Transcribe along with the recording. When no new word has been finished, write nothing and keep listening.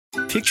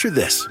Picture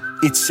this.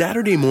 It's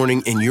Saturday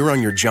morning and you're on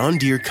your John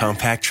Deere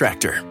compact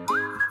tractor.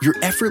 You're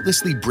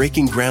effortlessly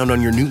breaking ground on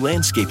your new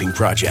landscaping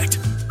project.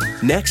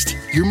 Next,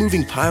 you're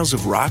moving piles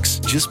of rocks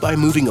just by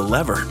moving a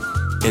lever.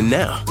 And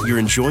now, you're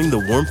enjoying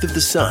the warmth of the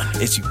sun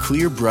as you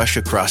clear brush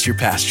across your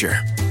pasture.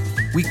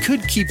 We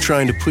could keep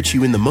trying to put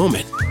you in the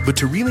moment, but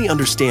to really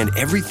understand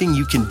everything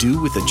you can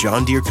do with a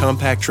John Deere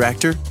compact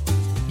tractor,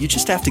 you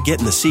just have to get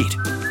in the seat.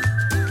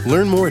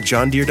 Learn more at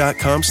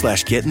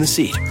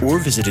johndeere.com/get-in-the-seat or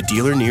visit a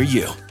dealer near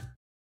you.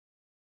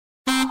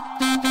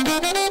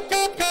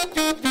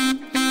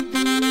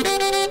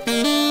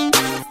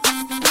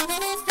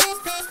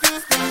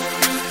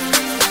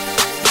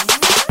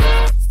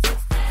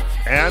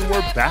 And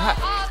we're back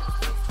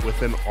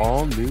with an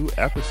all-new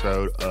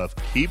episode of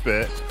Keep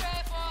It,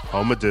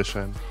 Home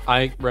Edition.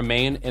 I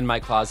remain in my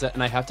closet,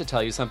 and I have to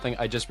tell you something.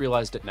 I just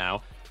realized it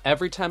now.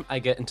 Every time I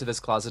get into this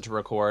closet to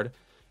record,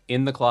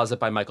 In the Closet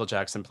by Michael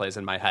Jackson plays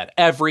in my head.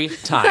 Every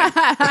time.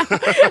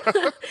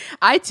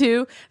 I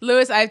too.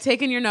 Lewis, I've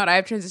taken your note.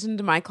 I've transitioned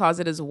to my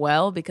closet as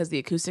well because the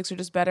acoustics are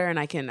just better and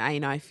I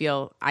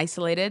feel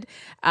isolated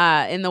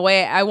in the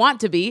way I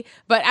want to be,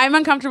 but I'm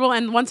uncomfortable.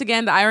 And once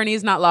again, the irony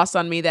is not lost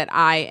on me that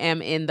I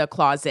am in the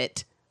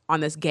closet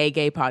on this gay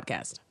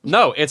podcast.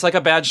 No, it's like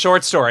a bad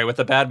short story with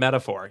a bad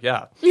metaphor.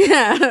 Yeah.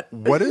 Yeah.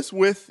 What is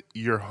with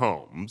your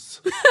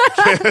homes?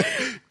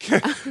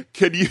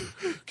 Can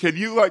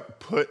you like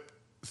put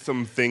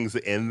some things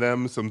in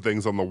them, some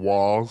things on the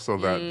wall so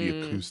that the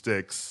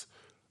acoustics,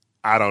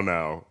 I don't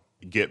know,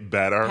 get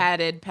better?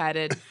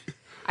 Padded.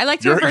 I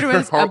like to refer to it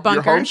as a bunker.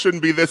 Your home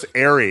shouldn't be this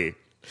airy.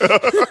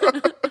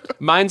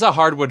 Mine's a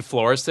hardwood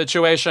floor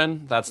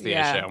situation. That's the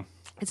issue.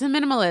 It's a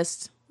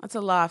minimalist. That's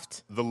a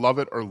loft. The Love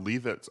It or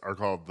Leave It are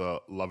called the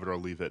Love It or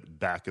Leave It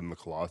Back in the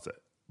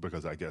Closet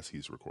because I guess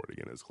he's recording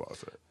in his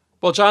closet.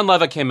 Well, John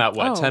Levitt came out,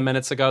 10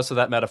 minutes ago, so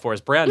that metaphor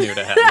is brand new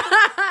to him.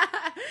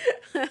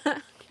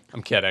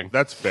 I'm kidding.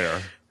 That's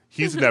fair.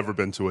 He's never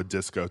been to a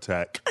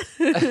discotheque.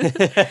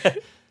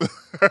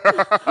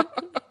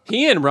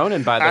 He and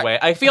Ronan, by the way,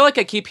 I feel like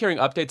I keep hearing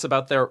updates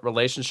about their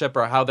relationship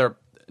or how their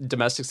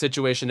domestic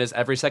situation is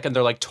every second.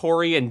 They're like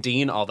Tori and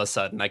Dean all of a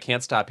sudden. I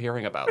can't stop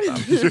hearing about them.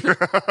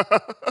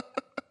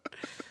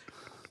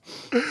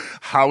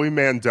 Howie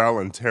Mandel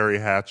and Terry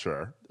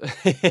Hatcher.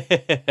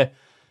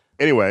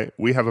 Anyway,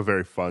 we have a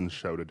very fun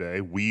show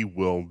today. We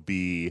will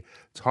be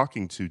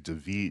talking to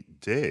Daveed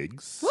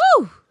Diggs.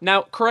 Woo!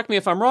 Now, correct me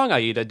if I'm wrong,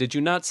 Aida. Did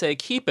you not say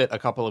keep it a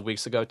couple of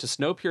weeks ago to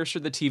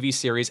Snowpiercer, the TV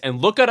series?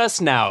 And look at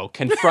us now,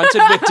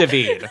 confronted with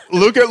Daveed.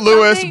 Look at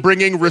Lewis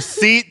bringing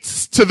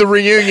receipts to the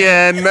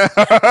reunion.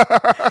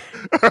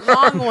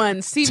 Long one,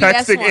 CBS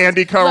Texting ones.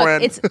 Andy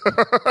Cohen.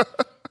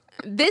 Look,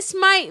 this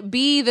might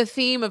be the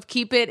theme of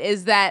Keep It,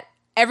 is that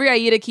every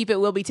Aida Keep It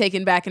will be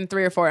taken back in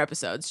 3 or 4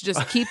 episodes.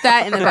 Just keep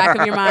that in the back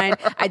of your mind.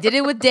 I did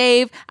it with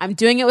Dave. I'm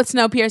doing it with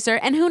Snowpiercer.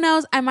 And who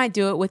knows, I might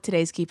do it with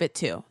today's Keep It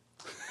too.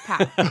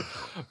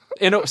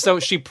 So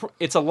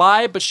it's a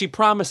lie, but she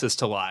promises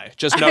to lie.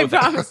 Just know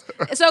that. Promise.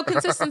 So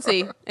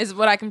consistency is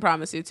what I can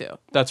promise you too.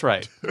 That's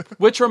right.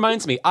 Which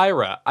reminds me,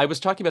 Ira, I was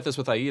talking about this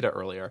with Aida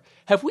earlier.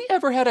 Have we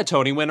ever had a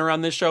Tony winner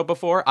on this show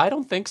before? I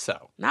don't think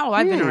so. Not while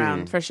I've been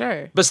around, for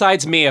sure.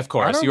 Besides me, of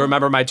course. You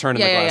rember my turn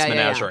in the glass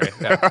menagerie.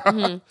 Yeah.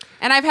 Mm-hmm.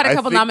 And I've had a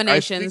couple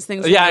nominations,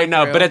 things. Yeah, I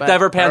know, but it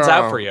never pans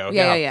out for you.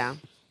 Yeah.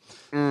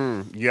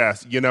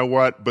 Yes, you know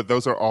what? But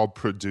those are all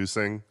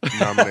producing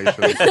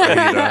nominations.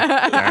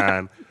 Aida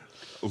and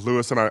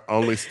Lewis and I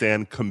only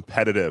stand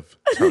competitive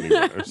Tony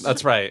winners.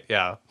 That's right.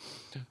 Yeah.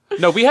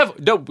 We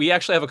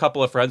actually have a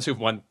couple of friends who've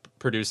won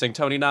producing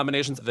Tony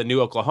nominations, The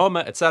New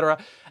Oklahoma, etc.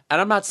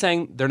 And I'm not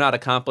saying they're not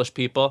accomplished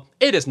people.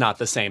 It is not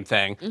the same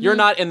thing. Mm-hmm. You're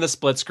not in the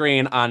split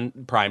screen on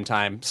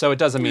primetime, so it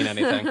doesn't mean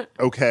anything.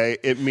 Okay,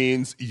 it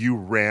means you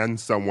ran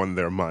someone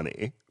their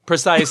money.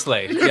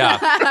 Precisely. Yeah.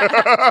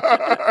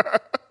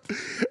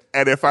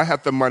 And if I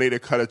had the money to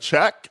cut a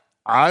check,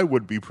 I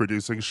would be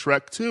producing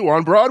Shrek 2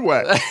 on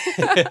Broadway.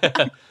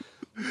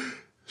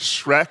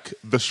 Shrek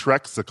the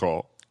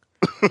Shreksicle.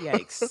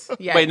 Yikes.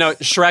 Wait, no,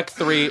 Shrek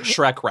 3,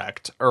 Shrek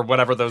Wrecked, or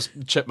whatever those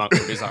chipmunk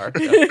movies are.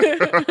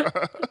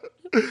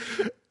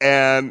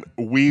 And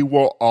we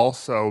will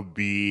also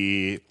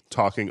be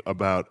talking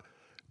about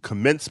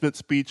commencement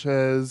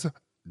speeches,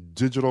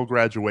 digital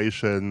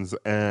graduations,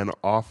 and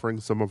offering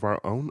some of our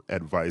own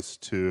advice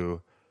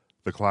to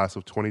the class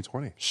of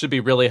 2020. Should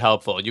be really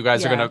helpful. You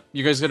guys are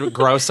gonna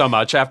grow so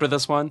much after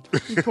this one.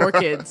 You poor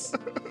kids.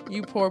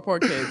 You poor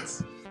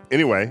kids.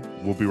 Anyway,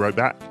 we'll be right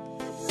back.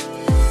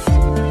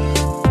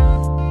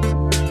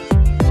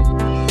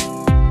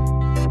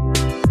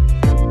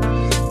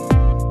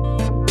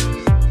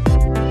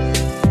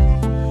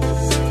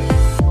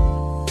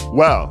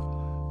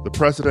 Well, the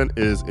president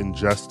is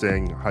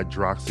ingesting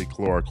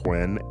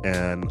hydroxychloroquine,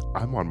 and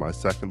I'm on my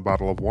second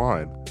bottle of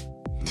wine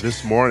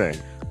this morning.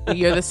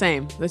 You're the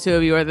same. The two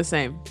of you are the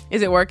same.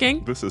 Is it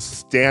working? This is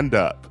stand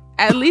up.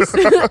 At least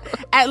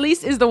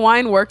is the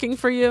wine working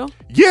for you?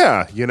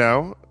 Yeah,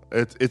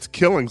 it's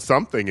killing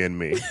something in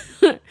me.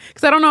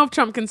 Because I don't know if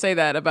Trump can say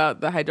that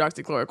about the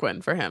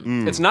hydroxychloroquine for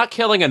him. It's not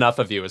killing enough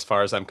of you as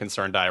far as I'm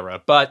concerned,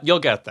 Ira, but you'll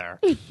get there.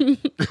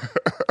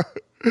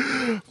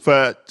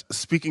 But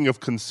speaking of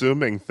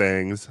consuming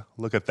things,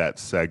 look at that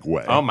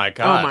segue. Oh my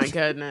God. Oh my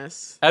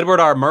goodness.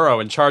 Edward R.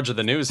 Murrow in charge of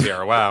the news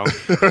here. Wow.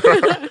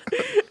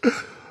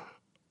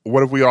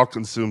 What have we all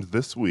consumed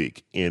this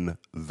week in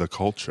the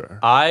culture?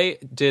 I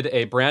did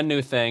a brand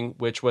new thing,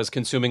 which was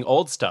consuming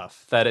old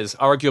stuff that is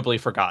arguably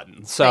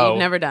forgotten. So That you've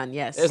never done,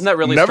 yes. Isn't that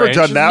really Never strange?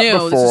 done that New.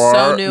 This is before.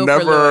 so new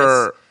for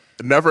Lewis.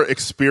 Never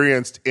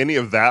experienced any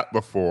of that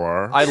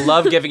before. I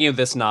love giving you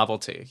this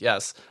novelty.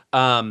 Yes.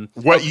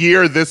 What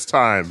year this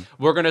time?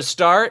 We're going to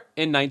start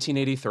in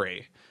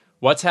 1983.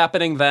 What's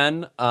happening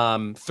then?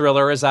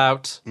 Thriller is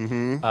out.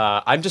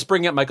 I'm just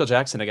bringing up Michael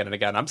Jackson again and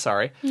again. I'm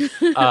sorry.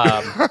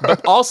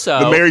 But also...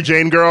 The Mary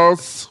Jane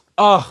Girls?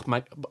 Oh,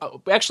 my...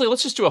 Actually,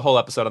 let's just do a whole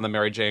episode on the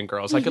Mary Jane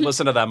Girls. I could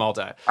listen to them all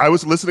day. I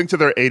was listening to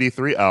their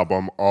 83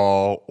 album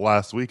all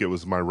last week. It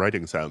was my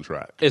writing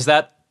soundtrack. Is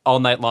that All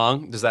Night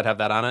Long? Does that have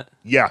that on it?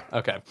 Yeah.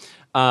 Okay.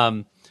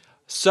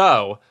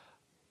 So,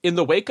 in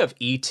the wake of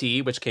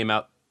E.T., which came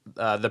out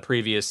the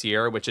previous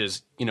year, which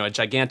is, a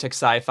gigantic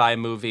sci-fi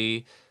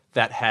movie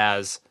that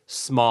has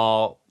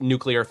small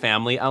nuclear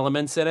family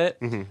elements in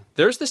it,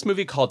 there's this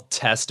movie called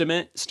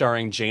Testament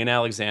starring Jane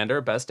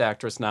Alexander, Best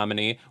Actress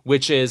nominee,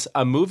 which is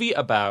a movie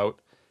about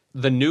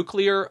the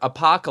nuclear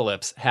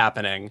apocalypse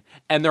happening,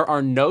 and there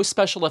are no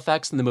special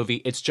effects in the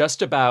movie. It's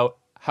just about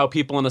how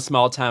people in a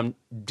small town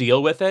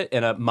deal with it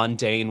in a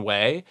mundane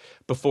way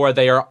before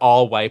they are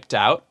all wiped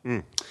out.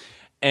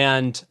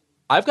 And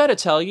I've got to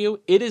tell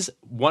you, it is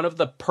one of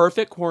the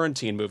perfect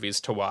quarantine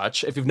movies to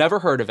watch. If you've never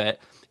heard of it,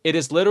 it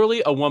is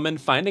literally a woman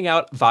finding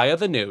out via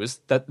the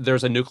news that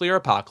there's a nuclear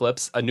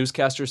apocalypse. A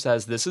newscaster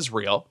says this is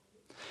real.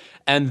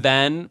 And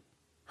then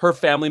her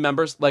family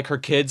members, like her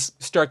kids,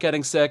 start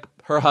getting sick.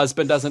 Her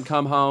husband doesn't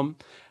come home.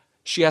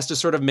 She has to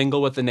sort of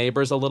mingle with the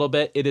neighbors a little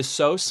bit. It is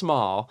so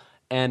small,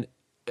 and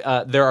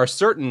there are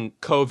certain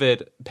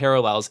COVID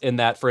parallels in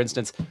that, for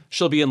instance,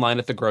 she'll be in line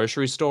at the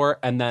grocery store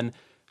and then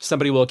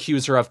somebody will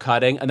accuse her of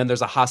cutting, and then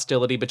there's a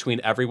hostility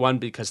between everyone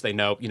because they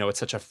know, it's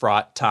such a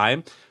fraught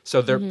time.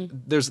 So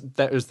there's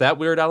that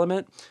weird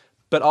element,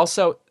 but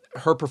also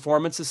her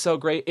performance is so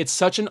great. It's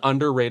such an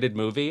underrated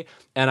movie,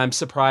 and I'm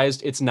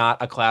surprised it's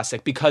not a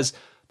classic because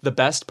the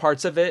best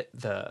parts of it,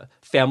 the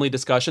family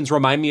discussions,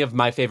 remind me of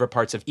my favorite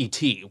parts of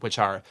E.T., which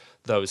are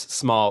those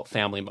small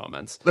family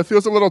moments. That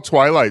feels a little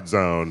Twilight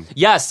Zone.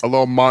 Yes. A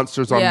little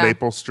Monsters on Yeah.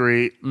 Maple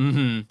Street.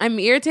 I'm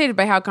irritated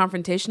by how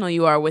confrontational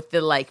you are with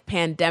the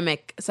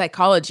pandemic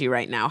psychology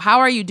right now. How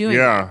are you doing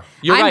Yeah. that?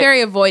 You're I'm right. very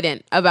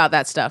avoidant about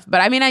that stuff.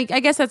 But I mean, I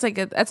guess that's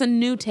that's a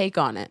new take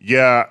on it.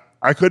 Yeah,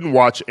 I couldn't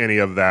watch any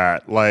of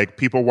that. Like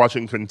people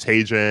watching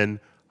Contagion,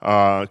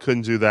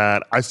 couldn't do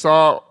that. I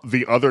saw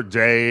the other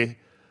day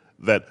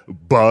that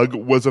Bug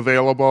was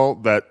available,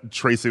 that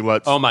Tracy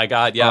Letts Oh my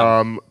God,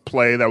 yeah.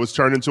 play that was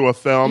turned into a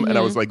film, and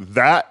I was like,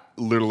 that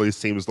literally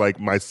seems like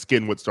my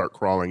skin would start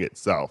crawling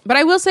itself. But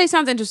I will say,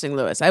 sounds interesting,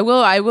 Lewis. I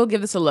will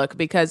give this a look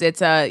because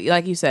it's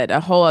like you said, a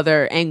whole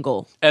other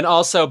angle. And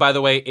also, by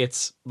the way,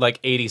 it's like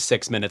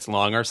 86 minutes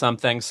long or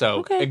something.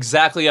 So Okay.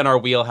 exactly in our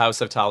wheelhouse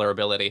of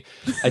tolerability.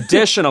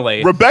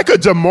 Additionally, Rebecca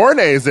De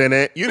Mornay's in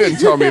it. You didn't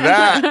tell me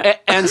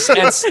that. and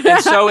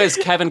so is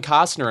Kevin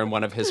Costner in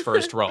one of his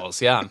first roles.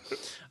 Yeah.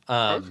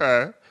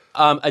 Okay.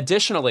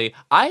 Additionally,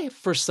 I,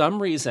 for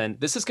some reason,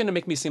 this is going to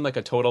make me seem like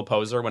a total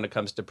poser when it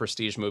comes to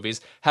prestige movies,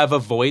 have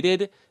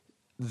avoided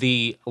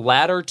the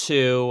latter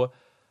two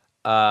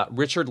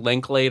Richard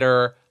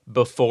Linklater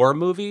before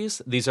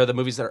movies. These are the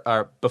movies that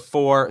are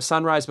before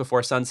sunrise,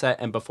 before sunset,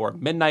 and before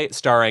midnight,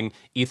 starring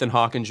Ethan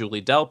Hawke and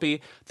Julie Delpy.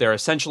 They're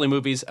essentially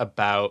movies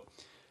about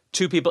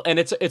two people, and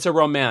it's a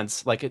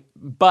romance,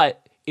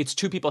 but it's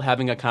two people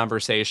having a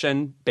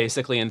conversation,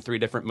 basically in three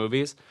different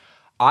movies.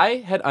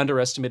 I had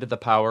underestimated the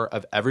power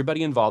of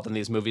everybody involved in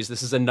these movies.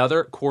 This is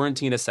another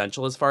quarantine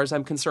essential as far as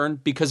I'm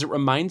concerned, because it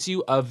reminds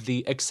you of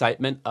the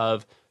excitement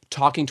of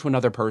talking to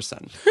another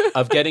person,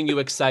 of getting you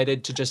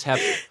excited to just have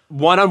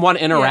one-on-one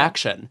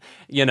interaction,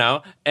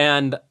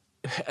 And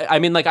I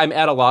mean, I'm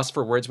at a loss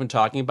for words when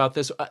talking about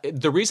this.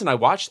 The reason I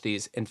watched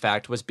these, in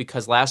fact, was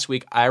because last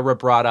week Ira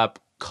brought up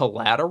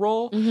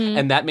Collateral,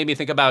 and that made me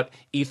think about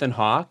Ethan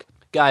Hawke.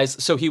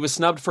 Guys, so he was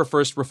snubbed for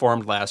First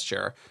Reformed last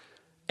year,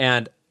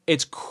 and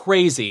it's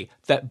crazy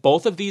that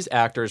both of these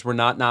actors were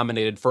not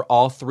nominated for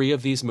all three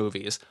of these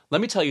movies.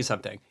 Let me tell you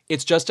something.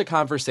 It's just a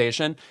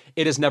conversation.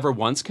 It is never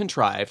once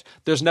contrived.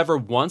 There's never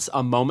once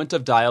a moment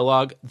of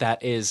dialogue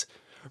that is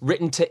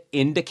written to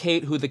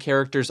indicate who the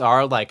characters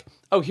are. Like,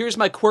 oh, here's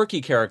my quirky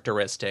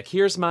characteristic.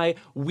 Here's my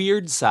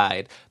weird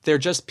side. They're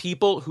just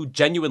people who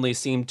genuinely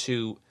seem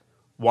to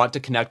want to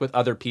connect with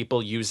other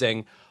people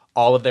using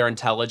all of their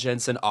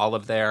intelligence and all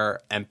of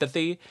their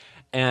empathy.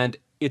 And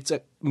it's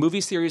a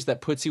movie series that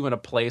puts you in a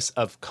place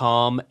of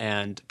calm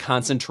and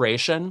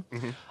concentration.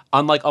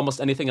 unlike almost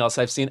anything else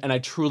I've seen, and I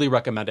truly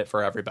recommend it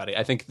for everybody.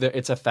 I think that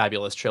it's a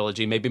fabulous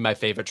trilogy, maybe my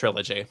favorite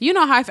trilogy. You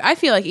know how I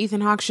feel like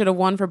Ethan Hawke should have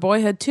won for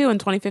Boyhood 2 in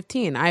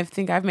 2015. I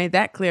think I've made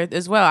that clear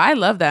as well. I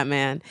love that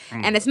man.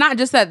 And it's not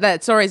just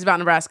that story is about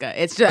Nebraska.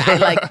 It's just, I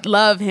like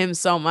love him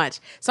so much.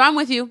 So I'm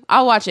with you.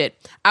 I'll watch it.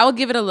 I will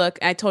give it a look.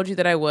 I told you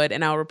that I would,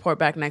 and I'll report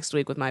back next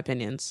week with my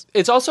opinions.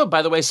 It's also,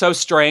 by the way, so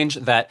strange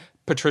that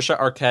Patricia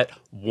Arquette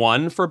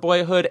won for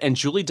Boyhood, and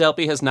Julie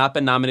Delpy has not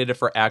been nominated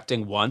for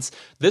acting once.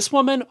 This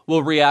woman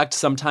will react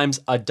sometimes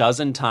a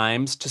dozen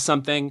times to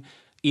something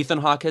Ethan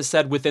Hawke has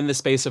said within the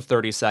space of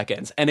 30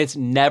 seconds, and it's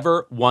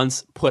never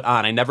once put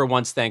on. I never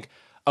once think,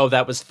 oh,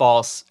 that was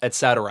false,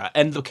 etc.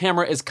 And the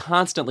camera is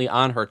constantly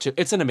on her, too.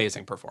 It's an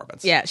amazing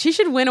performance. Yeah, she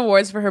should win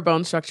awards for her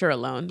bone structure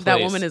alone. That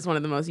Please. woman is one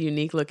of the most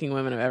unique-looking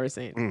women I've ever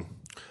seen.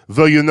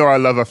 Though you know I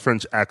love a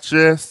French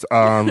actress,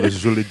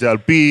 Julie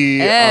Delpy.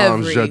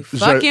 Every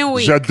fucking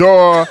week.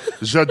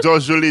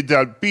 J'adore Julie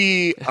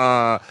Delpy.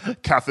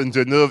 Catherine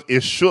Deneuve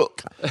is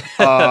shook.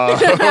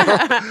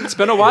 It's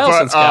been a while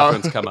since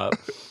Catherine's come up.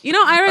 You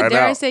know, Ira, I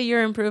dare I know. say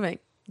you're improving?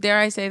 Dare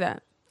I say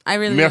that? I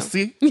really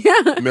Merci.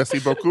 Merci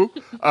beaucoup.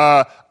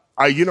 I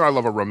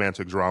love a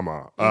romantic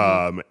drama.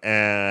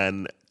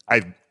 And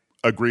I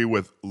agree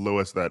with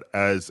Lewis that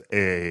as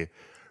a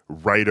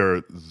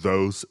writer,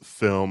 those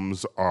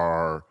films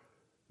are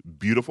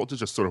beautiful to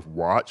just sort of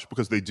watch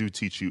because they do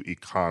teach you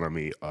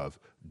economy of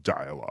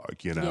dialogue,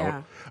 you know?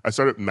 Yeah. I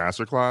started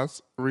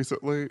Masterclass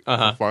recently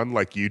for fun,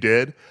 like you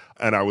did,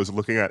 and I was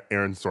looking at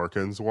Aaron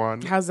Sorkin's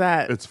one. How's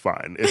that? It's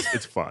fine.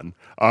 It's fun.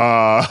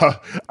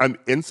 I'm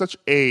in such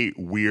a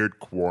weird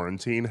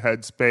quarantine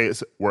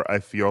headspace where I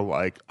feel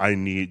like I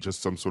need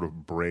just some sort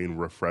of brain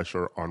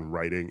refresher on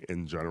writing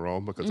in general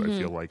because I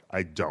feel like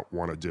I don't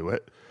want to do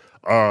it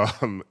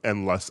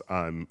unless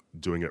I'm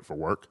doing it for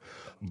work.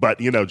 But,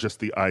 just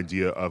the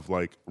idea of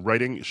like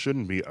writing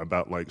shouldn't be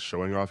about like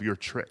showing off your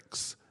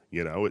tricks.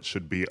 It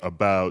should be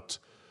about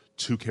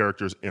two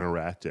characters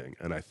interacting.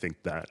 And I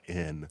think that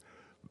in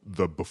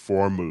the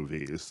before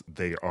movies,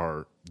 they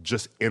are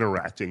just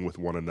interacting with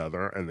one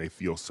another and they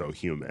feel so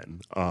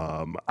human.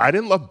 I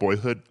didn't love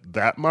Boyhood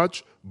that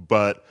much,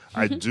 but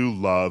I do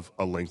love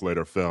A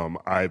Linklater film.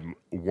 I'm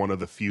one of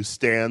the few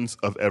stans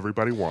of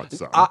Everybody Wants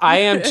Some. I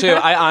am too.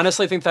 I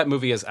honestly think that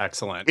movie is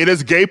excellent. It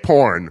is gay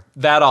porn,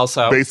 That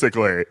also.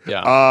 basically.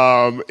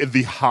 Yeah.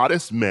 The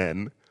hottest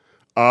men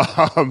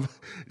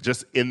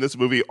just in this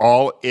movie,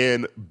 all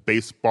in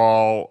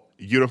baseball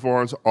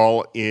uniforms,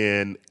 all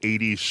in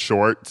 80s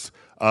shorts.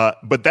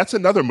 But that's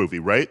another movie,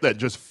 right? That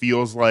just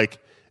feels like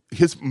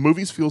his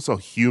movies feel so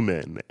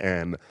human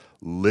and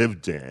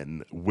lived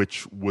in,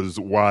 which was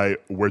why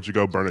Where'd You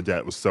Go,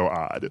 Bernadette was so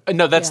odd.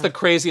 No, that's the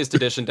craziest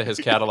addition to his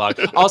catalog.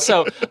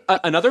 Also,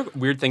 another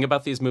weird thing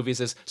about these movies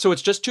is, so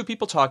it's just two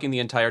people talking the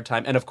entire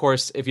time. And of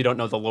course, if you don't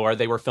know the lore,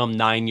 they were filmed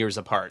 9 years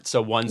apart.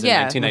 So one's in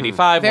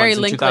 1995, Very one's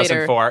in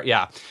Linklater. 2004.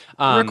 Yeah.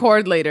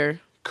 Record later.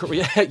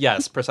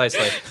 Yes,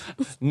 precisely.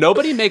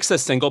 Nobody makes a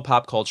single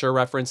pop culture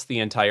reference the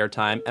entire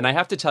time, and I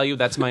have to tell you,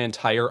 that's my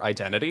entire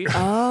identity.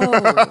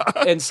 Oh.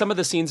 And some of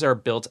the scenes are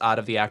built out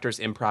of the actor's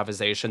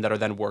improvisation that are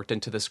then worked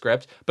into the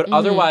script, but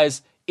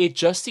otherwise, it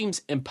just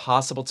seems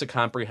impossible to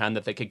comprehend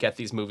that they could get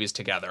these movies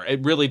together.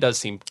 It really does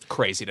seem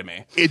crazy to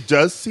me. It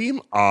does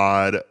seem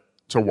odd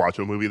to watch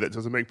a movie that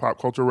doesn't make pop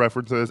culture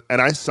references,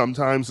 and I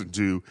sometimes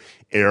do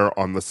err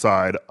on the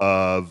side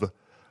of,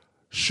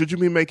 should you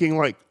be making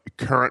like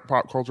current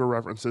pop culture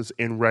references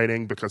in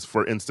writing? Because,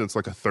 for instance,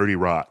 like a 30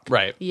 Rock.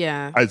 Right.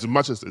 Yeah. As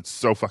much as it's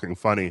so fucking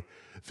funny,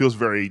 it feels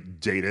very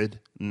dated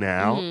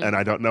now. And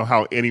I don't know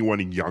how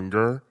anyone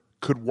younger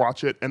could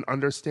watch it and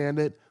understand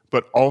it.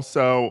 But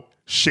also,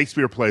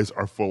 Shakespeare plays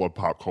are full of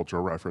pop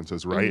culture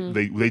references, right?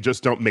 They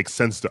just don't make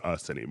sense to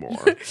us anymore.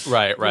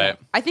 Right.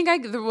 I think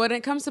when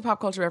it comes to pop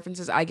culture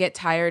references, I get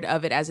tired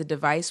of it as a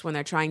device when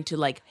they're trying to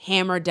like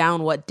hammer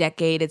down what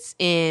decade it's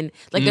in.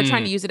 Like they're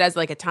trying to use it as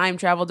like a time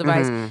travel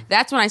device.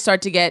 That's when I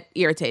start to get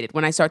irritated,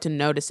 when I start to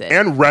notice it.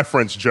 And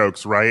reference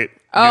jokes, right?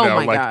 Oh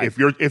my like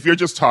God. if you're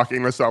just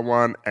talking to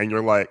someone and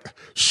you're like,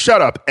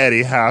 "Shut up,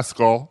 Eddie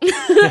Haskell,"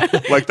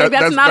 like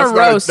that's not a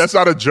roast. That's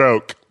not a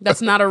joke.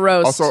 That's not a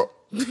roast.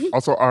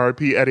 Also,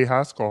 R.I.P. Eddie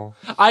Haskell.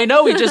 I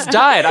know, he just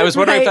died. I was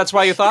wondering Right. if that's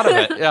why you thought of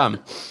it. Yeah.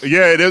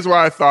 Yeah, it is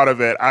why I thought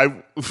of it.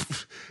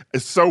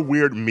 It's so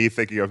weird me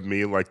thinking of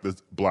me like this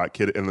black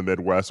kid in the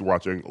Midwest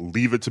watching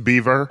Leave It to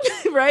Beaver.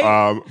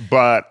 Right?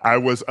 But I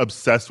was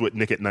obsessed with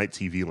Nick at Night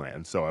TV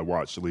Land, so I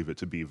watched Leave It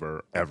to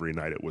Beaver every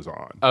night it was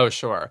on. Oh,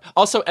 sure.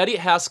 Also, Eddie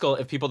Haskell,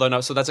 if people don't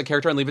know, so that's a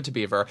character in Leave It to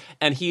Beaver,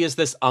 and he is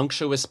this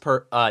unctuous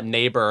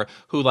neighbor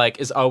who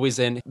like is always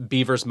in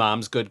Beaver's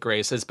mom's good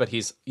graces, but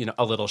he's,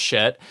 a little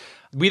shit.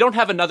 We don't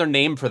have another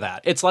name for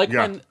that. It's like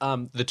when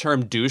the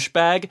term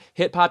douchebag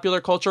hit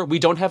popular culture. We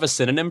don't have a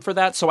synonym for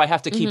that, so I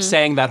have to keep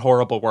saying that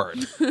horrible word.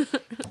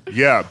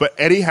 Yeah, but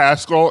Eddie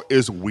Haskell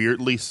is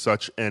weirdly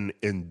such an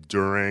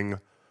enduring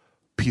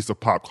piece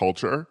of pop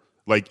culture.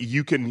 Like,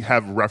 you can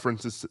have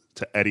references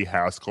to Eddie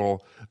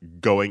Haskell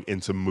going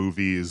into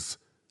movies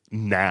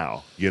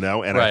now, and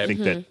Right. I think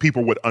that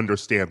people would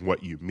understand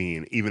what you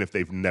mean, even if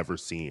they've never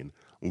seen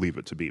Leave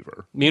It to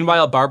Beaver.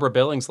 Meanwhile, Barbara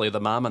Billingsley, the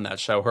mom on that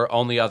show, her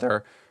only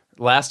other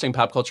lasting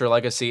pop culture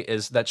legacy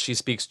is that she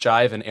speaks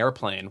jive in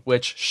Airplane,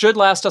 which should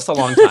last us a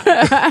long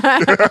time.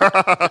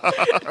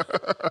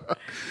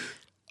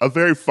 A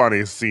very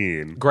funny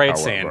scene. Great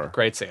however. scene.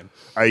 Great scene.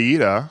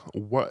 Aida,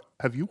 what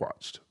have you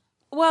watched?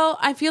 Well,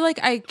 I feel like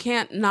I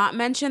can't not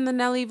mention the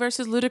Nelly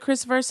versus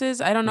Ludacris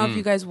versus. I don't know if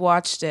you guys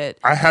watched it.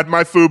 I had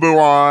my FUBU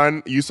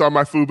on. You saw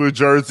my FUBU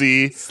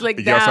jersey. Slicked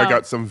Yes, I down.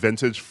 got some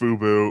vintage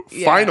FUBU.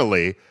 Yeah.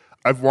 Finally,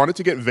 I've wanted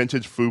to get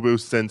vintage FUBU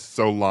since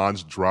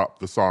Solange dropped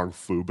the song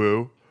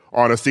FUBU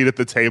on a seat at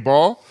the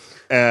table.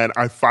 And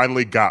I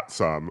finally got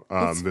some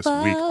this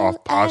week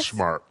off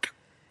Poshmark.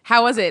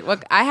 How was it?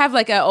 What, I have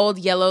like an old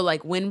yellow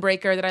like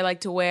windbreaker that I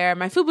like to wear.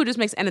 My FUBU just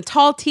makes, and a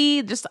tall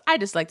tee. I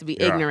just like to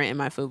be ignorant in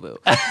my FUBU.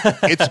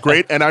 It's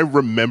great. And I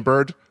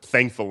remembered,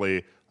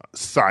 thankfully,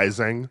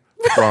 sizing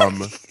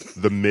from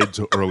the mid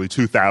to early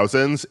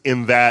 2000s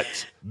in that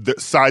the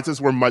sizes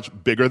were much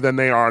bigger than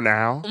they are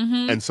now.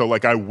 And so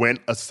like I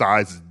went a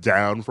size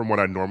down from what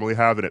I normally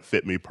have and it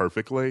fit me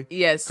perfectly.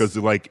 Yes. Because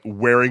like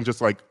wearing just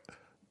like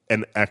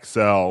an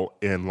XL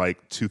in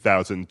like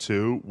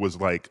 2002 was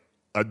like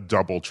a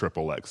double,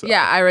 triple XL.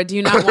 Yeah, Ira, do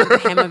you not want the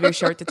hem of your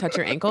shirt to touch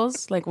your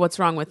ankles? Like, what's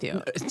wrong with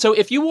you? So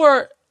if you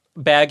wore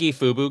baggy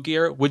FUBU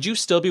gear, would you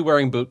still be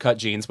wearing bootcut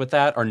jeans with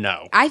that or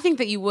no? I think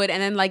that you would,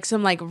 and then like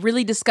some like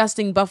really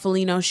disgusting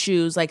Buffalino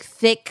shoes, like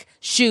thick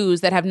shoes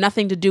that have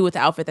nothing to do with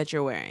the outfit that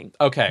you're wearing.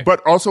 Okay.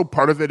 But also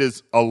part of it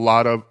is a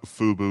lot of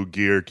FUBU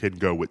gear can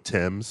go with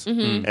Timbs.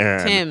 And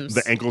Timbs.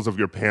 the ankles of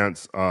your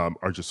pants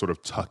are just sort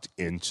of tucked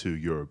into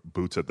your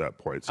boots at that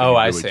point. So oh, you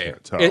I really see.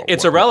 can't tell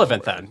It's what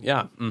irrelevant people are then.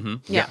 Yeah. Mm-hmm.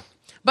 Yeah.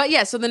 But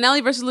yeah, so the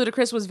Nelly versus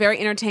Ludacris was very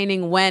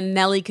entertaining when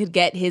Nelly could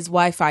get his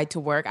Wi-Fi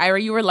to work.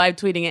 Ira, you were live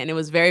tweeting it, and it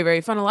was very,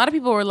 very fun. A lot of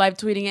people were live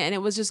tweeting it, and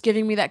it was just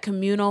giving me that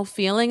communal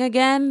feeling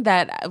again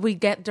that we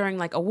get during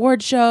like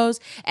award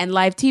shows and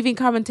live TV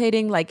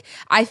commentating. Like,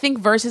 I think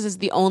Versus is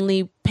the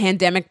only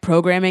pandemic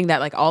programming that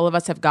like all of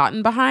us have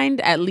gotten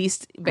behind, at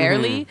least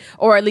barely,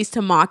 or at least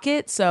to mock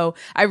it. So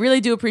I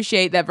really do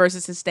appreciate that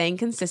Versus is staying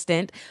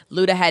consistent.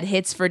 Luda had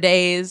hits for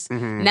days.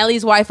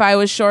 Nelly's Wi-Fi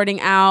was shorting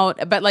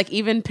out, but like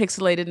even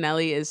pixelated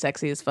Nelly is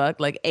sexy as fuck.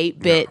 Like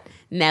 8-bit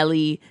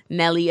Nelly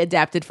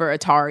adapted for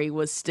Atari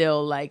was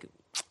still like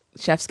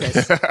chef's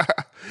kiss.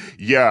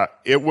 Yeah,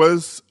 it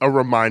was a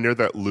reminder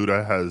that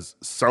Luda has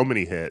so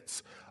many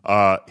hits,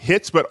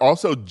 but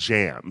also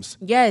jams.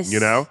 Yes. You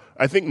know,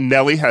 I think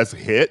Nelly has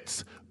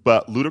hits,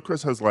 but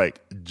Ludacris has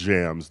like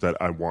jams that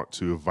I want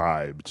to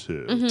vibe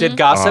to. Did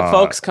Gossip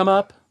Folks come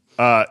up?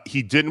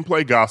 He didn't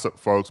play Gossip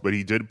Folks, but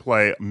he did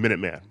play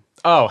Minuteman.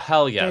 Oh,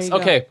 hell yes. There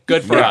you Okay,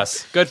 good for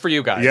us. Good for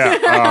you guys.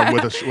 Yeah,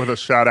 with a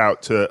shout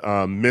out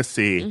to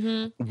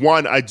Missy.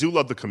 One, I do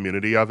love the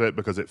community of it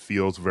because it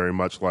feels very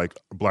much like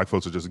Black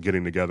folks are just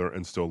getting together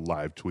and still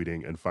live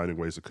tweeting and finding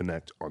ways to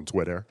connect on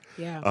Twitter.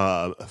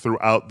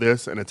 Throughout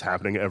this, and it's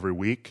happening every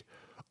week.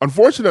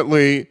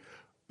 Unfortunately,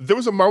 there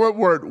was a moment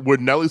where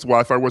Nelly's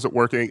Wi-Fi wasn't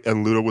working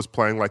and Luda was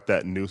playing like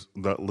that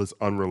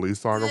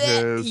unreleased song of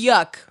his.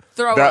 Yuck.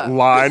 Throw That up.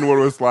 line where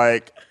it was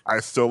like, I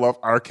still love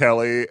R.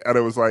 Kelly. And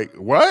it was like,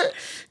 what?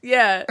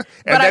 Yeah.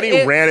 And then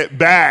he ran it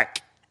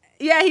back.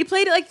 Yeah, he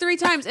played it like 3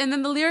 times. And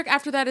then the lyric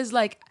after that is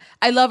like,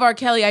 I love R.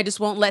 Kelly, I just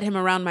won't let him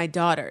around my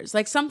daughters.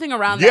 Like something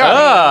around that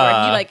Yeah.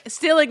 where he like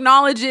still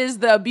acknowledges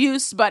the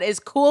abuse, but is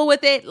cool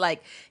with it.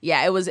 Like,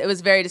 yeah, it was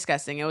very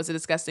disgusting. It was a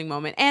disgusting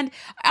moment. And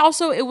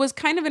also it was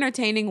kind of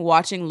entertaining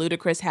watching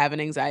Ludacris have an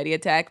anxiety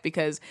attack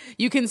because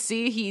you can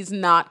see he's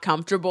not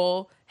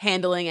comfortable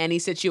handling any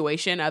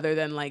situation other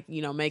than like,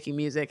 you know, making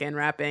music and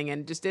rapping,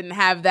 and just didn't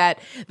have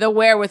the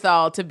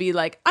wherewithal to be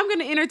like, I'm going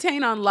to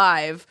entertain on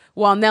live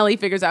while Nelly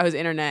figures out his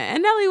internet.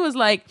 And Nelly was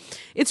like,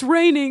 it's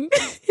raining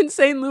in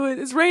St. Louis.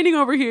 It's raining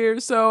over here.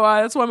 So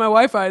that's why my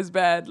Wi-Fi is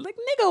bad. Like,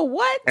 nigga,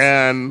 what?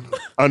 And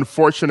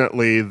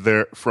unfortunately,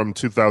 from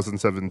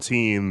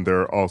 2017,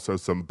 there are also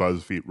some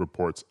BuzzFeed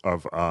reports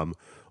of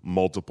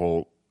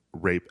multiple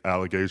rape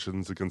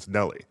allegations against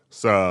Nelly.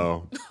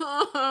 So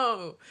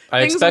Oh, I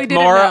things we expect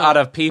didn't more know. out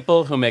of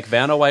people who make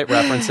Vanna White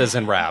references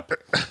in rap.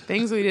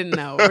 Things we didn't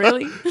know.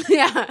 Really?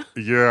 Yeah.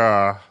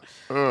 yeah.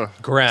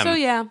 Grim. So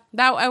yeah,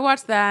 I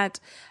watched that.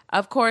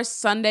 Of course,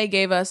 Sunday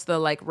gave us the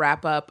like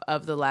wrap up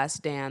of The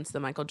Last Dance, the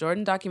Michael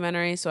Jordan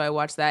documentary. So I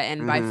watched that,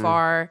 and by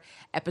far,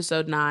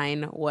 episode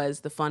 9 was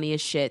the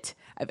funniest shit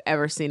I've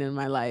ever seen in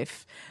my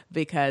life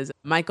because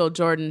Michael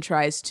Jordan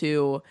tries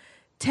to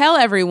tell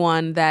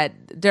everyone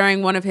that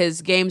during one of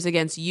his games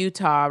against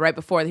Utah, right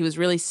before he was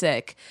really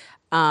sick,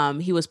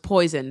 he was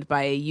poisoned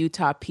by a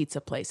Utah pizza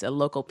place, a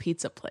local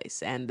pizza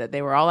place, and that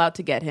they were all out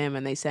to get him,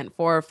 and they sent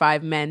 4 or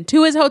 5 men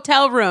to his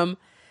hotel room,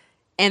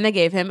 and they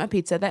gave him a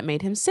pizza that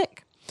made him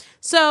sick.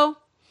 So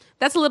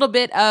that's a little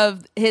bit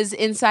of his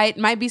insight.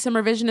 Might be some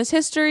revisionist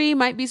history,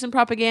 might be some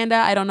propaganda.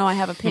 I don't know. I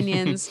have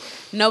opinions.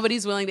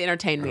 Nobody's willing to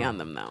entertain me on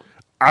them, though.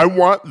 I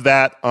want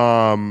that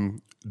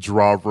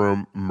draw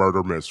room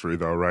murder mystery,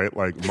 though, right?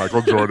 Like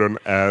Michael Jordan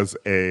as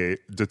a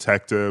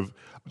detective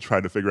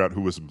trying to figure out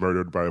who was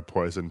murdered by a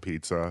poison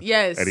pizza.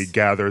 Yes. And he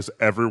gathers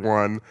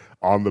everyone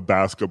on the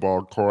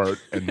basketball court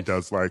and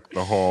does like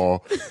the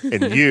whole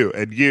and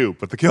you,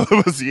 but the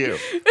killer was you.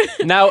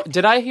 Now,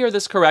 did I hear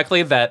this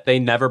correctly that they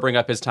never bring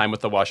up his time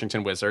with the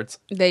Washington Wizards?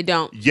 They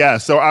don't. Yeah,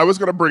 so I was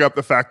going to bring up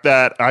the fact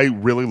that I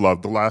really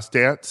love The Last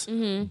Dance,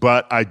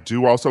 but I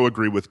do also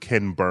agree with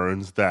Ken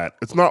Burns that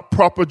it's not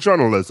proper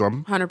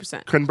journalism.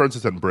 100%. Ken Burns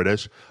isn't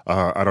British.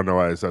 I don't know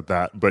why I said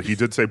that, but he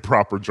did say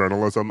proper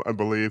journalism, I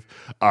believe,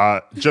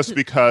 just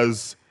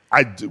because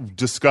I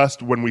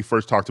discussed when we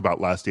first talked about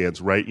Last Dance,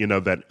 right? You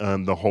know, that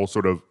the whole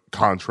sort of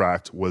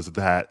contract was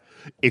that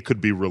it could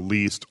be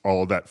released,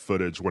 all of that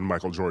footage, when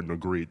Michael Jordan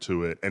agreed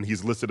to it. And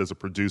he's listed as a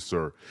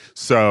producer.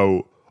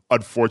 So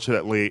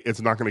unfortunately,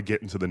 it's not going to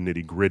get into the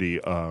nitty gritty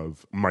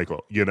of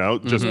Michael, you know,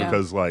 just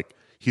because like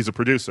he's a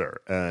producer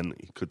and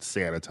he could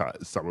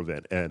sanitize some of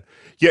it. And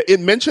yeah, it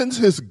mentions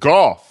his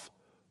golf,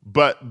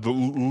 but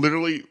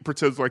literally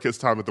pretends like his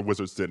time at the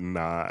Wizards did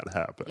not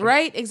happen.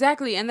 Right,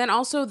 exactly. And then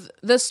also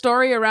the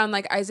story around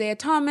like Isaiah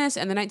Thomas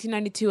and the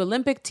 1992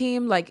 Olympic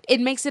team, like it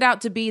makes it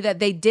out to be that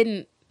they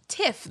didn't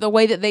tiff the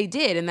way that they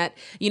did, and that,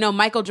 you know,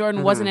 Michael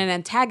Jordan wasn't an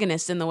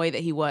antagonist in the way that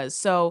he was.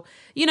 So,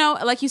 you know,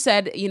 like you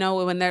said, you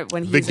know, when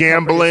he's the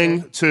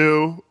gambling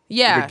too.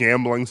 Yeah. The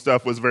gambling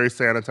stuff was very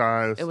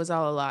sanitized. It was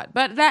all a lot.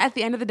 But that, at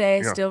the end of the day,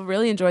 I still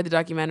really enjoyed the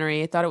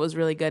documentary. I thought it was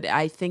really good.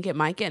 I think it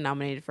might get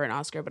nominated for an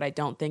Oscar, but I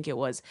don't think it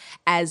was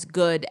as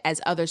good as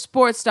other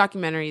sports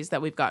documentaries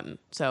that we've gotten.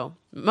 So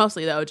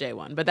mostly the OJ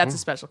one, but that's a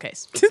special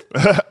case.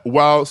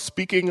 Well,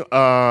 speaking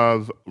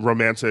of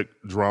romantic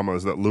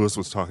dramas that Lewis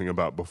was talking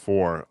about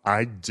before,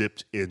 I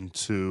dipped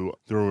into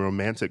the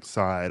romantic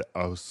side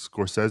of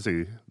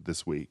Scorsese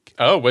this week.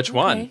 Oh, which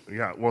one?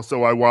 Yeah, well,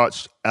 so I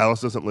watched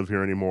Alice Doesn't Live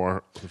Here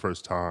Anymore for the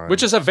first time.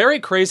 Which is a very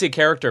crazy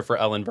character for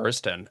Ellen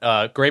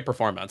Burstyn. Great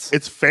performance.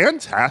 It's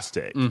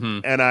fantastic.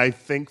 And I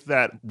think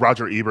that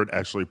Roger Ebert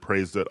actually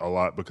praised it a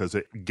lot because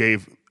it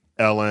gave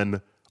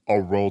Ellen a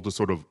role to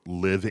sort of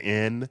live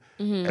in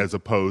as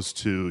opposed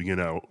to, you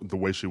know, the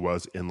way she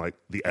was in like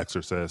The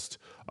Exorcist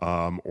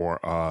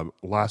or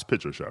Last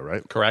Picture Show,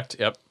 right? Correct,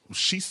 yep.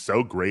 She's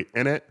so great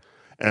in it.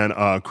 And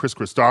Chris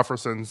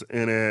Christopherson's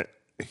in it.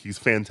 He's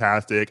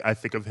fantastic. I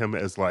think of him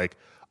as like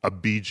a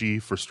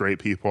BG for straight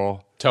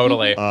people.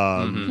 Totally.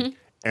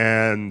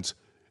 And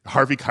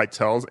Harvey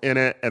Keitel's in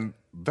it, and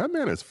that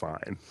man is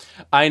fine.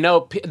 I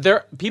know.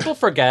 People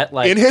forget,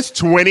 like... In his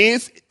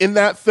 20s, in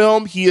that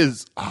film, he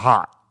is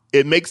hot.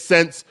 It makes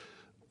sense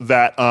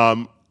that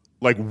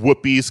like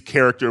Whoopi's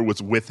character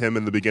was with him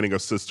in the beginning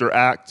of Sister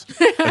Act,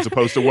 as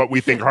opposed to what we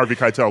think Harvey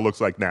Keitel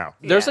looks like now.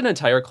 There's an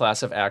entire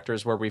class of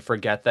actors where we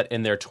forget that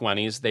in their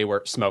 20s they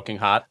were smoking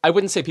hot. I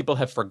wouldn't say people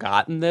have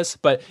forgotten this,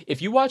 but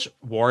if you watch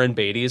Warren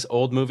Beatty's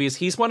old movies,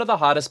 he's one of the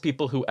hottest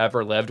people who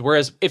ever lived.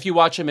 Whereas if you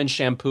watch him in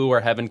Shampoo or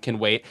Heaven Can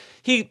Wait,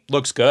 he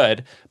looks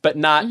good, but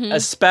not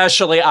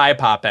especially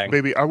eye-popping.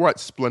 Baby, I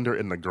watched Splendor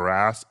in the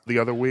Grass the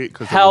other week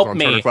because it Help was on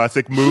me. Turner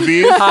Classic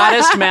Movies.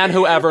 Hottest man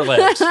who ever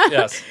lived.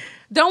 Yes.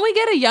 Don't we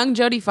get a young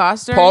Jodie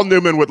Foster? Paul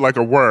Newman would like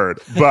a word,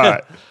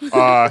 but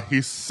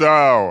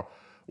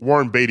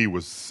Warren Beatty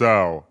was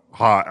so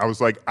hot. I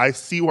was like, I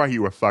see why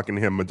you were fucking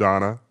him,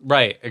 Madonna.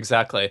 Right,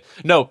 exactly.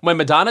 No, when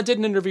Madonna did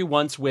an interview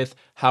once with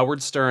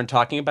Howard Stern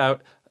talking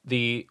about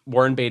the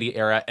Warren Beatty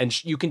era,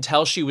 and you can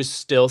tell she was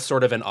still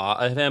sort of in awe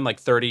of him, like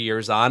 30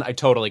 years on. I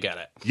totally get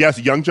it. Yes,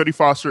 young Jodie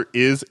Foster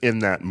is in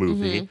that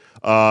movie.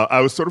 I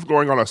was sort of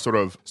going on a sort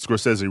of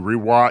Scorsese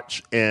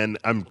rewatch, and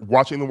I'm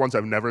watching the ones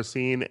I've never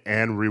seen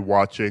and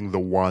rewatching the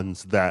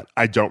ones that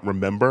I don't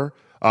remember.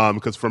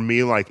 Because for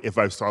me, like if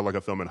I saw like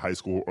a film in high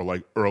school or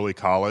like early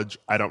college,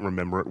 I don't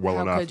remember it well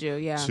How enough could you?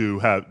 Yeah.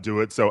 to do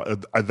it. So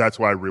that's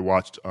why I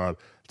rewatched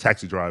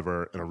Taxi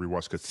Driver and I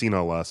rewatched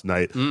Casino last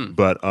night.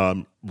 But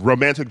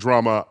romantic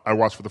drama, I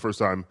watched for the first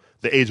time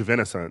The Age of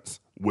Innocence,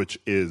 which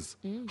is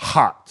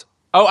hot.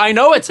 Oh, I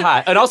know it's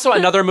hot. And also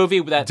another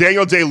movie that...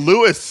 Daniel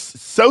Day-Lewis,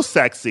 so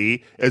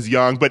sexy as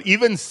young, but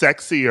even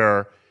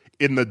sexier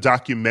in the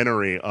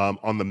documentary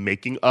on the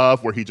making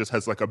of, where he just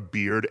has like a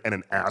beard and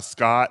an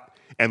ascot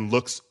and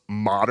looks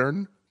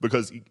modern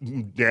because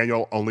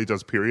Daniel only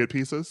does period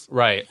pieces.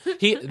 Right.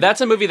 That's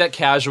a movie that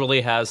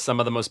casually has some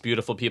of the most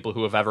beautiful people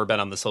who have ever been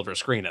on the silver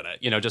screen in it.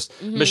 You know, just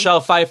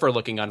Michelle Pfeiffer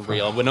looking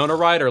unreal, Winona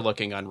Ryder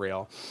looking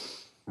unreal.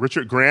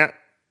 Richard Grant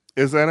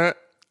is in it.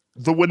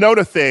 The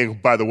Winona thing,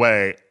 by the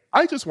way,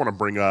 I just want to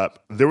bring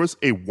up, there was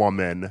a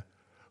woman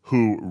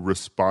who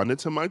responded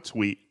to my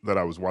tweet that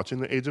I was watching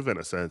The Age of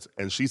Innocence,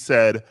 and she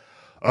said,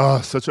 "Oh,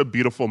 such a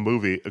beautiful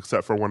movie,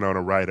 except for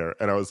Winona Ryder."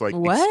 And I was like,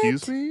 What?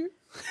 "Excuse me?"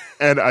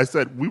 And I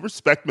said, "We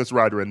respect Miss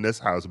Ryder in this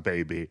house,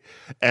 baby."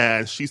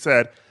 And she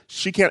said,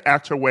 "She can't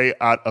act her way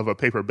out of a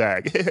paper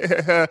bag."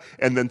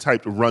 And then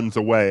typed "runs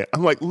away."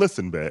 I'm like,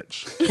 listen,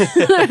 bitch.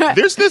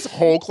 There's this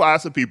whole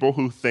class of people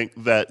who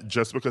think that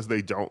just because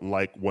they don't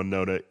like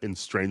Winona in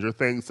Stranger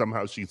Things,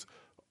 somehow she's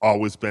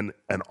always been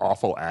an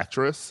awful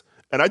actress.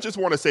 And I just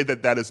want to say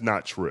that that is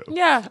not true.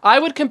 Yeah. I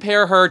would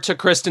compare her to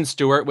Kristen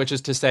Stewart, which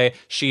is to say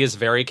she is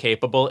very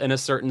capable in a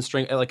certain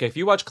string. Like if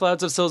you watch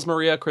Clouds of Sils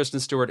Maria, Kristen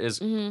Stewart is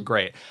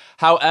great.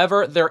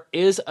 However, there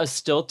is a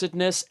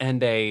stiltedness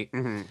and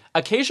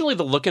occasionally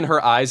the look in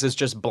her eyes is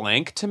just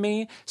blank to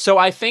me. So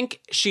I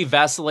think she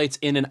vacillates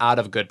in and out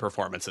of good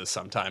performances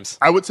sometimes.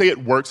 I would say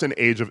it works in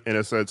Age of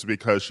Innocence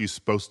because she's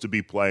supposed to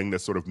be playing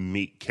this sort of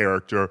meek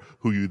character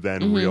who you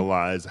then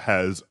realize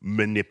has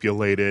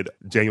manipulated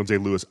Daniel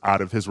Day-Lewis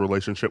out of his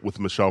relationship with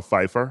Michelle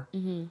Pfeiffer.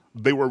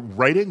 They were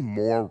writing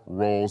more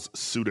roles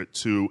suited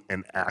to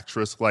an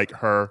actress like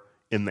her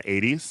in the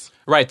 80s.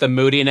 Right, the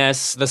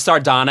moodiness, the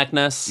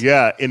sardonicness.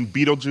 Yeah, in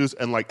Beetlejuice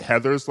and like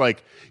Heathers,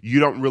 like you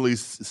don't really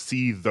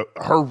see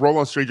her role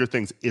on Stranger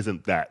Things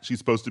isn't that. She's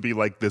supposed to be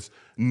like this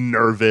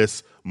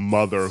nervous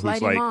mother who's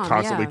Flighty like mom,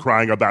 constantly yeah.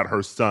 crying about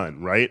her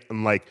son, right?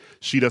 And like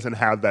she doesn't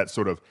have that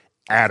sort of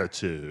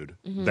attitude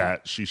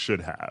that she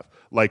should have.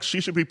 Like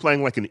she should be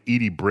playing like an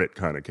Edie Britt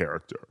kind of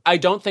character. I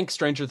don't think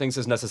Stranger Things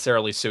is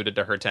necessarily suited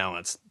to her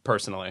talents,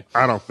 personally.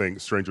 I don't think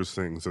Stranger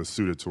Things is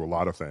suited to a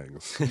lot of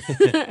things.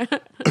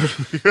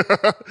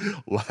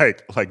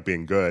 like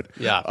being good.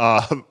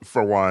 Yeah.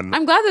 For one.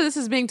 I'm glad that this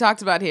is being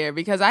talked about here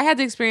because I had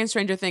to experience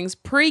Stranger Things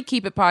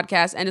pre-Keep It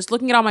podcast and just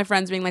looking at all my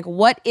friends being like,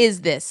 what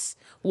is this?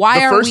 Why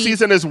The are first we...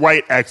 season is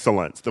white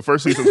excellence. The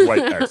first season is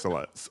white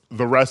excellence.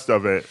 The rest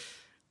of it,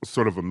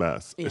 sort of a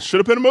mess. It should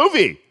have been a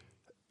movie.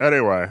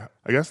 Anyway,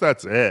 I guess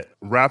that's it.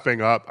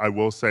 Wrapping up, I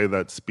will say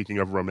that speaking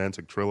of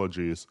romantic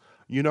trilogies,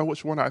 you know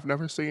which one I've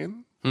never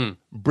seen?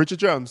 Bridget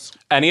Jones.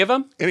 Any of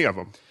them? Any of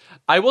them.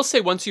 I will say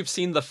once you've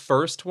seen the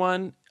first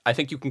one, I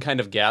think you can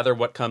kind of gather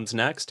what comes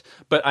next.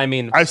 But I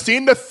mean... I've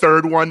seen the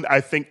third one, I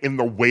think, in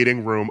the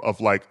waiting room of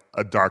like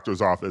a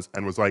doctor's office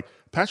and was like,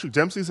 Patrick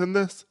Dempsey's in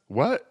this?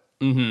 What?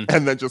 And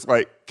then just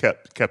like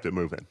kept it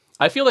moving.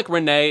 I feel like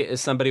Renee is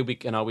somebody we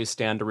can always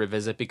stand to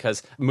revisit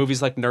because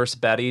movies like Nurse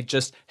Betty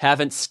just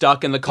haven't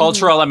stuck in the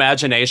cultural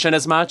imagination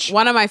as much.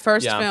 One of my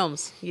first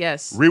films,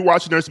 yes.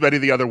 Rewatched Nurse Betty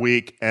the other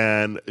week,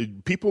 and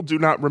people do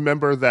not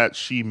remember that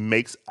she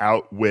makes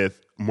out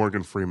with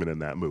Morgan Freeman in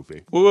that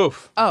movie.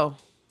 Woof. Oh,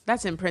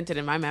 that's imprinted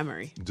in my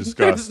memory. There's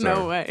Disgusting.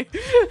 no way.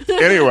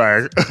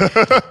 Anyway,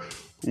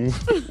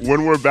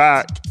 when we're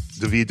back,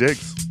 Daveed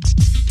Diggs.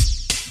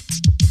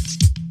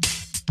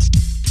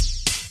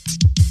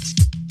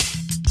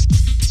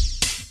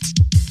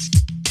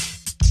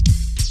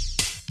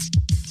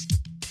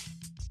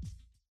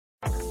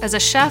 As a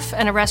chef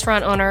and a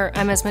restaurant owner,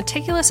 I'm as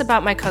meticulous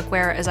about my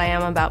cookware as I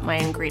am about my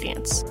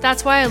ingredients.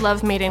 That's why I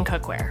love Made in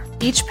Cookware.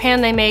 Each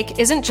pan they make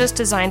isn't just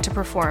designed to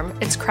perform,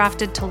 it's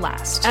crafted to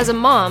last. As a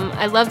mom,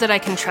 I love that I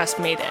can trust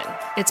Made In.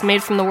 It's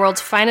made from the world's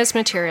finest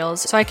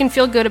materials, so I can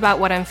feel good about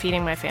what I'm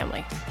feeding my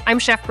family. I'm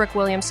Chef Brooke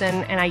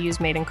Williamson, and I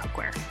use Made in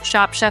Cookware.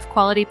 Shop chef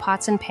quality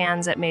pots and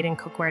pans at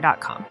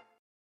madeincookware.com.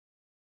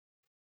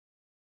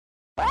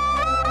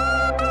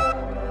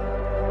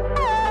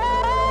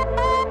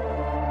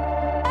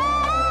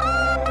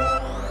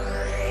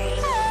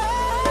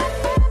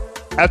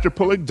 After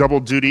pulling double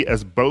duty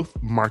as both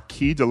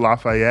Marquis de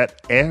Lafayette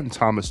and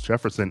Thomas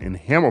Jefferson in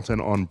Hamilton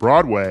on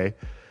Broadway,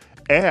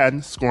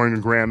 and scoring a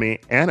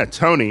Grammy and a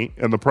Tony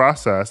in the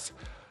process,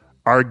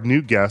 our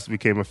new guest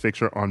became a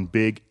fixture on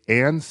big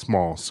and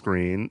small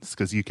screens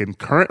because you can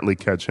currently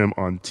catch him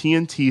on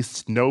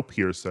TNT's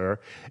Snowpiercer,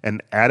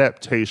 an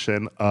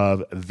adaptation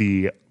of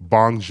the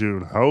Bong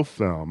Joon-ho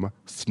film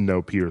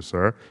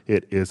Snowpiercer.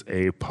 It is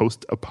a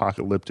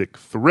post-apocalyptic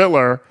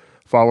thriller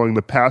following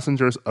the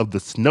passengers of the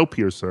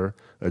Snowpiercer,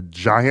 a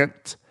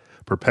giant,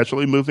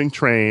 perpetually moving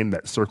train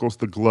that circles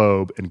the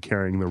globe and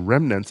carrying the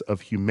remnants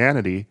of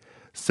humanity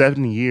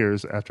 7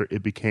 years after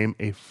it became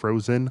a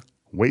frozen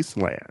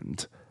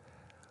wasteland.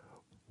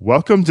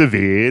 Welcome,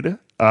 Daveed.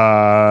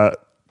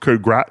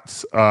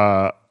 Congrats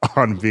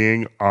on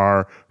being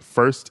our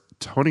first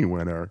Tony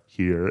winner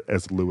here,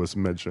 as Lewis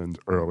mentioned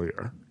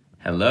earlier.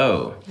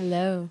 Hello.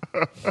 Hello.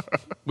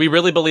 We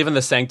really believe in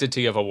the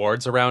sanctity of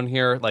awards around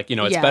here. Like, you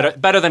know, it's Yeah.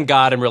 better than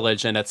God and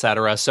religion,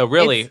 etc. So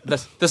really,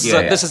 this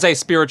is a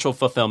spiritual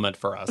fulfillment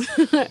for us.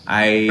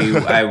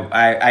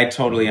 I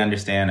totally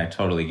understand. I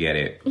totally get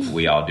it.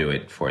 We all do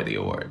it for the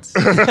awards.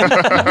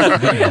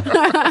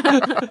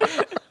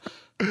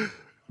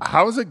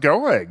 How's it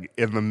going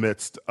in the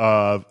midst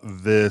of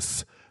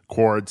this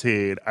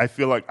quarantine? I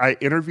feel like I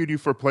interviewed you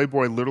for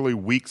Playboy literally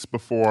weeks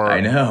before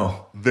I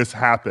know. this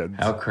happened.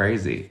 How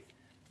crazy.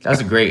 That was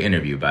a great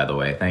interview, by the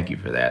way. Thank you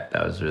for that.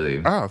 That was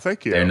really... Oh,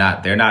 thank you. They're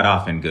not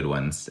often good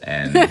ones.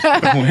 And Yeah.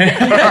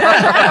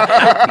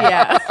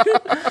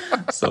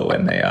 so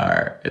when they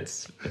are,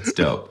 it's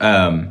dope.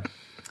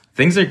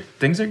 Things are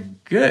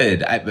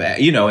good.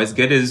 As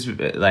good as,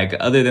 like,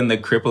 other than the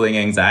crippling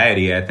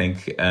anxiety, I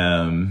think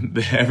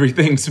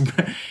everything's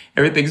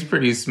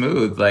pretty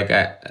smooth. Like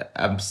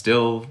I'm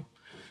still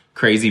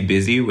crazy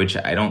busy, which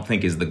I don't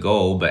think is the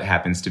goal, but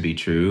happens to be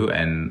true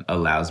and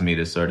allows me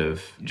to sort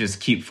of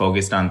just keep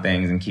focused on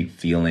things and keep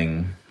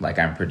feeling like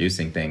I'm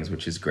producing things,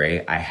 which is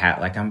great.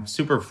 I'm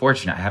super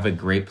fortunate. I have a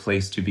great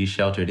place to be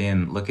sheltered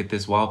in. Look at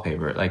this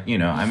wallpaper.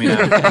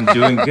 I'm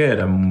doing good.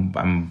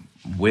 I'm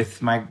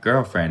with my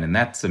girlfriend, and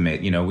that's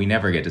amazing. We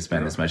never get to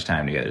spend this much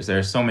time together. So there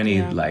are so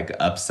many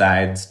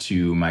upsides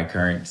to my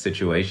current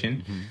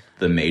situation. Mm-hmm.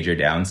 The major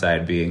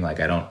downside being I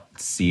don't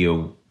see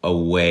a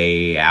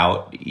way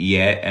out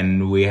yet,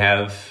 and we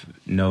have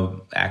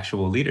no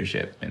actual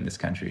leadership in this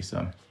country.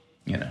 So,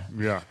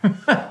 Yeah.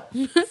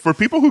 For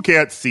people who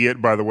can't see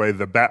it, by the way,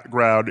 the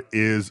background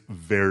is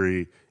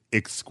very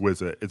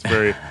exquisite. It's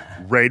very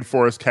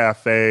Rainforest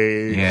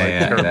Cafe,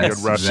 Caribbean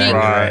restaurant. Exactly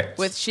right.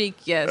 With chic,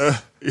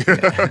 yes.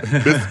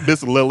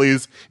 Miss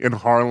Lily's in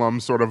Harlem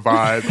sort of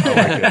vibe. I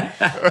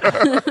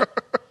like it.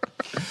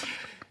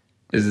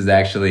 This is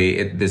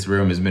actually, this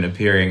room has been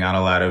appearing on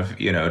a lot of,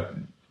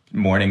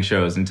 morning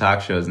shows and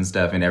talk shows and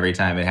stuff. And every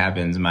time it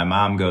happens, my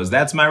mom goes,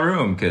 "That's my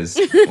room." Because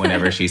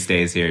whenever she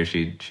stays here,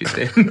 she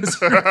stays in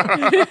this room.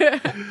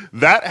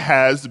 That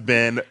has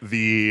been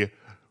the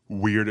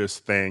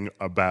weirdest thing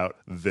about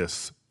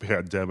this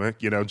pandemic,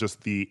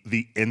 just the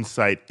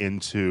insight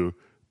into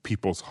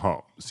people's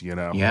homes,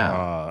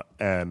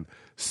 and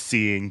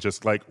seeing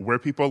just where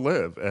people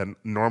live. And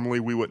normally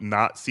we would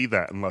not see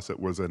that unless it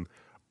was an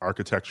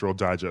Architectural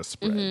Digest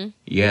spread. Mm-hmm.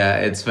 Yeah,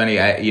 it's funny.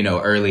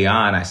 Early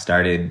on, I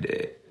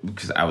started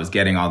because I was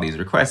getting all these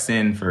requests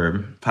in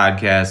for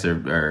podcasts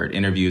or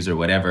interviews or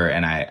whatever,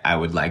 and I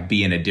would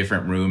be in a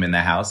different room in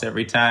the house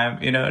every time,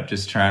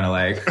 just trying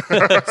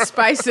to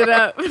spice it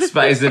up.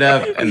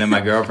 And then my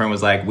girlfriend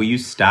was like, "Will you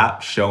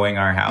stop showing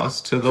our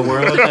house to the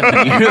world?"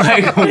 And you're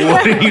like,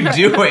 "What are you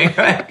doing?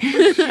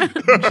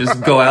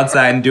 Just go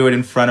outside and do it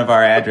in front of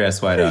our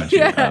address. Why don't you?"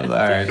 Yeah. I was like,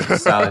 all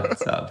right,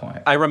 solid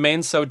point. I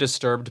remain so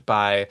disturbed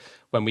by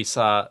when we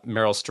saw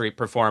Meryl Streep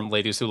perform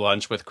Ladies Who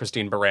Lunch with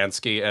Christine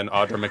Baranski and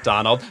Audra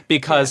McDonald,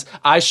 because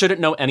I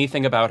shouldn't know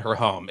anything about her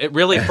home. It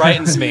really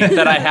frightens me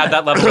that I had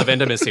that level of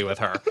intimacy with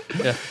her.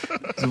 Yeah.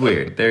 It's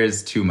weird.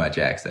 There's too much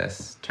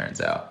access,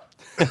 turns out.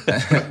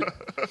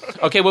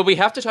 Okay, well, we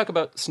have to talk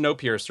about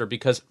Snowpiercer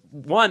because,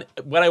 one,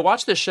 when I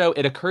watched this show,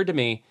 it occurred to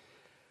me,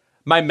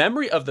 my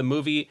memory of the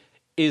movie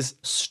is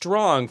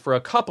strong for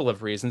a couple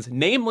of reasons,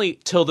 namely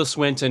Tilda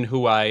Swinton,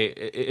 who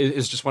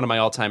is just one of my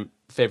all-time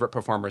favorite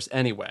performers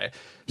anyway.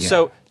 Yeah.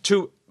 So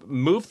to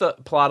move the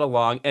plot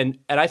along and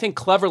I think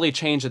cleverly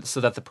change it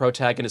so that the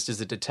protagonist is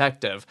a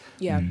detective.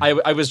 Yeah.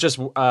 I was just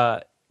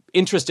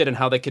interested in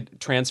how they could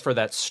transfer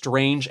that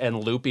strange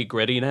and loopy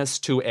grittiness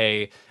to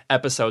a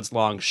episodes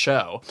long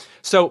show.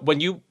 So when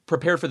you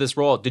prepared for this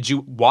role, did you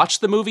watch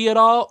the movie at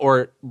all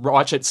or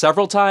watch it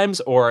several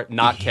times or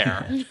not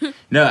care?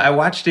 No, I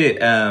watched it,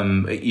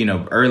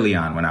 early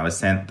on when I was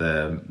sent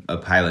a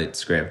pilot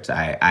script.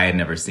 I had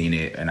never seen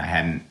it and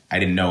I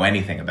didn't know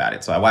anything about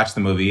it. So I watched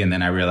the movie and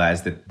then I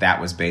realized that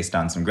was based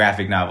on some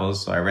graphic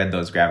novels. So I read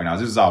those graphic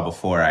novels. This was all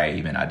before I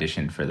even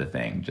auditioned for the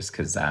thing, just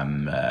because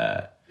I'm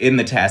in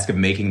the task of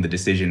making the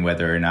decision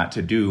whether or not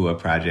to do a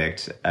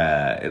project.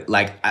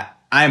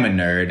 I'm a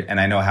nerd and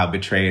I know how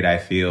betrayed I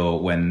feel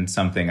when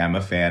something I'm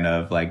a fan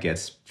of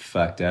gets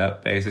fucked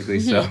up,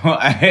 basically. So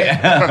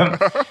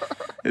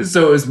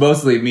so it was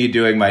mostly me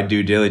doing my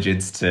due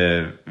diligence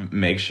to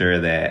make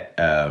sure that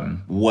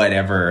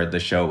whatever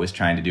the show was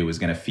trying to do was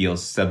going to feel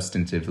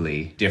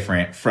substantively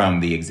different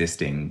from the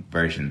existing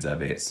versions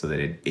of it, so that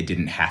it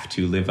didn't have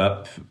to live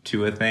up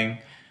to a thing.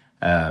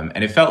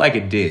 And it felt like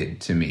it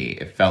did to me.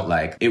 It felt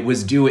like it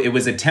was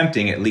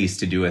attempting at least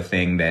to do a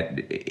thing that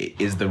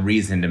is the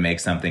reason to make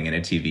something in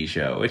a TV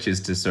show, which is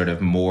to sort of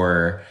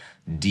more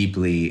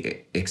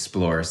deeply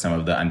explore some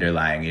of the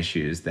underlying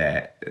issues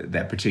that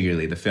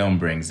particularly the film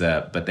brings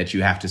up, but that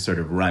you have to sort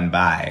of run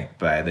by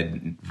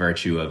the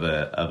virtue of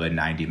a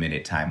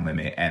 90-minute time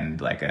limit and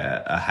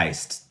a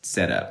heist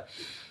setup.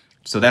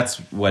 So that's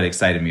what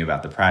excited me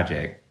about the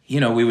project.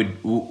 We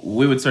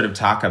would sort of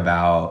talk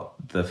about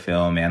the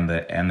film and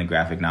the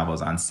graphic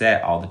novels on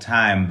set all the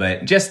time,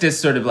 but just as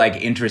sort of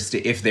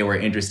if there were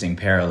interesting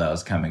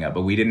parallels coming up,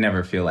 but we didn't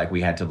ever feel like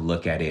we had to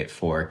look at it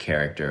for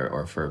character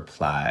or for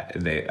plot.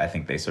 I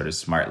think they sort of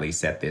smartly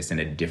set this in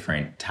a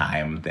different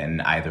time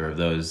than either of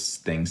those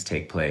things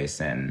take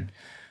place and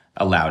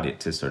allowed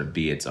it to sort of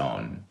be its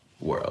own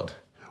world.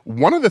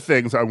 One of the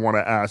things I want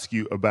to ask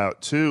you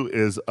about, too,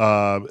 is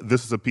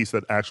this is a piece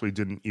that actually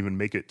didn't even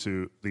make it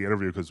to the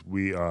interview because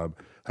we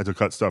had to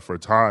cut stuff for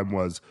time,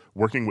 was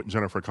working with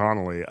Jennifer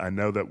Connelly. I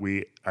know that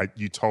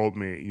you told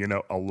me,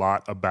 a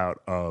lot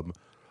about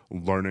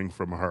learning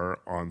from her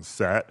on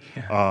set.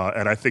 Yeah.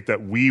 And I think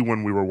that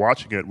when we were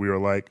watching it, we were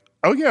like,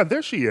 oh, yeah,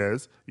 there she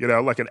is,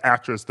 like an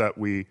actress that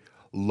we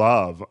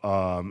love.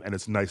 And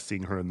it's nice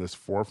seeing her in this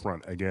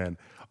forefront again.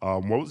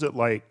 What was it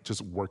like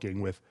just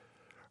working with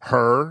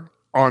her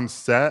on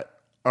set?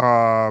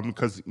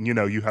 Because,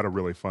 you had a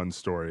really fun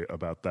story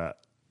about that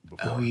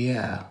before. Oh,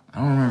 yeah. I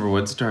don't remember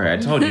what story I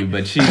told you,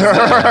 but she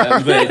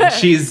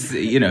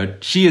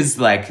is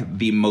like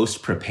the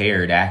most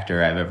prepared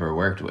actor I've ever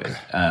worked with.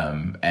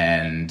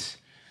 And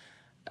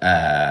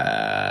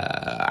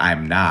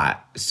I'm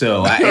not.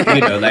 So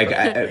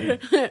I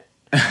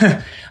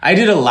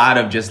did a lot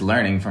of just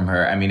learning from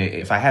her. I mean,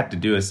 if I had to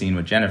do a scene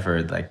with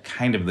Jennifer, like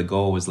kind of the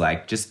goal was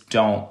like, just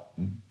don't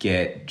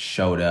get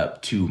showed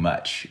up too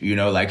much.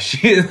 Like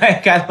she,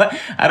 like,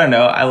 I don't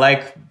know. I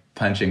like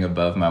punching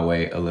above my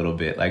weight a little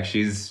bit. Like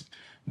she's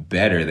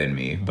better than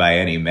me by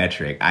any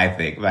metric, I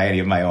think, by any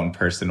of my own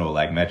personal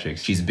like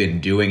metrics. She's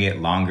been doing it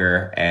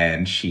longer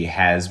and she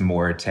has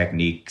more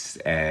techniques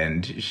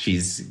and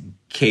she's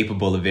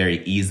capable of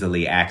very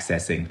easily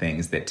accessing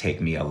things that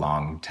take me a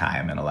long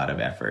time and a lot of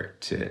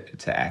effort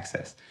to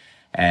access.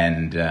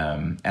 And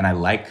I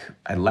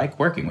like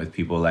working with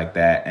people like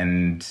that.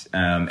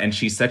 And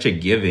she's such a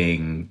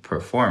giving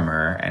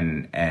performer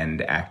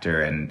and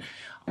actor. And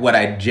what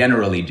I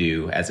generally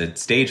do as a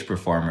stage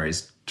performer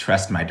is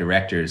trust my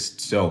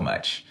directors so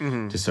much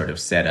to sort of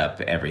set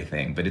up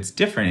everything. But it's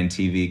different in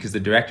TV because the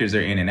directors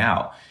are in and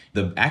out.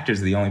 The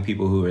actors are the only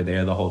people who are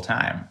there the whole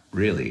time,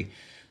 really.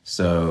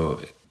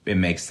 So it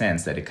makes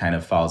sense that it kind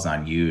of falls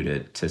on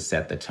you to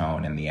set the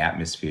tone and the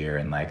atmosphere,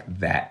 and like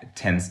that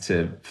tends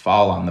to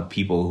fall on the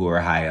people who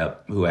are high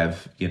up, who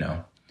have,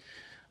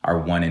 are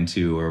 1 and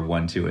 2 or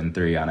 1, 2, and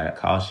 3 on a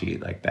call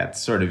sheet. Like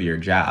that's sort of your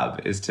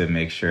job, is to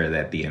make sure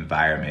that the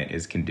environment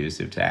is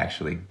conducive to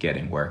actually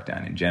getting work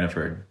done. And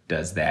Jennifer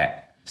does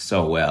that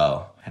so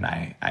well, and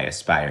I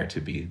aspire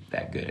to be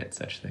that good at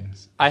such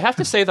things. I have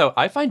to say, though,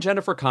 I find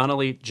Jennifer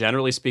Connelly,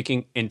 generally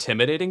speaking,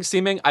 intimidating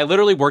seeming. I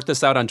literally worked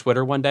this out on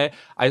Twitter one day.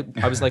 I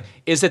was like,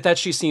 is it that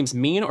she seems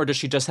mean, or does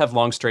she just have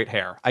long, straight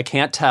hair? I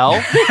can't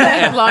tell.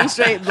 Long,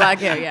 straight, black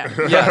hair, yeah.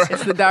 Yes.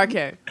 It's the dark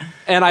hair.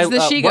 And it's the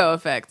Shigo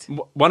effect.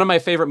 One of my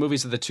favorite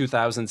movies of the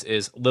 2000s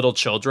is Little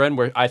Children,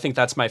 where I think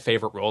that's my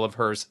favorite role of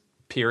hers,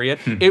 period.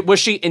 Was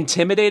she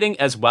intimidating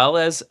as well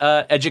as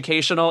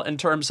educational in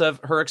terms of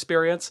her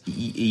experience?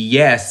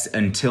 Yes,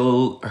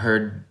 until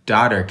her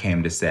daughter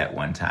came to set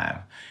one time.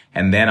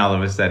 And then all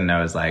of a sudden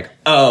I was like,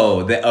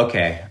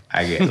 okay,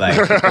 I get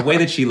like the way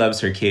that she loves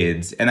her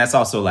kids. And that's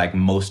also like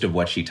most of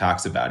what she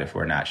talks about if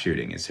we're not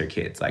shooting is her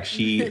kids. Like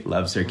she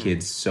loves her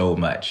kids so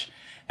much.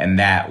 And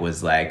that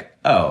was like,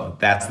 oh,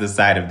 that's the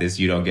side of this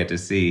you don't get to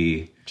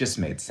see. Just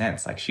made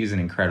sense. Like she's an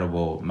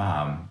incredible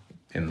mom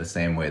in the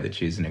same way that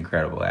she's an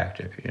incredible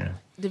actor,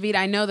 David,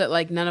 I know that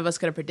like none of us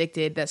could have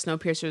predicted that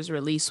Snowpiercer's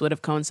release would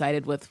have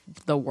coincided with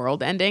the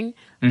world ending,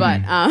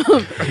 but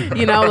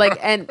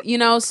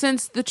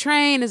since The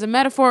Train is a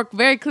metaphor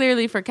very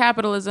clearly for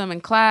capitalism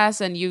and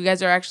class, and you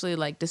guys are actually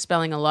like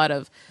dispelling a lot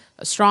of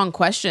strong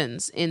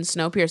questions in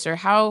Snowpiercer,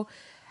 how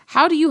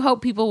do you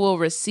hope people will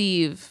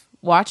receive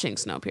watching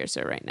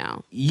Snowpiercer right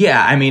now?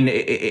 Yeah, I mean,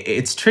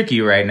 it's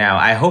tricky right now.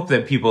 I hope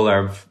that people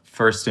are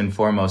first and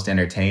foremost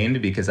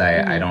entertained, because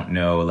I don't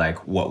know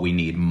like what we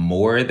need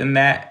more than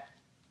that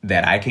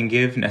I can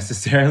give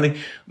necessarily.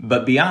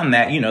 But beyond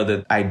that,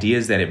 the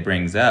ideas that it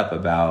brings up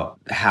about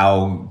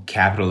how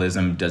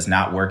capitalism does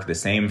not work the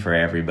same for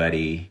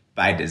everybody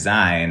by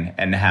design,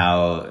 and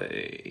how,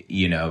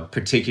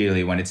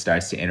 particularly when it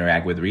starts to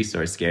interact with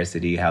resource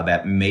scarcity, how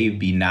that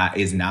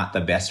is not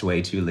the best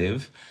way to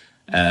live,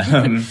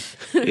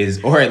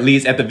 or at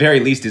least at the very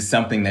least is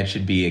something that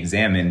should be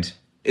examined,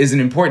 is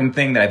an important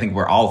thing that I think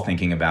we're all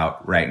thinking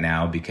about right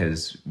now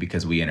because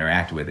we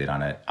interact with it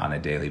on a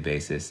daily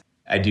basis.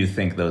 I do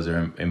think those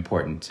are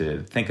important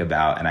to think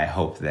about, and I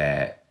hope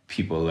that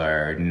people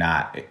are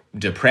not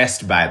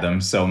depressed by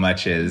them so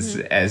much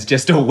as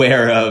just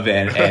aware of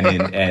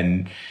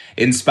and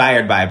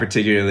inspired by,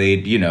 particularly,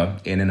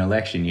 in an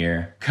election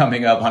year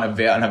coming up on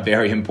a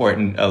very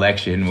important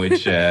election,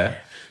 which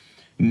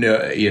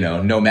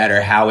no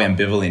matter how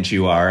ambivalent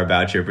you are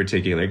about your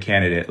particular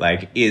candidate,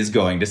 like, is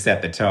going to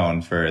set the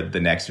tone for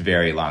the next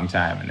very long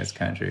time in this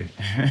country.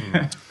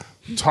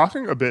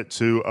 Talking a bit,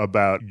 too,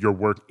 about your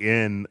work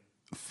in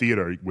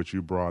theater, which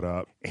you brought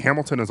up,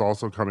 Hamilton is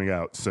also coming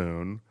out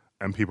soon,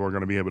 and people are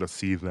going to be able to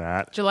see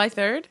that. July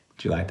 3rd?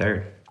 July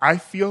 3rd. I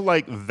feel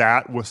like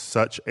that was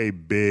such a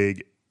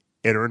big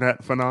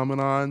internet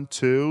phenomenon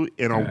too,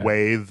 in a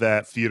way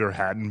that theater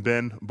hadn't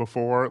been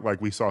before. Like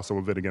we saw some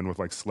of it again with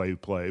like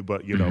Slave Play,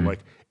 but like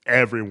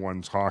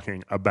everyone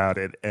talking about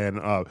it. And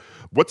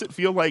what's it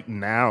feel like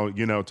now,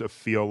 to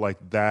feel like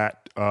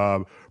that,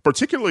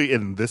 particularly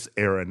in this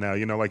era now,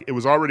 like it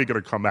was already going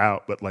to come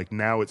out, but like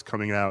now it's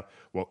coming out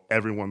while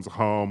everyone's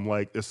home.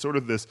 Like it's sort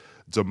of this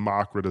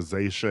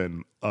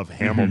democratization of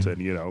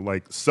Hamilton,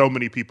 like so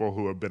many people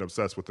who have been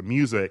obsessed with the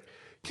music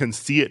can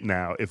see it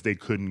now if they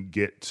couldn't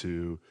get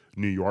to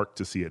New York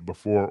to see it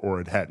before,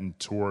 or it hadn't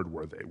toured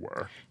where they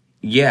were.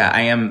 Yeah,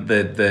 I am.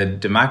 The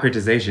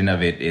democratization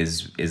of it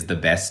is the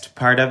best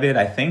part of it,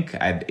 I think.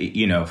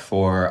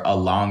 For a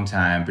long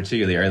time,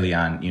 particularly early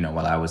on,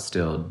 while I was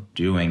still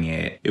doing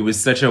it, it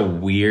was such a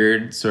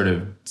weird sort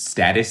of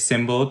status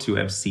symbol to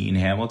have seen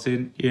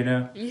Hamilton,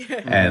 Yeah.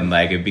 And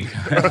like it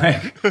became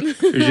like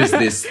it was just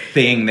this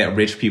thing that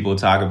rich people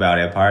talk about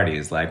at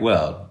parties. Like,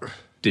 well,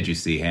 did you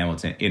see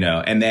Hamilton? You know,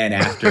 and then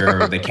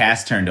after the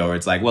cast turned over,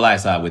 it's like, well, I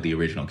saw it with the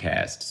original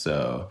cast.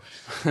 So,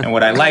 and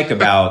what I like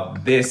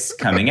about this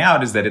coming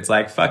out is that it's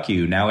like, fuck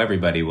you. Now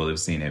everybody will have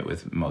seen it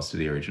with most of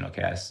the original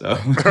cast. So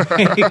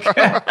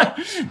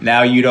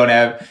now you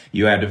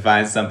have to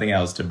find something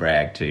else to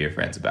brag to your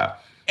friends about.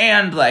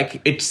 And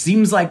like, it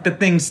seems like the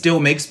thing still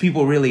makes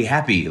people really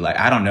happy. Like,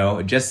 I don't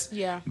know,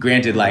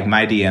 granted, like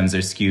my DMs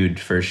are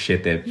skewed for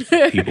shit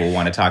that people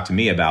want to talk to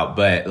me about.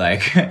 But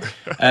like,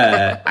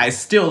 I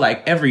still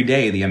like every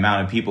day the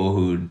amount of people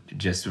who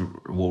just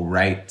will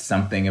write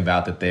something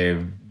about that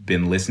they've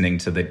been listening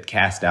to the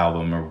cast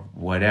album or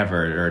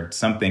whatever, or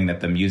something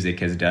that the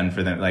music has done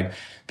for them. Like,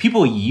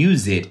 people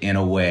use it in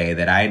a way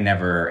that I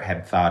never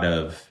had thought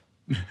of.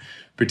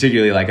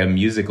 Particularly like a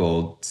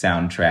musical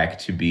soundtrack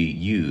to be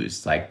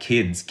used, like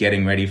kids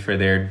getting ready for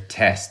their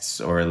tests,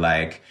 or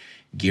like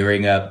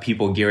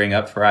people gearing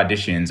up for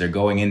auditions, or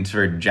going in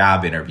for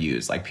job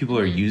interviews. Like, people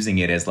are using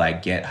it as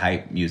like get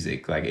hype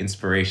music, like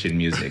inspiration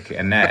music.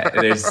 And that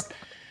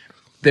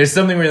there's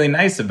something really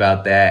nice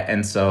about that.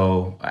 And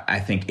so I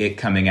think it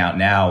coming out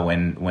now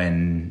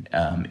when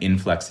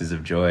influxes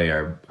of joy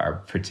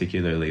are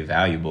particularly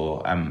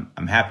valuable,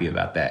 I'm happy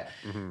about that.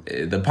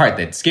 Mm-hmm. The part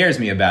that scares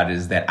me about it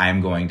is that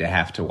I'm going to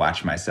have to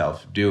watch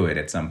myself do it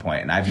at some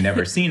point. And I've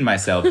never seen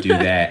myself do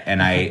that.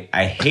 And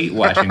I hate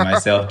watching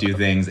myself do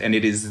things. And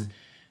it is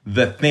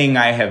the thing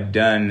I have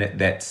done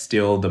that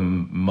still the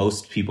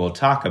most people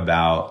talk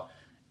about.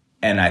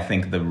 And I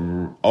think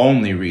the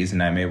only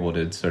reason I'm able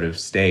to sort of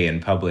stay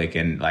in public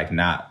and like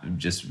not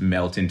just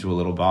melt into a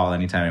little ball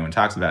anytime anyone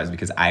talks about it is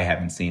because I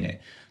haven't seen it.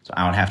 So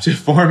I don't have to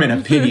form an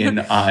opinion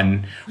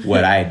on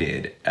what I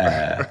did.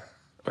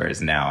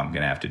 Whereas now I'm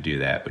going to have to do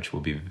that, which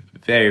will be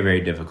very,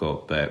 very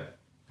difficult. But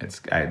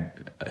it's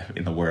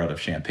in the world of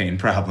champagne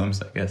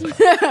problems, I guess.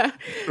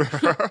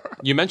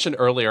 You mentioned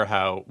earlier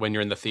how when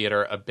you're in the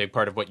theater, a big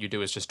part of what you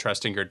do is just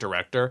trusting your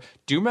director.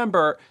 Do you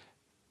remember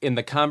in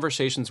the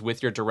conversations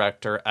with your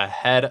director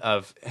ahead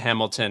of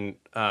Hamilton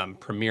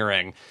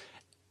premiering,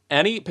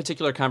 any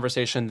particular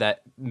conversation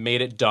that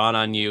made it dawn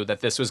on you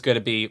that this was going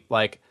to be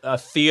like a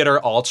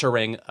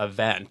theater-altering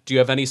event? Do you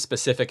have any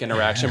specific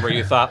interaction where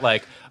you thought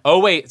like,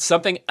 oh, wait,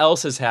 something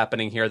else is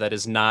happening here that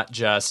is not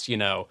just, you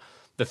know,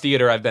 the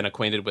theater I've been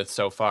acquainted with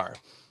so far?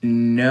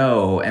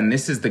 No, and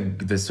this is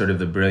the sort of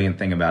the brilliant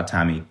thing about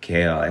Tommy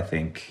Kail, I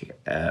think,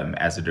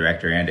 as a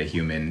director and a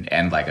human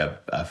and like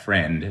a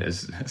friend,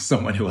 as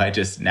someone who I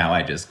just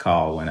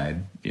call when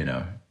I, you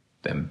know,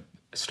 am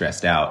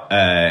stressed out.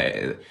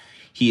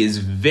 He is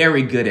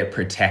very good at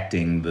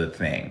protecting the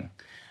thing.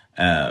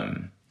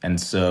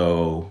 And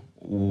so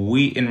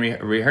we in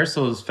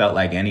rehearsals felt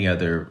like any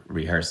other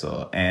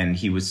rehearsal. And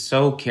he was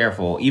so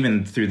careful,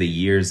 even through the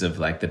years of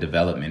like the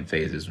development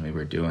phases when we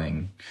were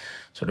doing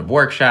sort of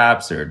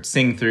workshops or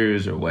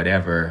sing-throughs or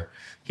whatever.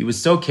 He was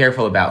so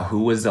careful about who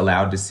was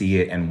allowed to see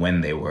it and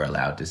when they were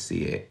allowed to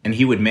see it. And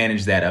he would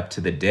manage that up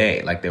to the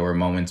day. Like, there were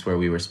moments where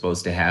we were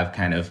supposed to have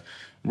kind of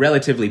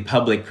relatively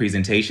public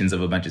presentations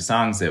of a bunch of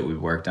songs that we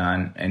worked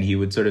on. And he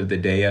would sort of the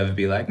day of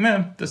be like,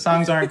 man, the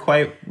songs aren't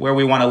quite where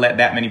we want to let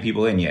that many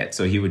people in yet.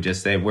 So he would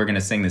just say, we're going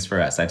to sing this for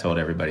us. I told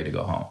everybody to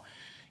go home.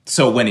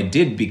 So when it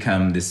did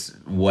become this,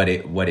 what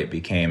it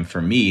became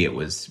for me, it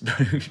was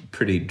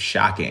pretty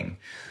shocking.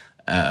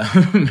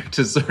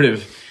 To sort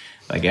of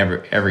like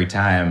every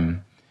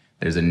time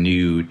there's a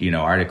new, you know,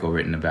 article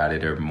written about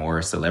it or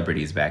more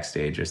celebrities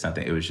backstage or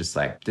something, it was just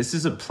like, this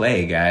is a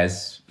play,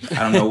 guys. I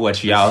don't know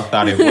what y'all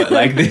thought it was.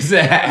 Like, this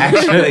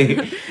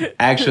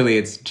actually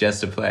it's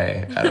just a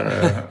play. I don't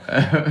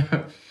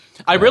know.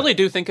 I really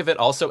do think of it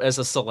also as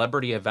a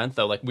celebrity event,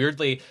 though. Like,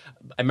 weirdly,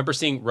 I remember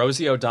seeing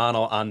Rosie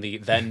O'Donnell on the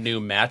then new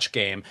Match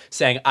Game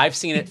saying, I've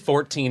seen it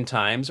 14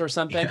 times or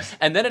something. Yes.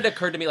 And then it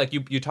occurred to me, like,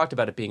 you talked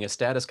about it being a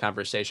status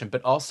conversation,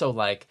 but also,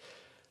 like,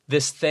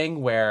 this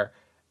thing where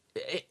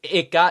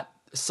it got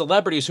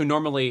celebrities who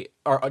normally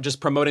are just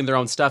promoting their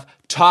own stuff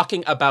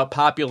talking about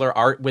popular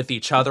art with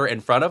each other in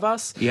front of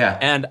us. Yeah.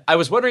 And I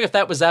was wondering if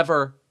that was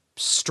ever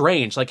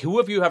strange. Like, who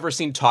have you ever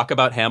seen talk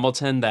about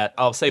Hamilton that,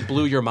 I'll say,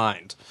 blew your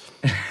mind?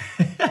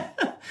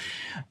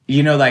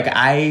 You know, like,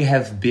 I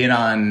have been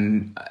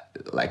on,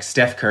 like,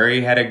 Steph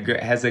Curry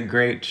has a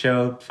great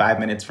show, 5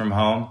 Minutes from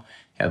Home.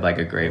 Had like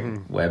a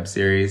great web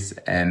series,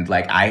 and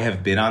like I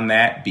have been on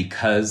that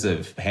because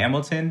of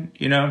Hamilton.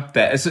 You know,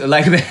 that's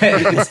like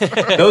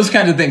that, those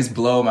kinds of things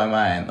blow my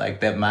mind. Like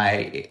that,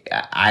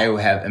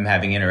 am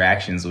having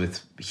interactions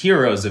with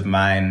heroes of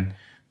mine,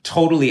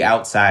 totally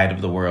outside of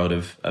the world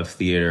of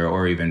theater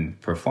or even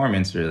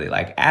performance. Really,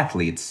 like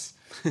athletes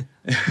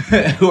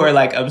who are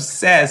like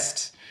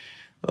obsessed.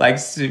 Like,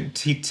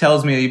 he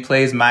tells me he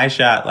plays My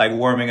Shot like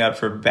warming up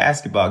for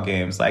basketball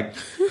games. Like,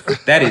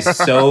 that is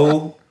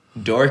so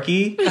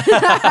dorky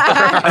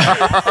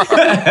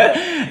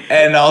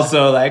and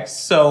also like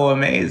so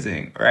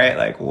amazing, right?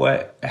 Like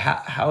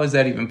how is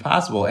that even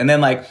possible? And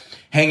then like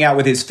hang out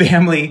with his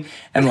family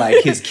and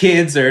like his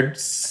kids are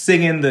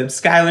singing the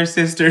Schuyler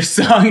Sisters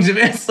songs.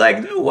 It's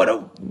like, dude, what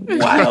a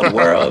wild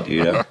world,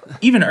 you know?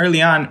 Even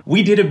early on,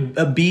 we did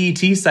a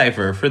BET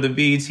cypher for the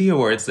BET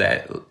Awards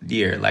that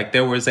year. Like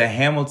there was a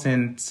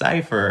Hamilton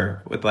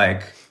cypher with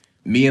like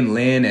me and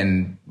Lynn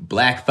and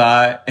Black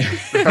Thought.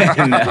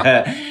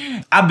 And,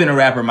 I've been a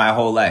rapper my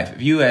whole life.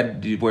 If you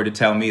were to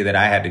tell me that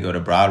I had to go to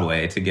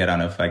Broadway to get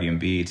on a fucking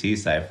BET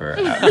cypher,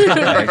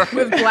 like,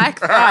 with Black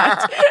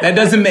Thought, that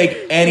doesn't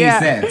make any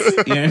sense.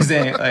 You know what I'm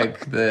saying?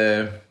 Like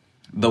the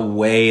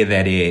way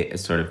that it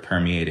sort of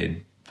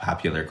permeated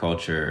popular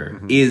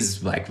culture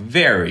is like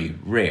very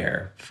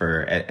rare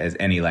for, as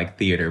any like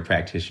theater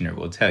practitioner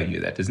will tell you.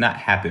 That does not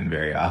happen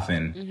very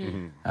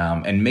often,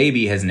 and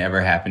maybe has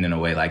never happened in a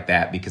way like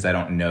that because I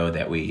don't know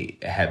that we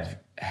have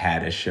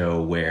had a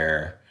show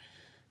where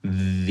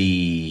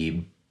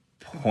the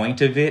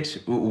point of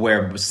it,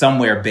 where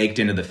somewhere baked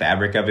into the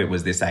fabric of it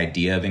was this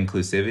idea of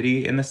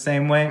inclusivity in the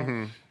same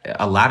way.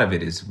 A lot of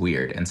it is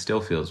weird and still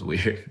feels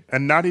weird.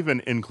 And not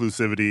even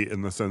inclusivity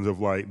in the sense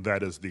of like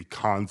that is the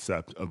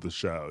concept of the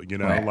show, you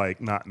know, right. Like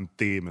not in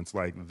theme. It's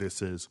like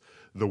this is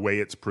the way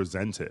it's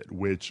presented,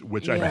 which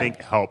I think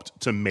helped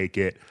to make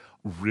it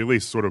really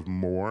sort of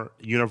more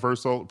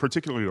universal,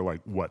 particularly to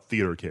like what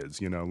theater kids,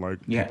 you know,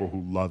 like people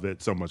who love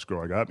it so much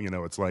growing up, you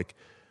know, it's like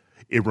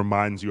it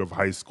reminds you of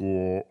high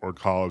school or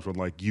college when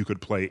like you could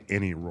play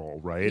any role,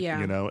 right? Yeah.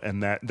 You know,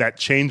 and that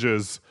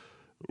changes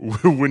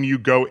when you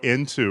go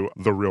into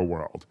the real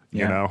world,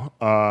 you know?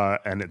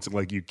 And it's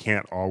like you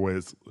can't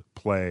always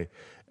play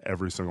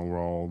every single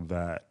role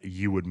that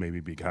you would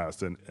maybe be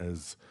cast in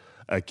as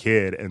a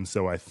kid. And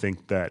so I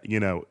think that, you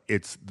know,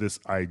 it's this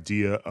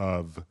idea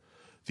of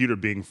theater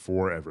being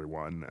for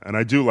everyone. And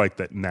I do like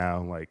that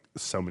now, like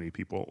so many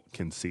people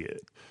can see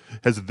it.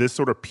 Has this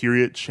sort of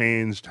period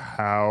changed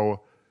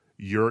how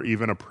you're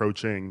even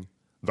approaching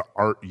the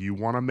art you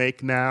want to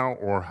make now,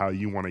 or how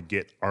you want to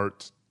get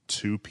art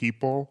to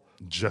people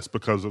just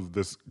because of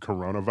this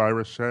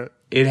coronavirus shit?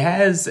 It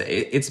has.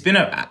 It's been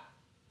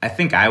I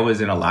think I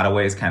was in a lot of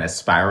ways kind of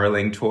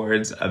spiraling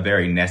towards a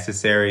very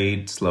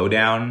necessary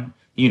slowdown.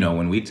 You know,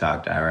 when we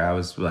talked, Ira, I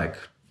was like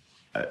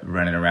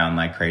running around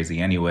like crazy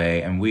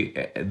anyway. And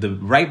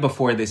right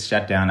before this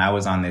shutdown, I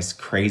was on this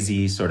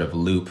crazy sort of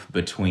loop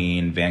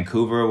between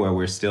Vancouver, where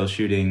we're still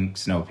shooting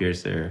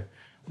Snowpiercer,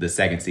 the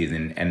second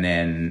season, and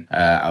then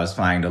I was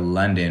flying to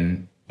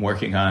London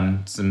working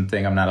on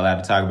something I'm not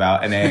allowed to talk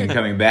about, and then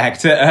coming back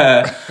to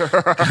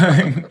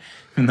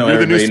You're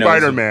the new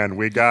Spider-Man.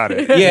 We got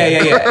it. Yeah.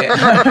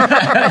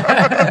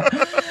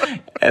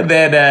 and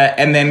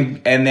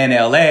then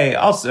LA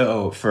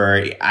also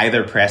for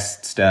either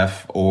press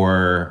stuff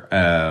or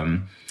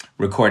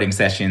recording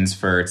sessions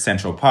for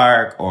Central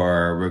Park,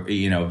 or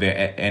you know,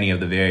 any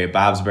of the various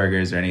Bob's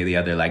Burgers or any of the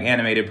other like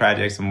animated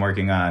projects I'm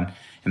working on.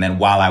 And then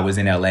while I was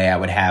in LA, I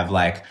would have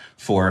like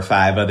 4 or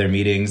 5 other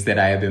meetings that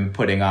I had been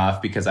putting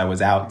off because I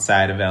was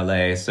outside of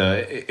LA.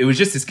 So it was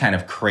just this kind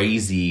of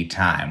crazy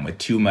time with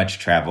too much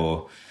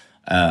travel,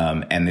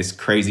 and this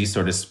crazy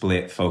sort of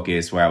split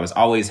focus where I was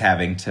always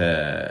having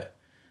to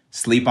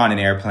sleep on an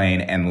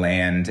airplane and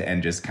land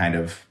and just kind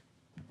of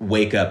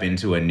wake up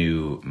into a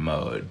new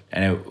mode.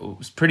 And it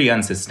was pretty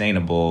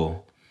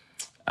unsustainable.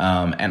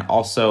 And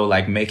also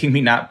like making me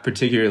not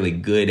particularly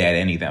good at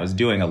anything. I was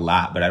doing a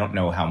lot, but I don't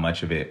know how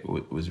much of it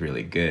was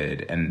really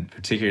good. And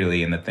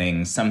particularly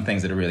in some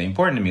things that are really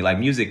important to me, like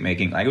music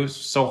making. Like it was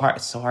so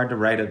hard to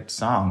write a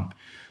song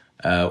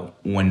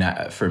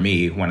for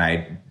me when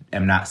I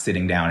am not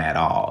sitting down at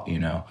all, you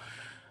know.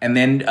 And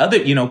then other,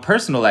 you know,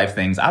 personal life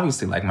things.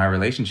 Obviously, like my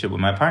relationship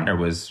with my partner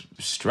was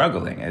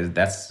struggling.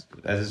 That's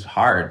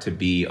hard to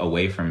be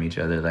away from each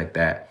other like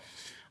that.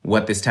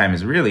 What this time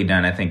has really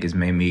done, I think, is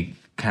made me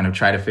kind of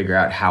try to figure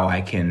out how I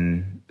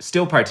can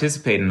still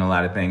participate in a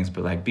lot of things,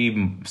 but like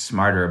be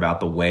smarter about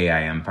the way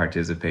I am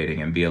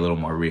participating and be a little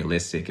more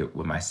realistic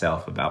with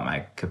myself about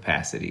my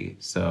capacity.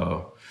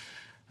 So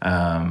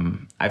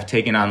I've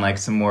taken on like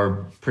some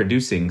more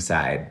producing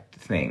side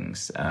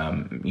things,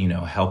 you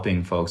know,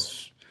 helping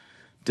folks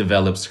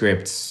develop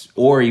scripts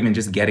or even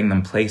just getting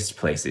them placed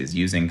places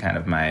using kind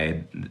of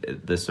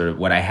the sort of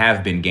what I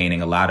have been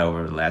gaining a lot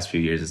over the last few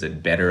years is a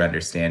better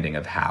understanding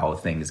of how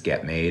things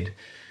get made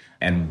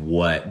and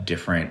what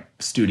different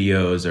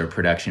studios or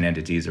production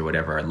entities or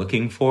whatever are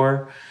looking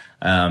for.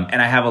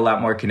 And I have a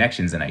lot more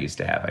connections than I used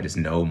to have. I just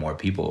know more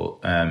people.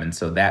 And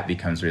so that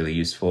becomes really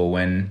useful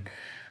when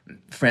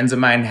friends of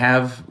mine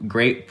have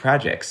great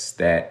projects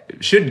that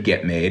should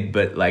get made,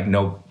 but like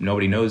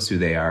nobody knows who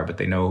they are, but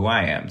they know who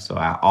I am. So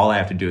all I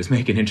have to do is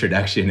make an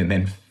introduction and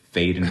then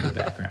fade into the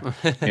background,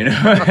 you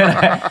know?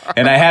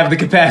 And I have the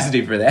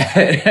capacity for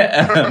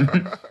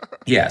that.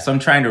 Yeah, so I'm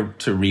trying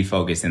to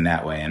refocus in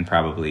that way and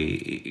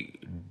probably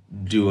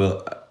do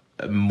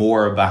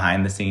more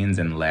behind the scenes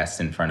and less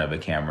in front of a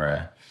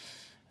camera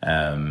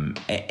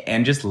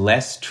and just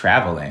less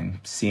traveling,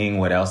 seeing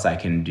what else I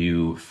can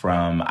do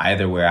from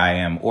either where I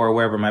am or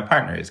wherever my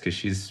partner is, because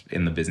she's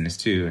in the business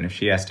too. And if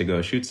she has to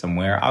go shoot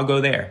somewhere, I'll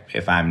go there.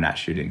 If I'm not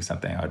shooting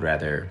something, I would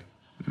rather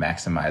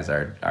maximize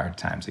our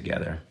time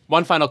together.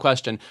 One final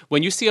question.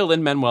 When you see a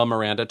Lin-Manuel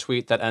Miranda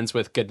tweet that ends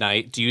with good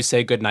night, do you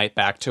say good night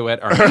back to it?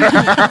 Or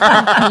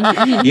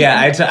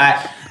Yeah,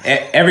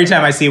 every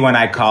time I see one,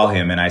 I call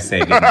him and I say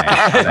good night.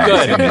 I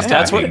assume he's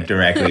talking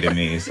directly to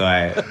me. So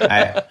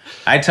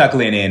I tuck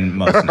Lin in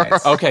most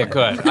nights. Okay,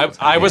 good.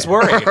 I was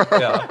worried.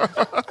 Yeah.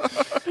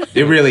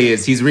 It really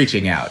is. He's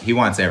reaching out. He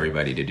wants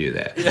everybody to do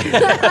that.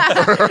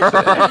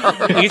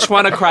 Each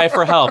one a cry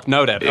for help.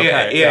 Noted.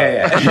 Okay,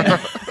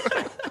 Yeah.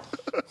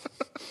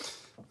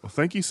 Well,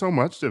 thank you so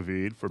much,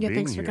 David, for being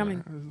thanks here. for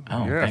coming.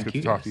 Oh, Yeah, it's thank good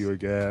you to talk guys. to you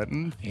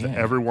again. Yeah.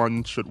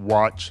 Everyone should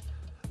watch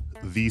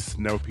The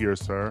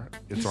Snowpiercer.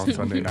 It's on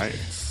Sunday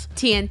nights.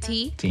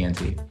 TNT.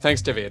 TNT.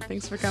 Thanks, David.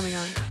 Thanks for coming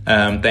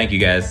on. Thank you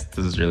guys.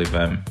 This was really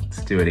fun.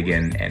 Let's do it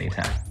again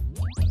anytime.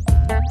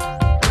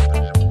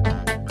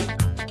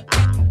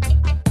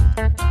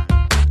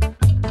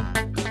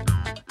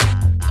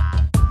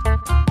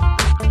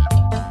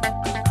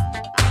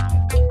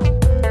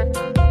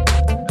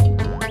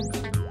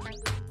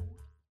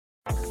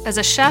 As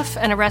a chef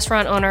and a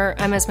restaurant owner,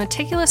 I'm as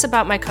meticulous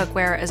about my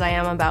cookware as I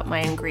am about my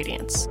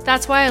ingredients.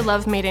 That's why I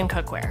love Made in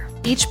Cookware.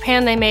 Each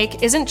pan they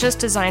make isn't just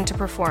designed to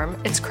perform,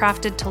 it's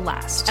crafted to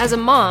last. As a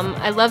mom,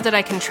 I love that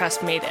I can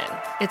trust Made in.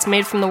 It's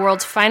made from the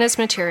world's finest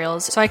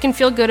materials, so I can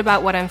feel good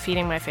about what I'm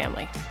feeding my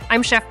family.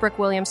 I'm Chef Brooke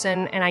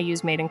Williamson, and I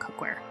use Made in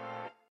Cookware.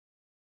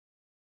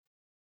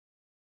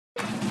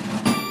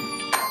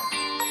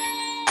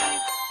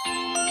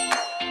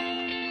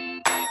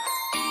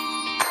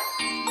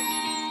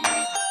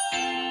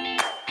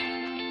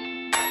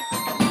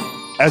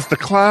 As the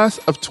class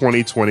of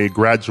 2020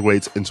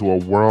 graduates into a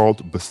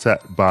world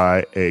beset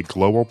by a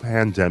global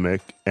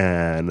pandemic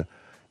and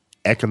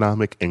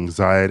economic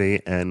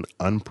anxiety and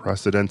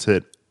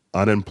unprecedented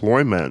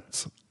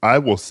unemployment, I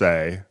will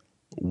say,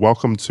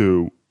 welcome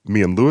to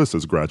me and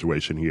Lewis's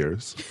graduation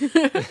years.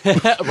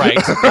 Right.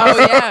 Oh,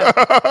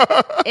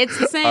 yeah. It's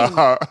the same.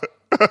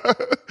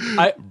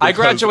 I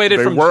graduated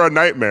They from were a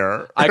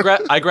nightmare.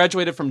 I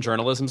graduated from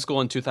journalism school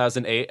in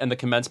 2008, and the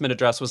commencement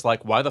address was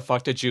like, "Why the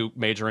fuck did you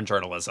major in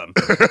journalism?"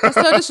 That's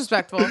so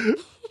disrespectful.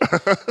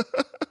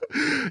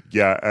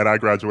 Yeah, and I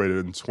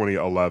graduated in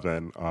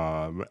 2011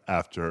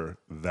 after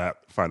that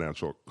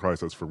financial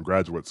crisis from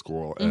graduate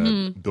school,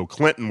 and Bill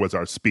Clinton was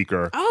our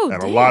speaker. Oh,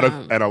 and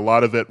damn. a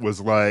lot of it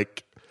was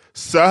like,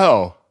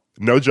 so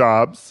no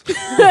jobs,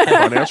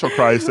 financial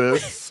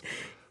crisis.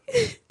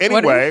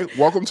 Anyway,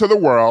 welcome to the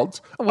world.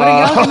 What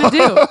are y'all going to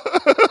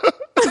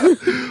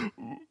do?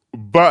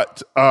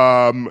 But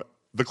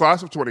the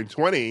class of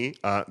 2020,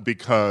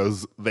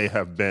 because they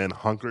have been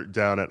hunkered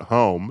down at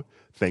home,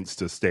 thanks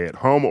to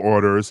stay-at-home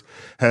orders,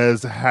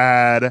 has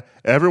had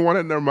everyone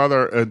and their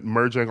mother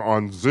emerging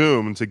on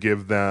Zoom to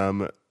give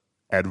them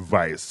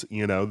advice.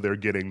 You know, they're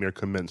getting their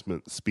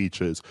commencement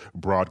speeches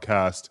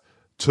broadcast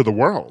to the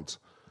world.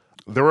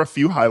 There are a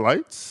few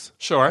highlights.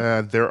 Sure.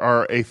 And there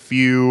are a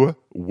few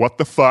what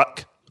the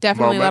fuck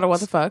Definitely a lot of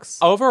what moments.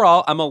 the fucks.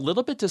 Overall, I'm a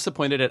little bit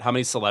disappointed at how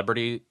many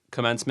celebrity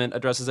commencement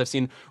addresses I've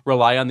seen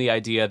rely on the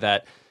idea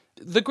that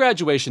the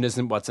graduation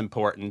isn't what's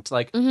important.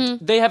 Like,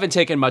 they haven't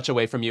taken much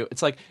away from you.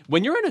 It's like,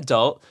 when you're an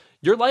adult,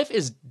 your life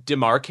is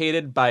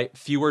demarcated by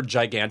fewer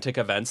gigantic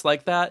events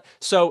like that.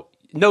 So,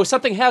 no,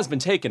 something has been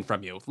taken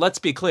from you. Let's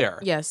be clear.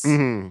 Yes.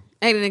 And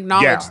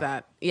acknowledge Yeah.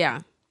 that.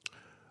 Yeah.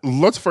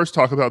 Let's first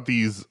talk about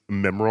these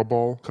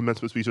memorable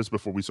commencement speeches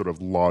before we sort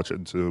of launch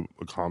into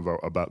a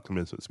convo about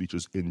commencement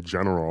speeches in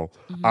general.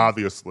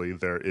 Obviously,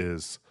 there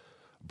is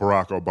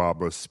Barack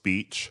Obama's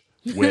speech,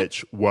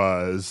 which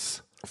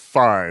was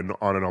fine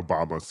on an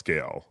Obama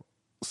scale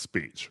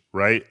speech,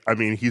 right? I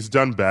mean, he's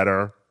done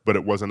better, but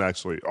it wasn't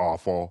actually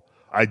awful.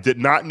 I did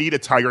not need a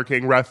Tiger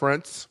King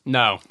reference.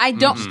 No. I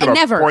don't. gonna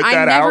Never. point I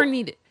that never out.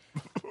 need it.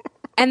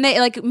 And they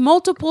like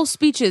multiple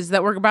speeches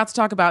that we're about to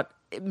talk about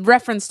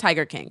reference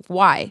Tiger King.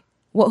 Why?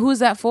 Who's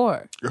that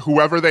for?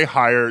 Whoever they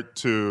hired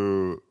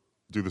to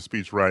do the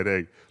speech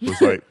writing was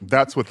like,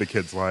 that's what the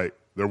kids like.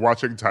 They're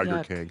watching Tiger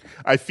Yuck. King.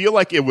 I feel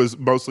like it was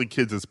mostly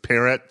kids as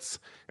parents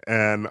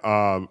and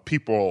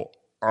people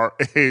our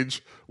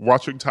age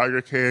watching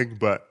Tiger King.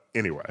 But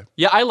anyway.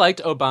 Yeah, I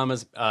liked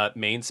Obama's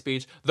main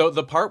speech, though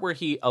the part where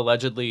he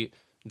allegedly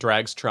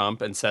drags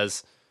Trump and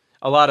says,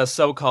 a lot of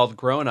so-called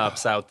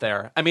grown-ups out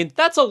there. I mean,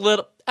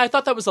 I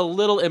thought that was a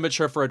little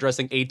immature for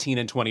addressing 18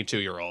 and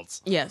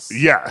 22-year-olds. Yes.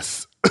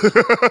 Yes.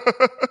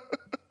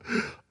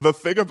 The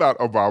thing about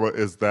Obama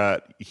is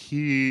that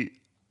he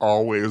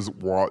always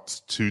wants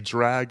to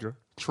drag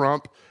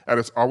Trump, and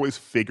it's always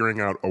figuring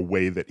out a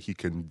way that he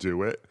can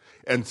do it.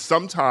 And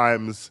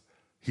sometimes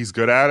he's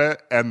good at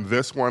it, and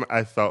this one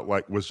I felt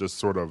like was just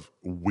sort of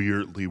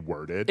weirdly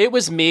worded. It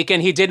was meek,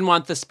 and he didn't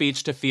want the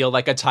speech to feel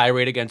like a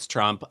tirade against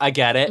Trump. I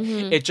get it.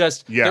 It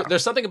just, Yeah.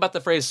 there's something about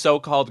the phrase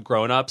so-called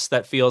grown-ups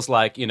that feels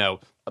like, you know,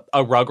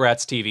 a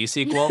Rugrats TV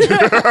sequel.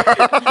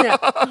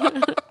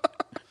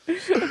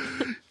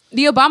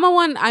 The Obama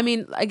one, I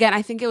mean, again,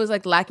 I think it was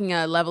like lacking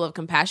a level of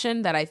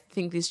compassion that I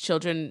think these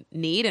children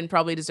need and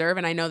probably deserve.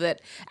 And I know that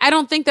I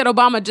don't think that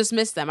Obama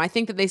dismissed them. I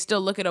think that they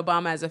still look at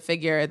Obama as a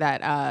figure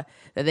that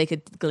they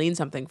could glean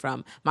something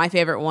from. My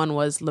favorite one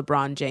was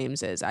LeBron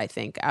James's, I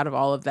think, out of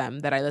all of them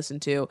that I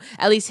listened to.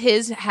 At least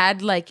his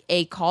had like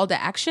a call to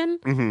action.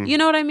 You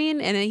know what I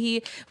mean? And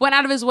he went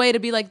out of his way to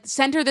be like,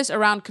 center this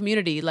around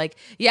community. Like,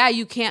 yeah,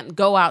 you can't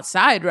go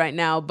outside right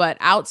now, but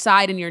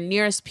outside and your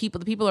nearest people,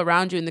 the people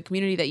around you in the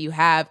community that you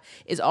have,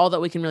 is all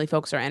that we can really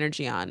focus our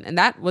energy on. And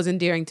that was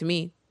endearing to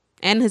me.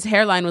 And his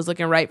hairline was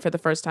looking right for the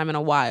first time in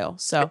a while.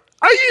 So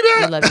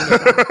I love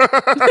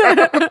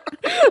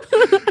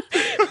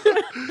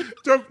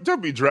you.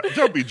 don't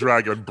be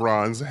dragging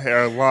Bron's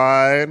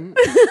hairline.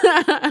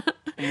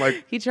 I'm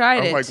like, He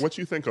tried it. I'm like, what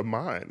you think of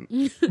mine?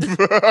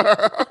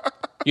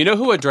 You know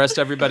who addressed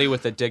everybody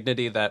with the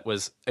dignity that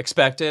was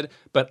expected?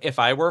 But if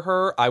I were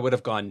her, I would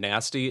have gone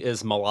nasty.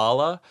 Is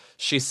Malala?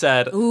 She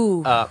said,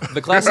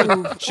 "The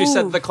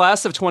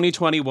class of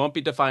 2020 won't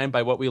be defined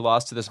by what we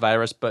lost to this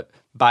virus, but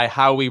by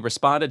how we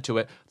responded to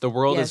it. The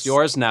world is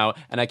yours now,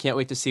 and I can't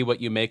wait to see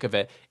what you make of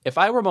it." If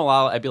I were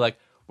Malala, I'd be like,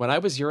 "When I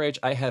was your age,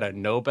 I had a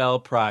Nobel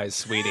Prize,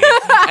 sweetie.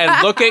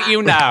 And look at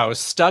you now,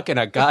 stuck in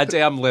a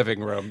goddamn living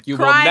room. You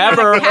Crying on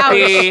will a never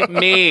be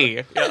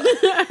me." Yeah.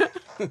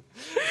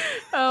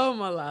 Oh,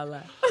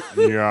 Malala.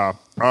 Yeah.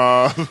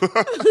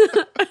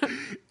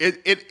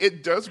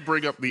 It does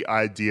bring up the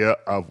idea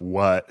of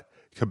what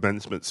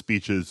commencement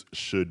speeches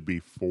should be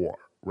for,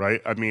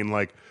 right? I mean,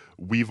 like,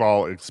 we've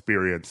all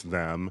experienced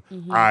them.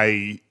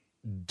 I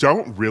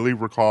don't really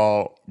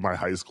recall my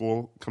high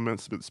school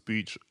commencement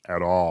speech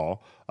at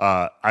all.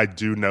 I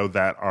do know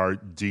that our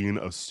dean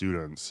of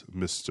students,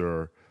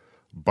 Mr.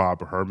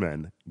 Bob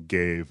Herman,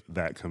 gave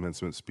that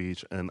commencement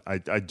speech. And I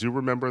do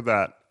remember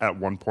that at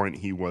one point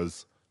he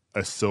was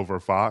a silver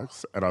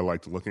fox, and I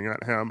liked looking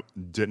at him.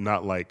 Did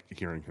not like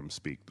hearing him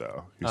speak,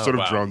 though. He sort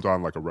of droned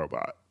on like a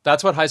robot.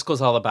 That's what high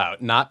school's all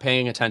about. Not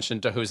paying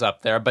attention to who's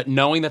up there, but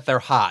knowing that they're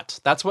hot.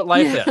 That's what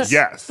life is.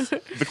 Yes.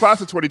 The class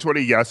of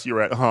 2020, yes,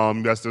 you're at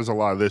home. Yes, there's a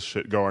lot of this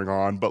shit going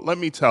on. But let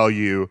me tell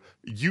you,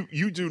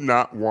 you do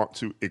not want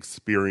to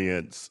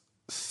experience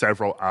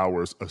several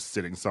hours of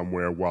sitting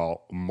somewhere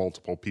while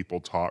multiple people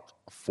talk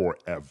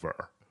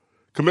forever.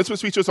 Commencement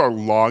speeches are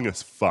long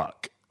as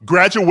fuck.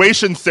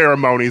 Graduation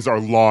ceremonies are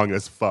long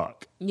as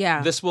fuck.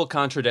 Yeah. This will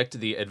contradict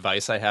the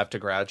advice I have to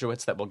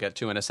graduates that we'll get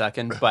to in a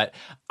second, but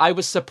I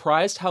was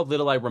surprised how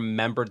little I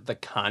remembered the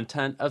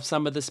content of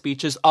some of the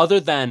speeches, other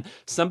than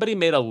somebody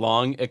made a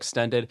long,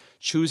 extended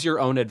choose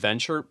your own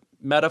adventure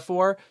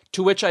metaphor,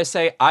 to which I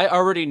say, I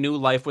already knew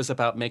life was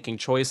about making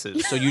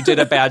choices, so you did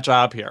a bad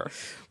job here.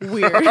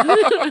 Weird.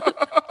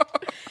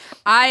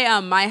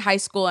 My high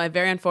school, I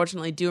very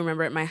unfortunately do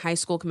remember it. My high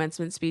school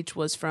commencement speech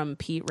was from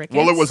Pete Ricketts.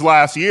 Well, it was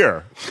last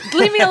year.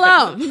 Leave me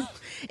alone.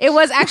 It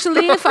was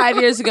actually 5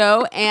 years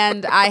ago,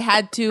 and I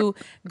had to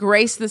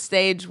grace the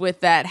stage with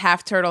that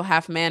half turtle,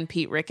 half man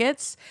Pete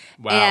Ricketts.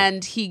 Wow.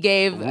 And he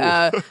gave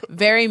a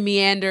very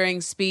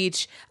meandering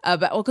speech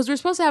about, because we were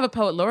supposed to have a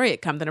poet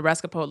laureate come, the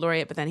Nebraska poet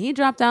laureate, but then he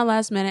dropped out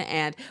last minute,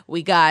 and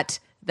we got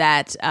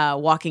that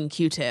walking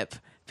Q-tip,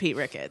 Pete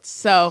Ricketts.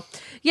 So,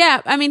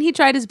 yeah, I mean, he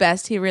tried his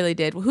best. He really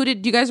did. Do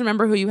you guys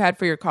remember who you had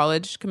for your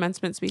college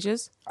commencement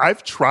speeches?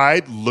 I've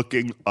tried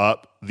looking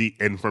up the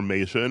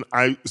information.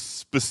 I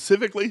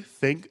specifically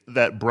think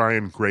that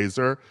Brian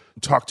Grazer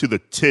talked to the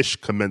Tisch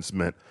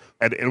commencement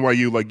at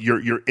NYU. Like,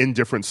 you're in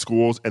different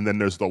schools, and then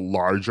there's the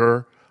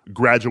larger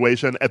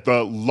graduation. At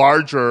the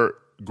larger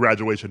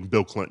graduation,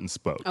 Bill Clinton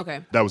spoke.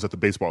 Okay. That was at the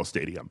baseball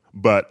stadium.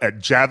 But at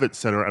Javits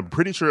Center, I'm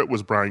pretty sure it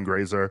was Brian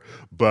Grazer,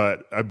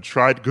 but I've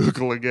tried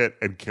Googling it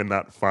and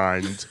cannot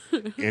find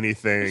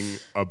anything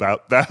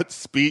about that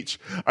speech.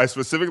 I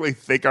specifically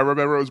think I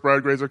remember it was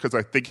Brian Grazer because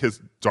I think his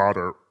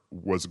daughter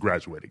was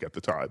graduating at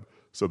the time.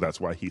 So that's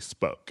why he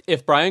spoke.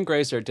 If Brian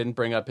Grazer didn't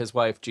bring up his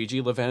wife, Gigi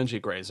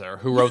Lavangi Grazer,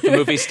 who wrote the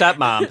movie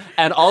Stepmom,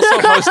 and also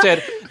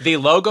hosted the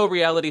Logo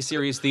reality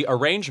series The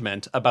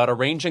Arrangement about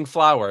arranging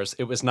flowers,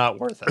 it was not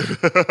worth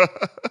it.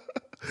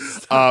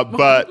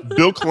 But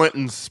Bill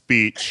Clinton's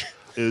speech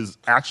is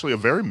actually a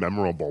very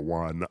memorable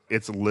one.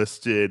 It's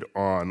listed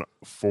on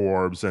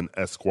Forbes and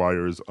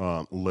Esquire's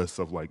list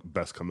of like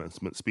best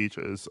commencement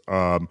speeches.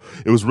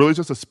 It was really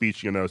just a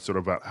speech, sort of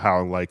about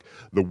how like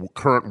the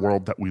current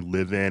world that we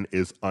live in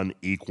is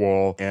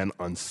unequal and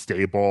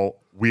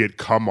unstable. We had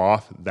come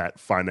off that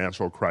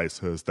financial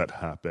crisis that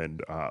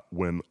happened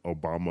when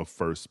Obama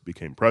first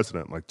became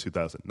president, like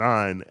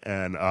 2009.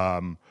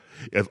 And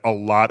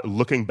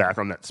looking back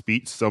on that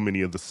speech, so many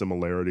of the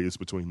similarities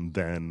between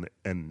then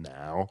and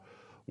now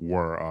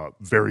were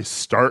very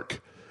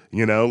stark,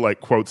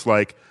 like quotes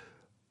like,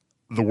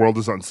 the world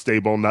is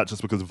unstable, not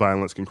just because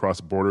violence can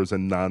cross borders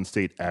and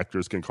non-state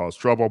actors can cause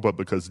trouble, but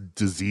because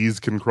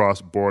disease can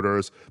cross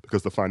borders,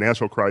 because the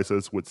financial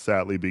crisis, which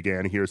sadly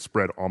began here,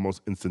 spread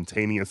almost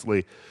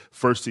instantaneously,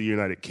 first to the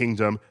United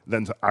Kingdom,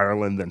 then to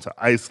Ireland, then to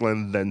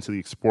Iceland, then to the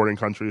exporting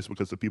countries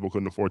because the people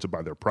couldn't afford to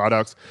buy their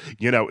products.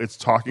 It's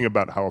talking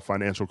about how a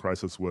financial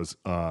crisis was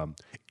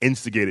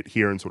instigated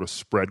here and sort of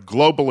spread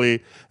globally,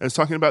 and it's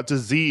talking about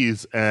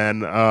disease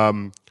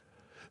and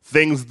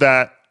things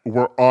that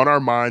were on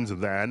our minds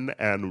then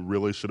and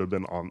really should have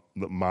been on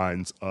the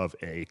minds of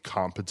a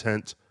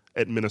competent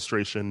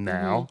administration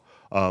now,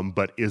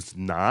 but is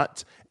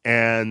not.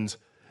 And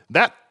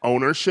that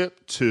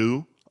ownership,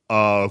 too,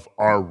 of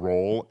our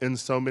role in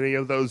so many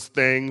of those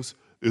things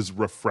is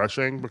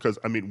refreshing because,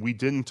 we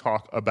didn't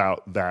talk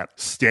about that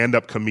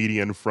stand-up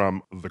comedian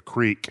from The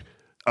Creek,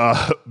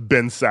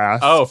 Ben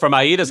Sass. Oh, from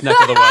Aida's neck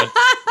of the woods.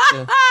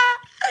 Yeah.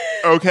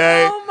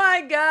 Okay. Oh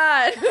my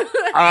God.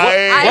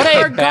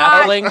 What a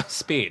baffling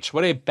speech.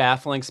 What a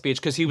baffling speech.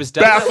 Because he was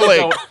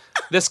definitely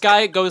this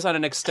guy goes on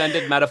an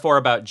extended metaphor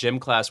about gym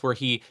class where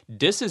he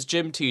disses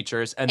gym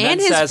teachers and then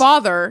his says,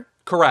 father.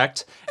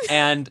 Correct.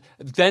 And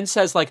then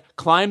says,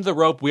 climb the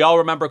rope. We all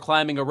remember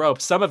climbing a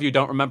rope. Some of you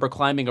don't remember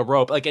climbing a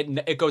rope.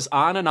 It goes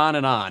on and on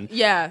and on.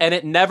 Yeah. And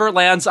it never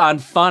lands on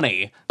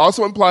funny.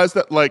 Also implies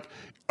that,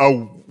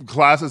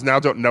 classes now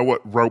don't know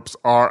what ropes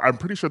are. I'm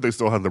pretty sure they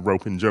still have the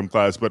rope in gym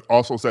class, but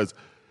also says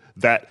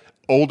that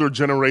older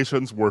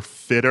generations were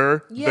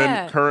fitter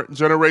than current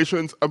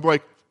generations. I'm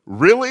like,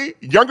 really?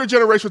 Younger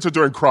generations are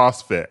doing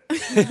CrossFit.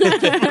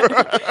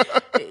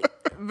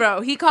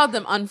 Bro, he called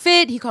them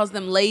unfit. He calls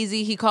them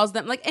lazy. He calls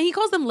them and he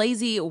calls them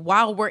lazy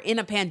while we're in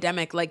a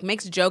pandemic.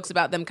 Makes jokes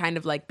about them kind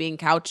of being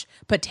couch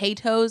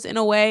potatoes in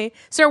a way.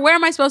 Sir, where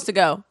am I supposed to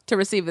go to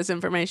receive this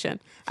information?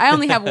 I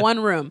only have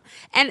one room.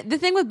 And the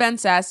thing with Ben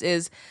Sass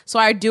is, so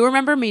I do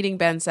remember meeting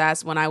Ben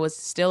Sass when I was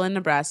still in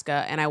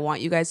Nebraska, and I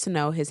want you guys to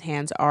know his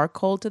hands are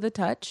cold to the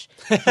touch.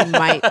 He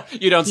might.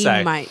 You don't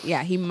say.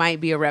 He might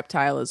be a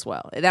reptile as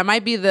well. That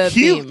might be the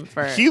theme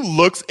for. He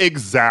looks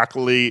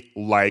exactly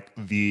like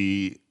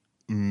the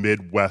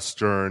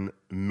Midwestern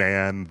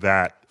man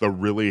that the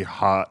really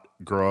hot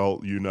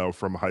girl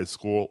from high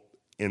school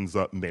ends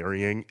up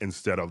marrying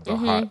instead of the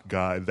hot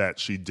guy that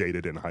she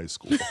dated in high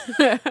school.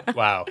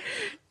 Wow.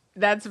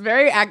 That's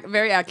very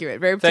accurate.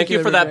 Very. Thank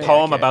you for that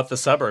poem about the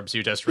suburbs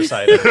you just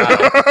recited.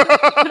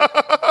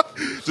 Wow.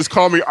 Just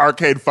call me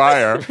Arcade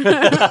Fire.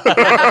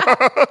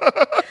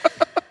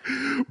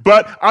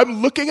 But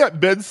I'm looking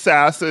at Ben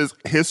Sass's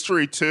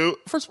history too.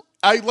 First of all,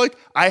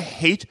 I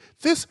hate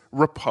this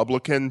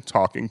Republican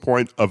talking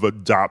point of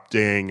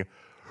adopting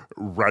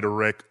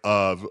rhetoric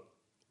of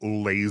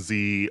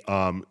lazy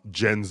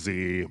Gen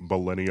Z,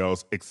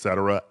 millennials,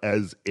 etc.,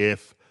 as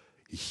if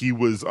he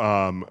was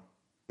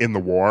in the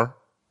war.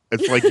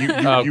 It's like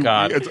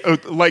God. It's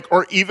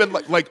or even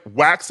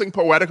waxing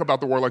poetic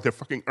about the war, like they're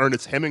fucking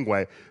Ernest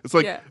Hemingway. It's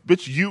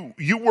bitch,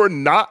 you were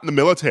not in the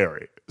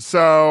military,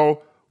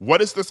 so. What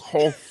is this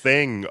whole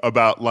thing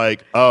about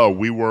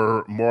we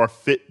were more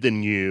fit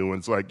than you?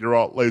 And it's you're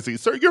all lazy.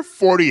 Sir, you're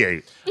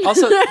 48.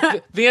 Also,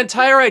 the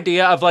entire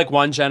idea of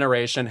one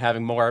generation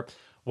having more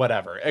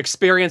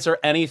experience or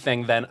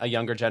anything than a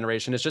younger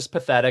generation is just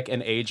pathetic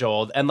and age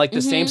old. And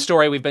the same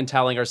story we've been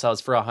telling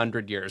ourselves for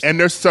 100 years. And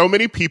there's so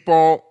many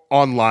people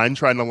online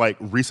trying to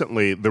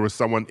recently there was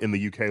someone in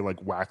the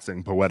UK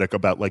waxing poetic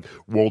about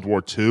World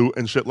War II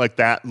and shit like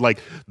that.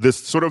 This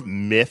sort of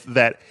myth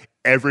that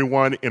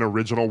everyone in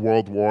original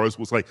world wars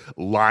was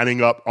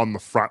lining up on the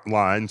front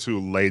line to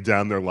lay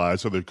down their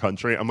lives for their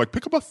country. I'm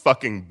pick up a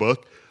fucking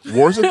book.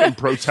 Wars have been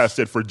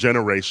protested for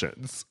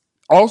generations.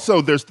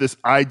 Also, there's this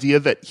idea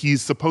that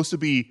he's supposed to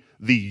be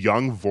the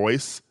young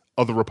voice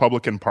of the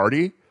Republican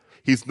Party.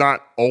 He's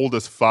not old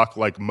as fuck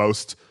like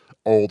most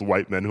old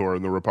white men who are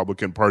in the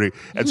Republican Party.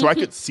 And so I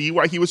could see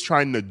why he was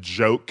trying to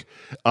joke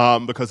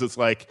because it's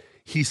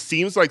he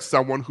seems like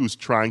someone who's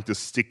trying to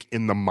stick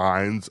in the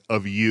minds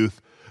of youth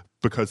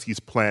because he's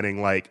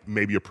planning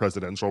maybe a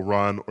presidential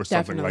run or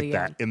something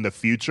that in the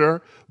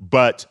future.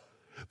 But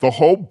the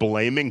whole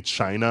blaming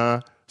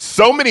China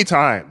so many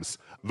times,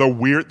 the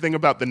weird thing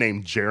about the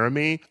name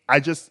Jeremy,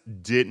 I just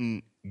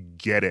didn't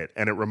get it.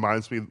 And it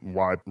reminds me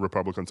why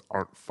Republicans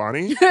aren't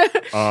funny.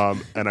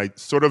 And I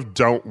sort of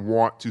don't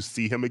want to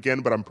see him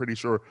again, but I'm pretty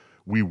sure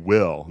we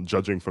will,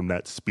 judging from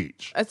that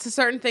speech. It's a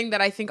certain thing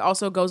that I think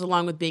also goes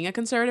along with being a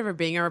conservative or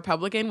being a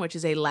Republican, which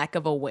is a lack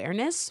of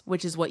awareness,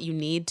 which is what you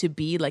need to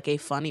be a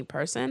funny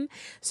person.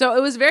 So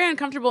it was very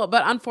uncomfortable,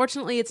 but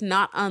unfortunately it's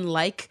not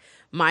unlike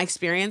my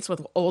experience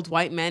with old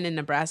white men in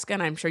Nebraska,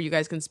 and I'm sure you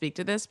guys can speak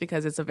to this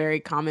because it's a very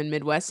common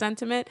Midwest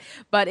sentiment,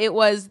 but it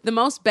was the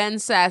most Ben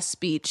Sass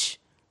speech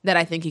that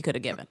I think he could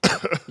have given.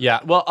 Yeah.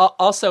 Well,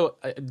 also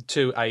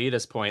to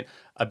Aida's point,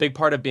 a big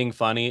part of being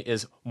funny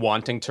is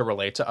wanting to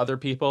relate to other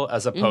people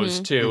as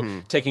opposed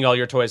to taking all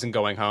your toys and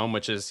going home,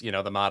 which is,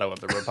 the motto of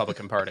the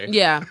Republican Party.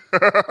 Yeah.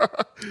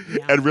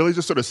 And really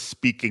just sort of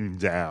speaking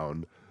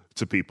down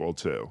to people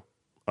too,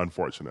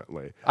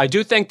 unfortunately. I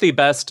do think the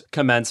best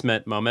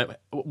commencement moment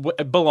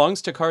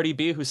belongs to Cardi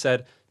B, who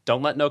said,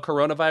 Don't let no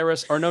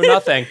coronavirus or no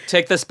nothing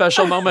take this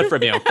special moment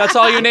from you. That's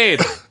all you need.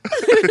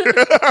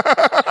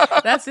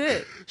 That's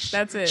it.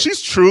 That's it.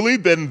 She's truly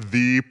been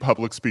the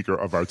public speaker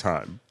of our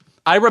time.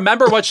 I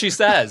remember what she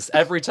says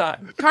every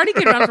time. Cardi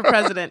could run for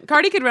president.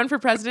 Cardi could run for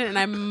president, and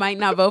I might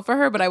not vote for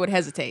her, but I would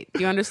hesitate. Do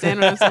you understand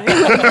what I'm saying?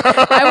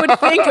 I would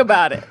think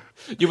about it.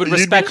 You would You'd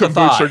be respect the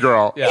kombucha thought.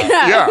 girl.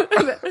 Yeah.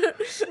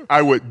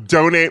 I would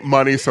donate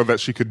money so that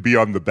she could be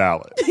on the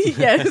ballot.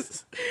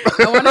 Yes.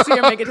 I want to see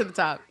her make it to the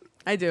top.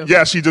 I do.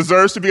 Yeah, she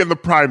deserves to be in the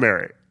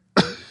primary.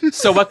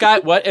 So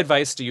what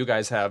advice do you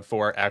guys have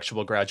for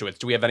actual graduates?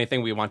 Do we have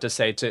anything we want to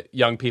say to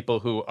young people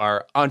who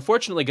are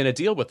unfortunately going to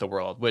deal with the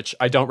world, which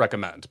I don't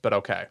recommend, but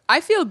okay.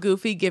 I feel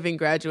goofy giving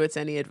graduates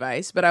any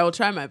advice, but I will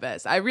try my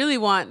best. I really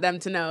want them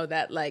to know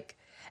that, like,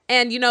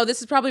 and, you know,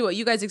 this is probably what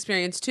you guys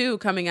experienced too,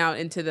 coming out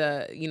into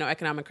the, you know,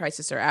 economic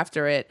crisis or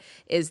after it,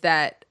 is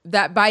that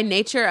by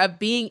nature of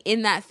being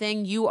in that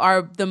thing, you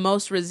are the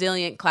most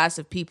resilient class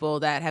of people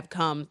that have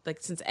come,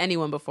 like, since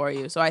anyone before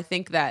you. So I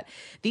think that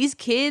these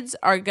kids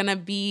are going to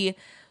be,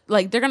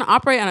 like, they're going to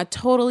operate on a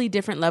totally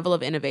different level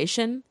of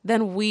innovation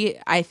than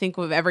I think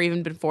we've ever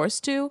even been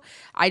forced to.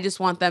 I just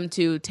want them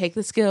to take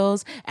the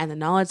skills and the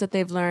knowledge that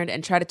they've learned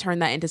and try to turn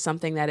that into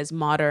something that is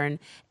modern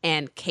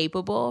and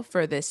capable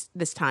for this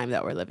time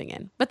that we're living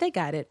in. But they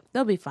got it.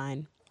 They'll be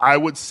fine. I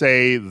would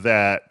say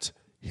that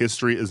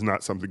history is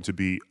not something to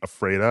be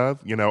afraid of.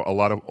 You know, a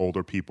lot of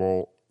older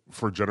people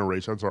for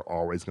generations are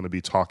always going to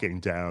be talking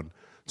down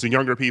to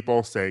younger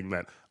people, saying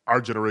that our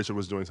generation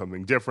was doing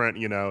something different.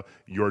 You know,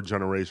 your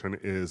generation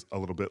is a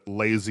little bit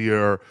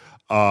lazier.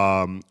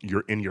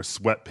 You're in your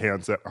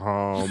sweatpants at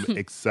home,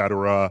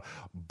 etc.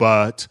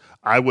 But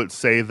I would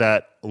say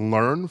that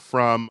learn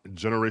from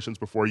generations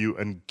before you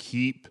and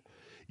keep,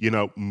 you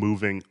know,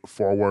 moving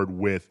forward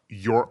with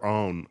your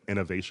own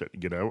innovation.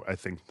 You know, I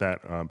think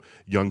that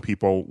young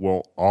people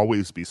will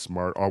always be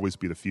smart, always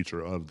be the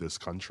future of this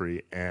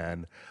country.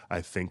 And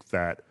I think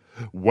that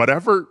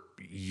whatever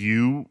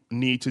you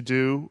need to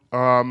do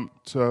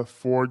to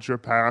forge your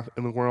path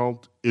in the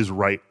world is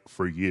right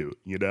for you.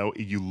 You know,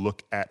 you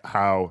look at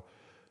how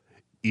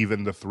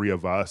even the three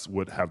of us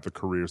would have the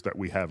careers that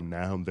we have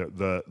now.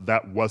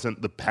 That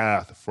wasn't the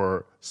path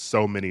for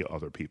so many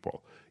other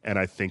people. And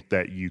I think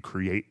that you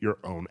create your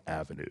own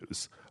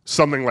avenues.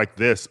 Something like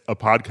this, a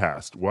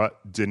podcast,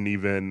 what didn't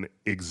even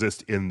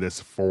exist in this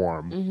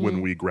form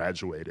when we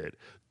graduated.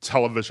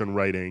 Television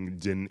writing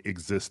didn't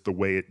exist the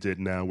way it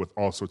did now with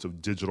all sorts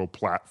of digital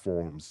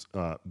platforms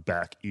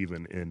back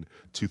even in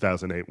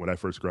 2008 when I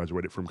first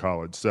graduated from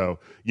college. So,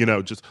 you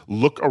know, just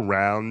look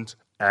around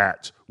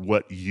at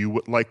what you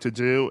would like to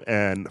do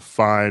and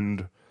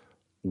find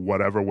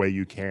whatever way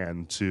you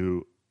can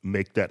to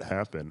make that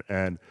happen.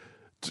 And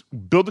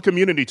build a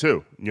community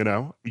too, you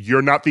know?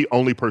 You're not the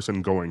only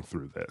person going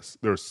through this.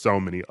 There's so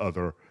many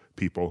other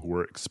people who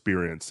are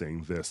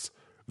experiencing this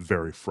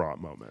very fraught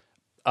moment.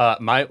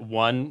 My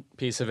one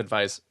piece of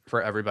advice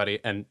for everybody,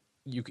 and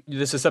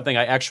this is something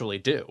I actually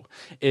do,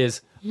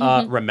 is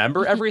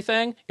remember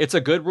everything. It's a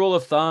good rule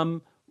of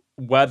thumb,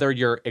 whether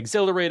you're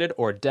exhilarated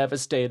or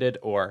devastated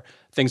or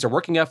things are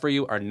working out for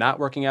you or not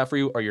working out for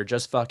you or you're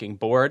just fucking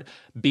bored.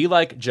 Be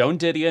like Joan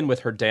Didion with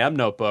her damn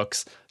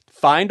notebooks.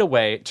 Find a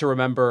way to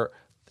remember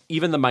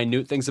even the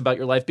minute things about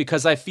your life,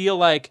 because I feel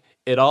like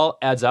it all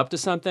adds up to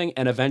something,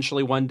 and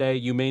eventually one day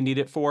you may need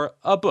it for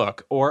a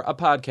book or a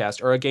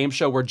podcast or a game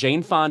show where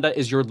Jane Fonda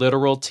is your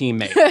literal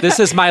teammate. This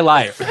is my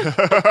life.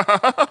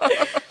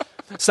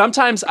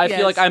 Sometimes I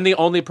feel like I'm the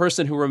only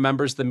person who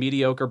remembers the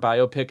mediocre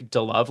biopic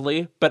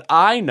DeLovely, but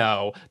I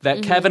know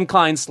that Kevin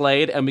Kline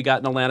slayed and we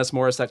got an Alanis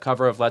Morissette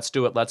cover of Let's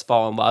Do It, Let's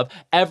Fall in Love.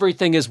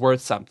 Everything is worth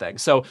something.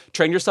 So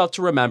train yourself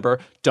to remember.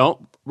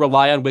 Don't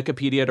rely on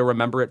Wikipedia to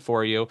remember it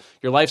for you.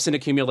 Your life's an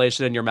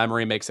accumulation and your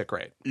memory makes it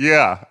great.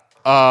 Yeah,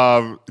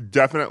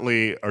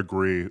 definitely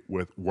agree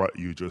with what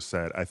you just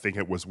said. I think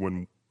it was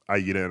when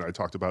Aida and I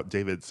talked about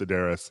David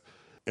Sedaris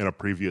in a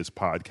previous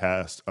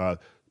podcast,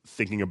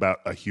 thinking about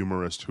a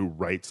humorist who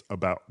writes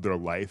about their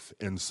life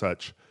in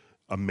such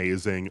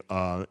amazing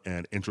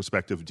and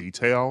introspective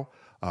detail,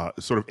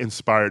 sort of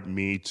inspired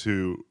me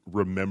to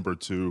remember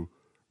to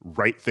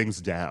write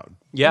things down.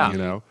 Yeah. You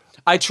know?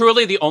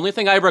 The only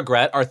thing I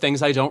regret are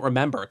things I don't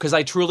remember because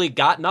I truly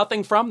got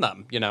nothing from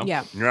them, you know?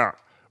 Yeah. Yeah.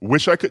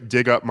 Wish I could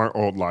dig up my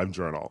old Live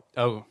journal.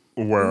 Oh.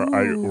 Where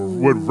I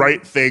would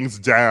write things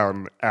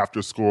down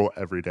after school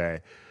every day.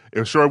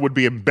 It sure would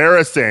be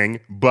embarrassing,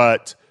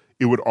 but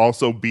it would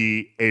also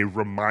be a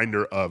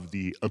reminder of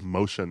the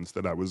emotions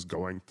that I was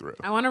going through.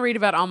 I want to read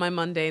about all my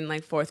mundane,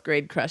 like, fourth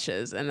grade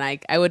crushes, and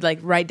I would, like,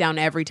 write down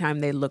every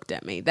time they looked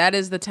at me.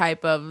 That's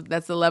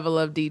the level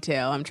of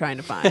detail I'm trying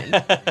to find.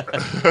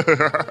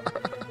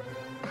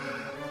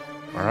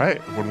 All right,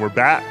 when we're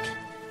back,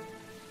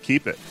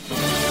 keep it.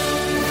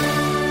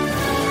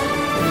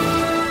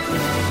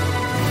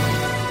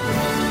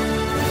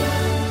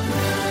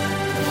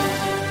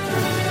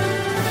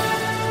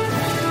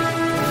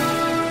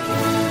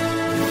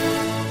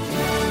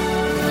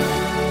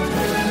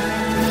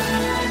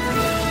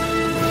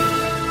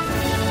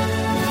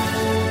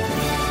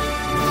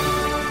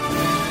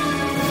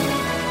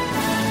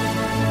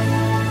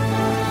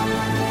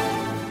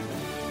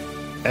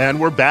 And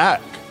we're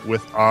back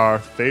with our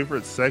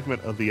favorite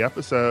segment of the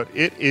episode.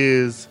 It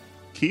is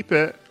Keep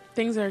It.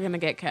 Things are going to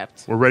get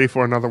kept. We're ready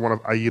for another one of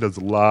Aida's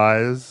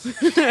lies.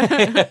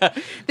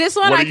 This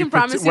one I can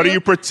promise you. What are you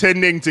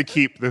pretending to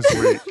keep this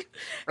week?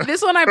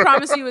 This one I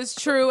promise you is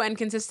true and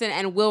consistent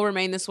and will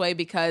remain this way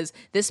because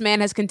this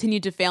man has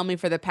continued to fail me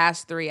for the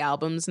past 3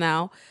 albums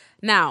now.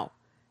 Now,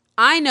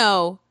 I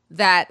know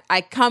that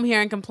I come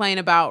here and complain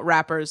about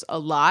rappers a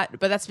lot,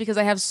 but that's because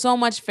I have so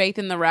much faith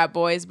in the rap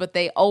boys, but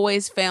they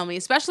always fail me,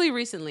 especially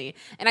recently.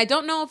 And I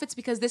don't know if it's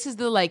because this is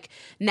the like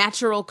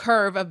natural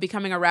curve of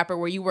becoming a rapper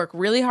where you work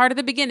really hard at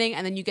the beginning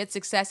and then you get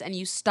success and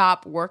you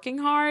stop working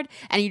hard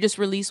and you just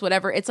release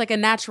whatever. It's like a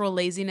natural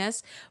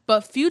laziness.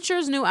 But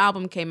Future's new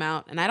album came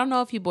out, and I don't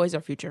know if you boys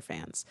are Future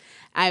fans.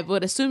 I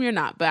would assume you're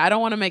not, but I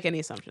don't want to make any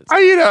assumptions.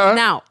 Aida!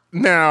 Now,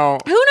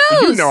 who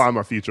knows? You know I'm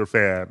a Future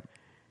fan.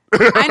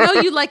 I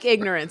know you like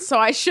ignorance, so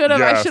I should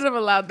have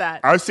allowed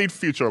that. I've seen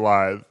Future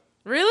live.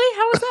 Really?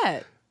 How was that?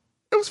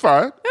 It was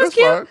fun. It was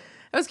cute. Fun.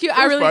 It was cute.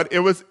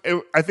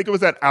 Fun. I think it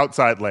was at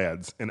Outside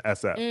Lands in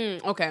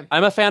SF. Okay.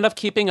 I'm a fan of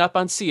keeping up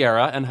on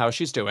Sierra and how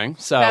she's doing,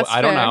 so That's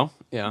I don't fair. know.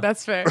 Yeah,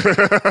 That's fair.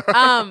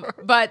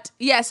 But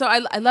yeah, so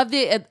I love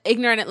the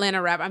ignorant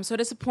Atlanta rap. I'm so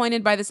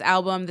disappointed by this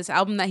album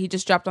that he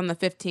just dropped on the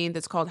 15th.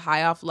 It's called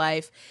High Off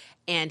Life,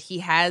 and he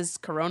has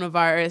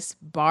coronavirus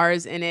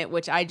bars in it,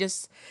 which I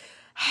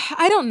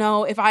don't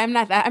know if I'm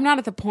not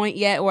at the point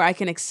yet where I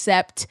can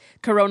accept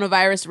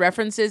coronavirus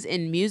references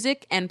in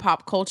music and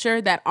pop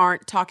culture that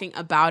aren't talking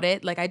about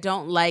it. Like, I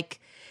don't like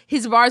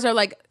his bars are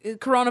like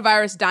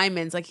coronavirus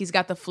diamonds, like he's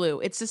got the flu.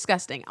 It's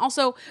disgusting.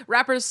 Also,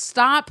 rappers,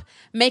 stop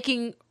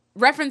making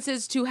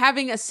references to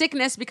having a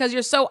sickness because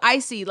you're so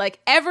icy. Like,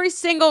 every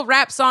single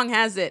rap song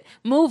has it.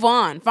 Move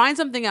on. Find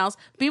something else.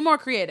 Be more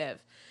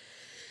creative.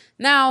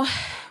 Now,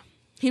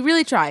 he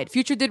really tried.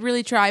 Future did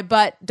really try,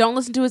 but don't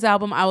listen to his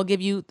album. I will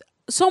give you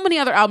so many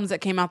other albums that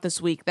came out this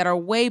week that are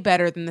way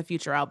better than the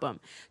Future album.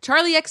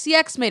 Charli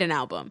XCX made an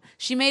album.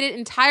 She made it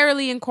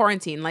entirely in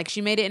quarantine. Like, she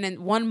made it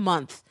in 1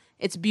 month.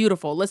 It's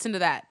beautiful. Listen to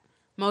that.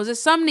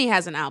 Moses Sumney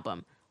has an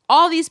album.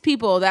 All these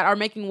people that are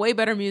making way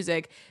better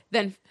music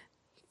than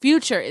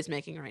Future is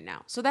making right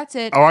now. So that's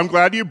it. Oh, I'm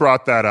glad you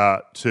brought that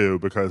up too,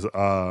 because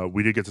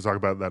we did get to talk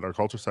about that in our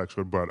culture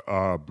section. But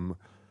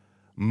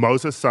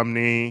Moses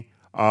Sumney,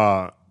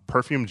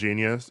 Perfume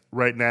Genius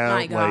right now,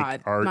 My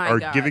God. are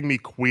giving me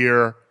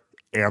queer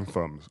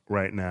anthems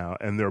right now,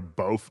 and they're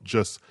both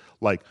just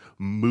like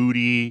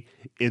moody,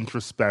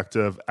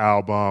 introspective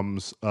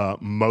albums.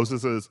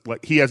 Moses is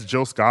like, he has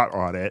Jill Scott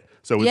on it,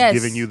 so it's Yes.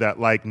 giving you that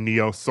like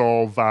neo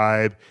soul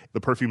vibe.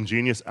 The Perfume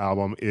Genius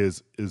album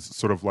is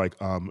sort of like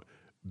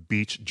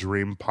beach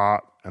dream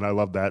pop, and I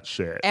love that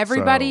shit.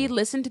 Everybody So-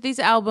 listen to these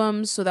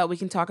albums so that we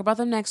can talk about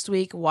them next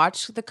week.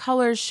 Watch the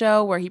Colors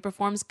show where he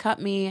performs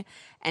Cut Me,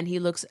 and he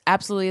looks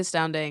absolutely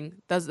astounding.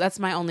 That's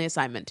my only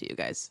assignment to you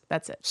guys.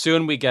 That's it.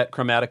 soon we get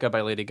Chromatica by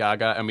Lady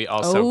Gaga, and we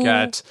also Oh.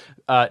 get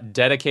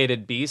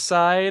Dedicated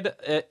B-side,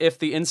 if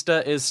the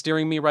Insta is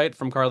steering me right,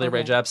 from Carly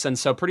Rae Jepsen.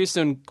 So pretty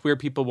soon, queer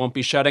people won't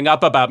be shutting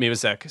up about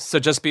music. So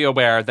just be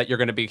aware that you're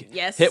going to be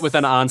Yes. hit with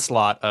an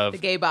onslaught of The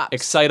gay bops.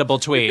 excitable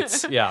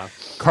tweets. Yeah.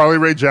 Carly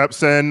Rae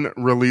Jepsen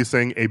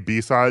releasing a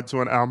B-side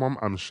to an album.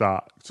 I'm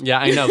shocked. Yeah,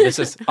 I know. This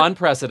is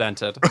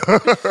unprecedented.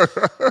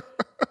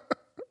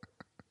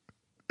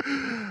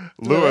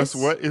 Lewis,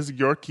 what is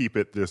your keep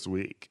it this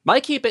week? My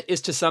keep it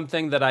is to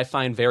something that I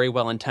find very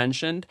well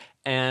intentioned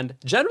and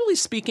generally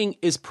speaking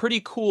is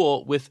pretty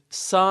cool with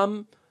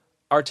some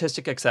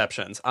artistic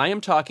exceptions. I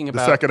am talking The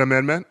about Second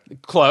Amendment?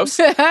 close.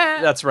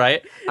 That's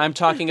right. I'm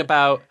talking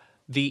about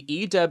the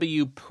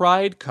EW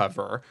Pride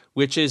cover,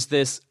 which is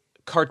this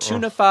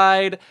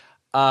cartoonified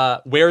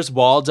Where's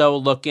Waldo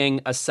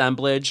looking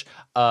assemblage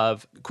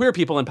of queer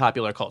people in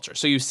popular culture.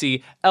 So you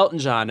see Elton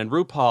John and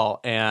RuPaul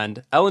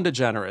and Ellen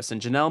DeGeneres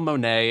and Janelle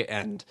Monáe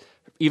and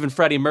even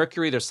Freddie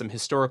Mercury. There's some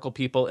historical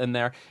people in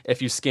there.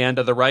 If you scan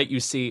to the right, you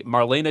see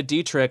Marlena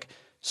Dietrich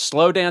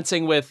slow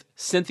dancing with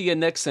Cynthia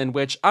Nixon,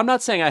 which I'm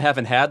not saying I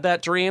haven't had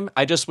that dream.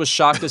 I just was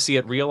shocked to see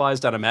it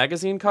realized on a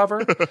magazine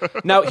cover.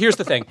 Now, here's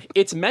the thing.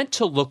 It's meant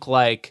to look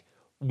like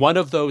one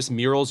of those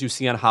murals you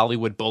see on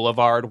Hollywood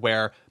Boulevard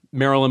where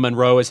Marilyn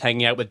Monroe is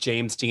hanging out with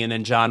James Dean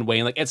and John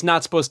Wayne. Like, it's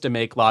not supposed to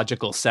make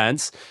logical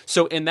sense.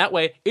 So in that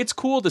way, it's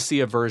cool to see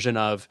a version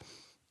of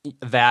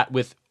that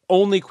with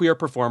only queer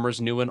performers,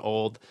 new and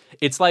old.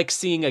 It's like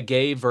seeing a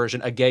gayer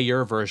version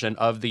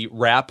of the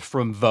rap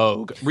from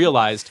Vogue,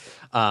 realized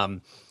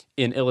in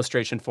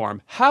illustration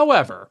form.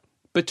 However,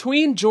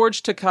 between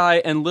George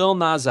Takei and Lil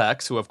Nas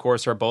X, who of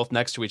course are both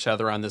next to each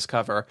other on this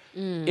cover,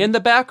 in the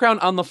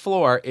background on the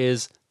floor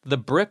is the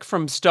brick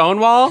from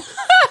Stonewall.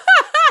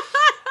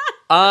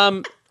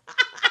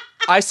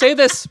 I say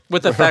this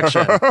with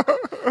affection.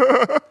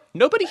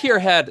 Nobody here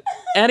had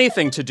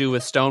anything to do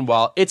with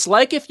Stonewall. It's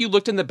like if you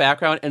looked in the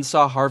background and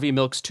saw Harvey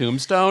Milk's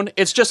tombstone.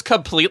 It's just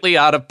completely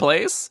out of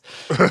place.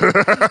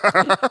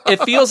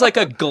 It feels like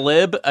a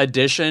glib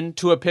addition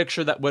to a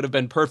picture that would have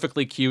been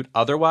perfectly cute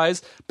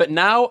otherwise. But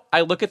now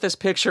I look at this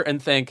picture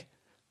and think,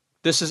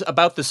 this is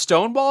about the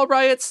Stonewall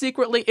riots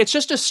secretly. It's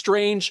just a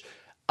strange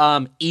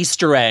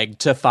Easter egg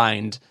to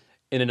find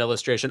in an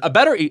illustration. A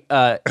better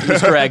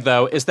Easter egg,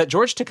 though, is that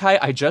George Takei,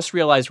 I just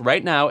realized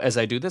right now, as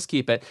I do this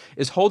Keep It,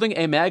 is holding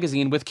a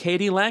magazine with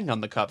Katie Lang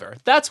on the cover.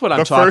 That's what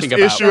I'm talking about.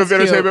 The first issue of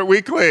That's Entertainment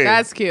Weekly.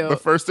 That's cute. The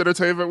first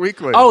Entertainment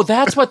Weekly. Oh,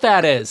 that's what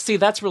that is. See,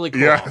 that's really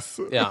cool. Yes.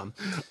 Yeah.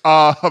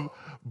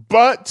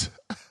 But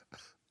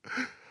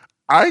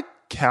I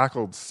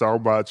cackled so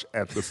much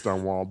at the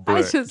Stonewall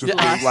Brick. just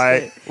lost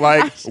like, it.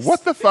 like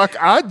what the fuck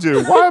I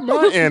do? Why am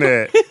I in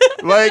it?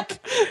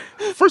 Like,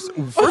 first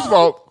of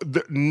all,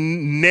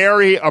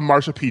 nary a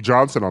Marsha P.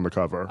 Johnson on the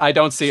cover. I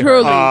don't see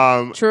Truly.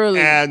 her.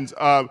 Truly. And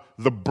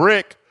the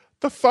Brick.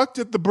 The fuck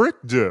did the Brick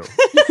do?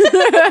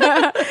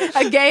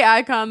 A gay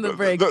icon, the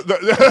Brick.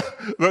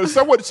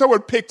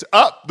 Someone picked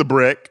up the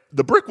Brick.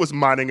 The Brick was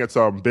minding its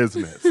own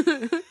business.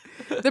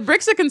 The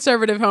Brick's a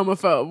conservative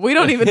homophobe. We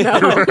don't even know.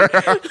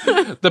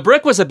 The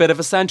Brick was a bit of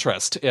a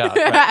centrist. Yeah.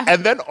 Right.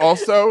 And then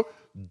also,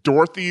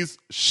 Dorothy's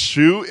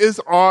shoe is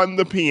on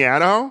the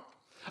piano.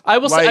 I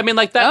will say, I mean,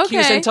 like, that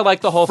cues Okay. into,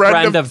 like, the whole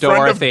friend of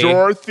Dorothy.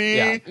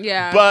 Yeah.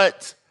 Yeah.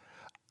 But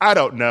I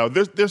don't know.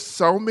 There's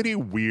so many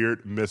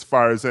weird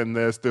misfires in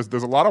this.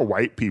 There's a lot of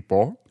white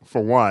people,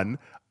 for one.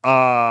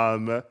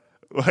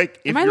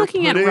 Like, if Am I you're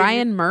looking at putting-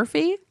 Ryan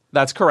Murphy?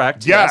 That's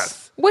correct.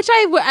 Yes. Which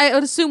I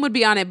would assume would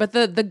be on it, but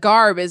the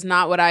garb is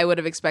not what I would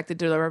have expected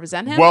to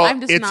represent him. Well, I'm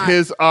just it's not.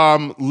 his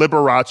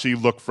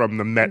Liberace look from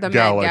the Met The Met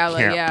Gala Gala,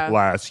 camp yeah.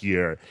 last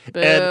year.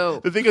 Boo.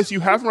 And the thing is, you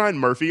have Ryan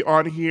Murphy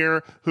on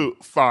here, who,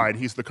 fine,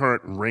 he's the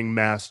current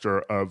ringmaster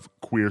of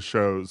queer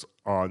shows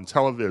on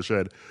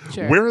television.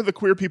 Sure. Where are the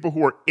queer people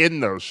who are in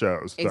those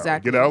shows, though?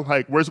 Exactly. You know,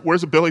 like,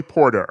 where's a Billy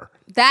Porter?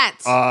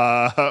 That's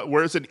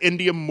Where's an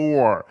India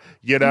Moore?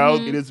 You know,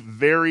 Mm-hmm. it is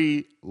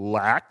very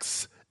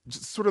lax.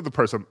 Just sort of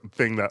the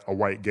thing that a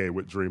white gay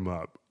would dream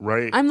up,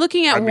 right? I'm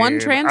looking at one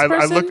trans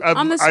person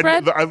on the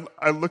spread.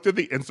 I looked at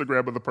the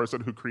Instagram of the person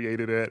who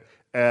created it,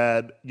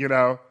 and, you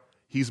know,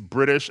 he's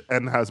British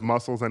and has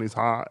muscles and he's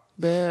hot.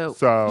 Boo.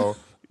 So,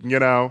 you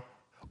know,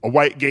 a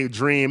white gay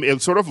dream. It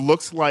sort of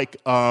looks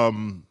like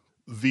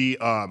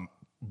the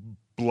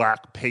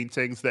black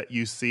paintings that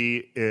you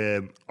see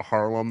in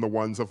Harlem, the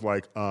ones of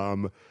like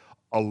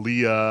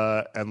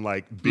Aaliyah and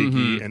like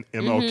Biggie and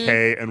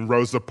MLK and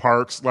Rosa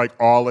Parks, like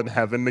all in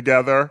heaven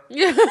together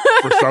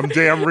for some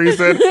damn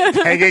reason,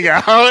 hanging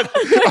out.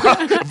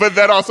 But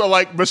then also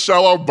like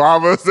Michelle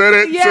Obama's in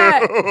it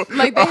too.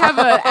 Like they have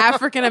an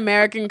African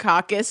American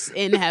caucus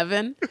in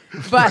heaven.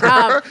 But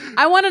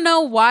I want to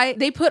know why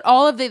they put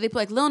all of they put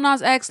like Lil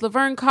Nas X,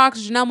 Laverne Cox,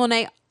 Janelle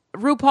Monáe,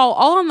 RuPaul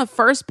all on the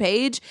first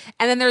page,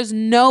 and then there's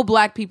no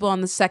black people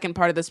on the second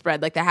part of the spread,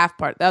 like the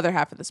other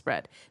half of the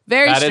spread.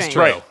 Very strange. That is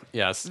true. Right.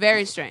 Yes.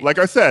 Very strange. Like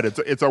I said,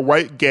 it's a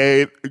white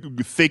gay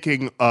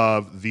thinking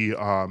of the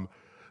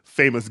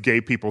famous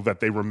gay people that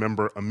they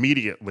remember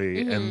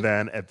immediately. And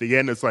then at the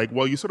end, it's like,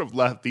 well, you sort of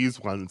left these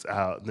ones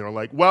out. And they're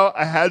like, well,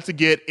 I had to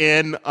get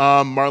in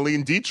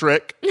Marlene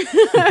Dietrich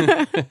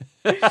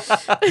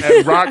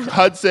and Rock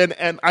Hudson.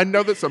 And I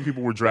know that some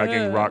people were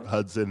dragging Rock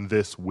Hudson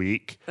this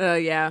week.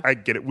 Yeah. I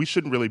get it. We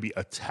shouldn't really be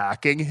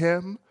attacking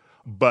him,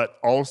 but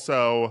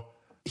also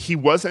he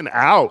wasn't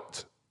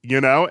out, you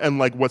know? And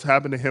like what's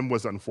happened to him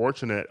was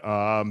unfortunate,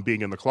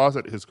 being in the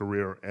closet his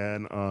career,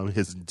 and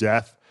his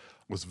death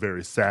was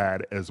very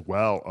sad as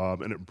well.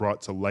 And it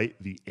brought to light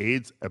the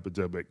AIDS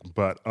epidemic.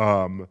 But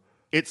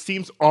it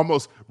seems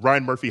almost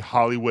Ryan Murphy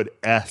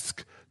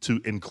Hollywood-esque to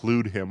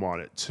include him on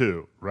it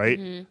too,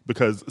 right?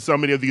 Because so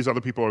many of these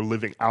other people are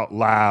living out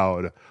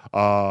loud,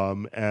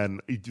 and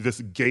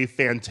this gay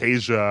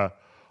fantasia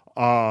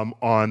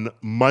on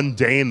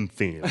mundane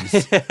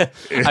themes.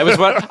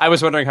 I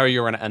was wondering how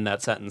you were going to end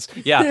that sentence.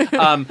 Yeah.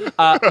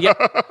 Yeah.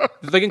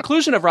 The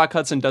conclusion of Rock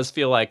Hudson does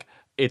feel like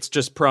it's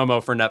just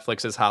promo for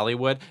Netflix's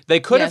Hollywood. They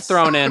could have Yes.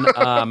 thrown in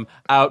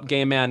out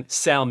gay man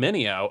Sal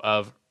Mineo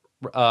of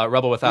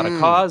Rebel Without a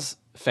Cause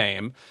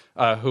fame,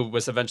 who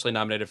was eventually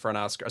nominated for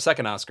a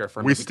second Oscar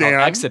for a movie called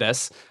stand.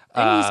 Exodus.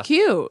 And he's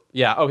cute.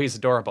 Yeah. Oh, he's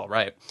adorable.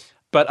 Right.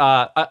 But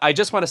I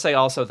just want to say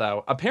also,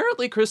 though,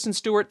 apparently Kristen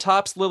Stewart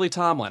tops Lily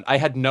Tomlin. I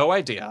had no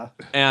idea,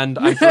 and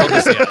I'm thrilled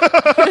to see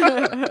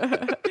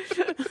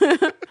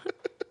it.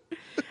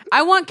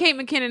 I want Kate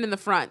McKinnon in the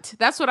front.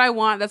 That's what I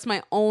want. That's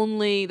my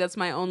only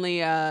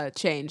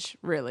change,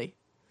 really.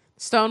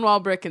 Stonewall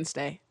Brick can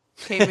stay.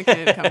 Kate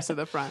McKinnon comes to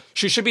the front.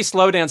 She should be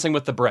slow dancing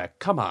with the brick.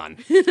 Come on.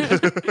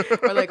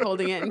 Or like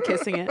holding it and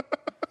kissing it.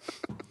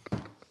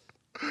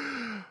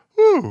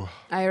 Whew.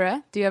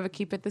 Ira, do you have a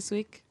keep it this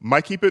week?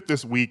 My keep it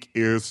this week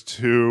is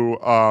to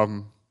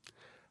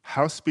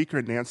House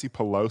Speaker Nancy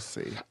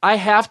Pelosi. I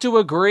have to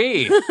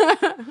agree.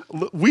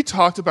 We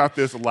talked about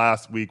this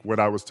last week when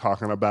I was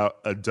talking about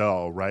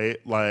Adele, right?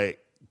 Like,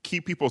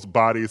 keep people's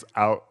bodies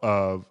out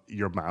of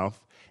your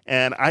mouth.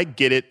 And I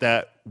get it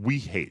that we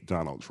hate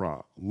Donald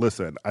Trump.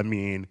 Listen, I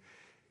mean,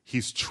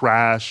 he's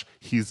trash.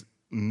 He's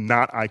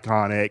not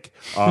iconic.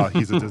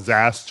 He's a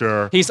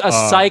disaster. He's a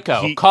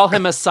psycho. Call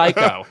him a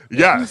psycho.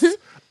 Yes.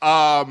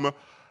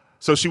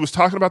 So she was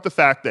talking about the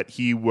fact that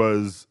he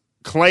was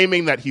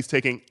claiming that he's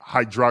taking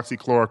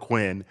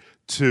hydroxychloroquine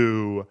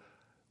to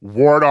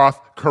ward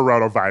off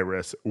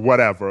coronavirus,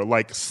 whatever,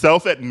 like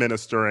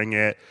self-administering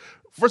it.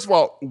 First of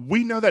all,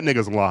 we know that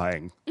nigga's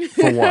lying,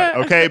 for one,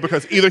 okay?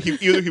 Because either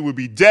he would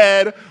be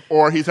dead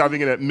or he's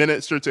having it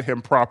administered to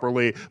him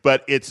properly.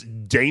 But it's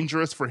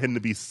dangerous for him to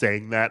be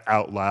saying that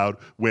out loud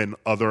when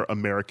other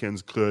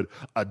Americans could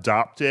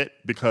adopt it,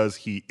 because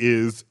he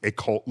is a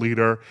cult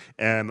leader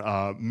and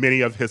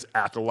many of his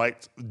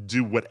acolytes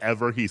do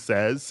whatever he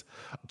says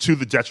to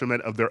the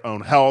detriment of their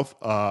own health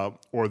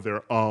or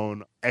their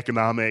own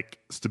economic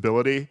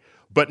stability.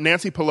 But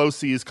Nancy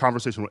Pelosi's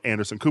conversation with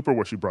Anderson Cooper,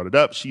 where she brought it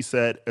up, she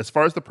said, as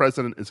far as the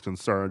president is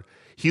concerned,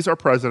 he's our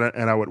president,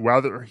 and I would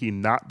rather he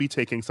not be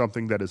taking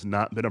something that has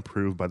not been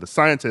approved by the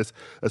scientists,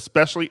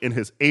 especially in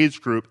his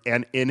age group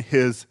and in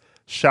his,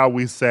 shall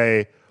we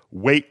say,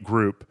 weight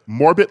group.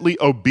 Morbidly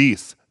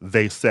obese,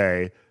 they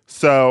say.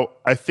 So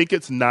I think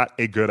it's not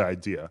a good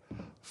idea.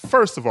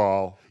 First of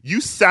all,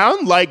 you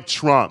sound like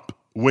Trump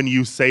when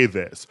you say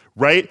this,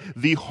 right?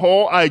 The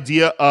whole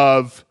idea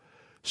of,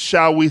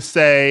 shall we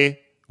say,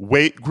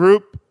 weight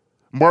group,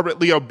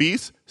 morbidly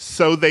obese,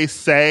 so they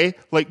say,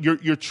 like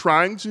you're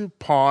trying to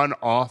pawn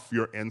off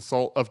your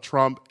insult of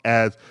Trump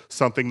as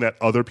something that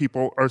other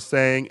people are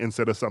saying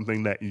instead of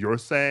something that you're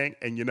saying.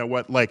 And you know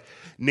what? Like,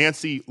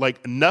 Nancy,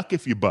 like, knuck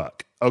if you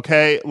buck,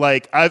 okay?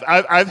 Like,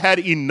 I've had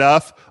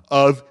enough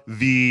of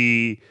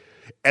the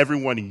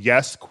everyone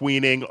yes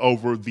queening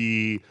over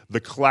the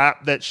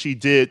clap that she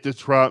did to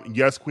Trump,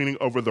 yes queening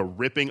over the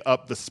ripping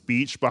up the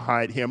speech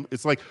behind him.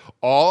 It's like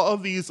all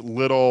of these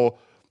little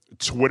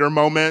Twitter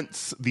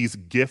moments, these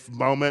GIF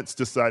moments,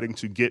 deciding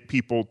to get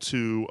people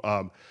to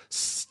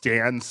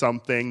stand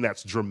something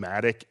that's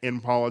dramatic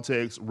in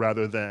politics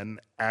rather than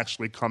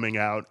actually coming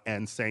out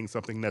and saying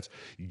something that's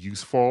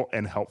useful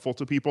and helpful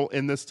to people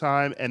in this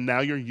time. And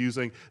now you're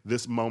using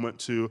this moment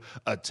to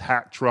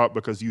attack Trump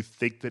because you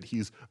think that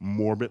he's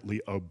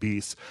morbidly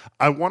obese.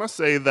 I want to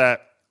say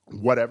that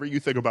whatever you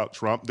think about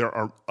Trump, there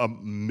are a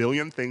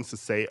million things to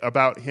say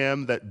about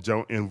him that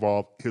don't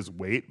involve his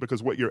weight,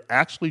 because what you're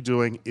actually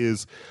doing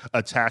is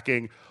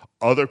attacking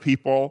other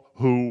people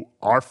who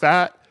are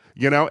fat,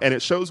 you know, and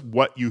it shows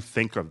what you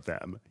think of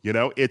them. You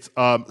know, it's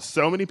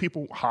so many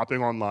people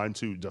hopping online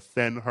to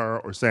defend her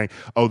or saying,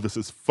 oh, this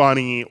is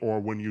funny, or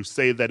when you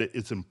say that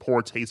it's in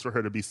poor taste for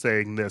her to be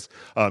saying this,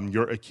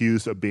 you're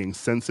accused of being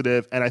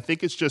sensitive. And I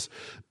think it's just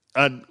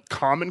a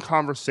common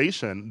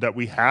conversation that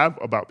we have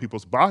about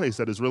people's bodies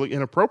that is really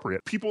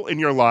inappropriate. People in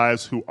your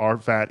lives who are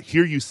fat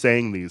hear you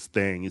saying these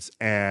things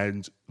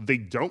and they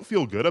don't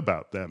feel good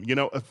about them. You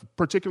know,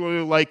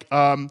 particularly like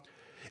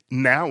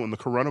now in the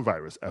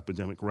coronavirus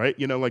epidemic, right?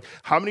 You know, like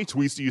how many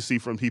tweets do you see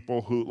from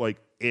people who like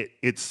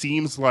it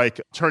seems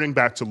like, turning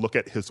back to look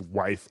at his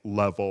wife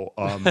level,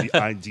 the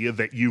idea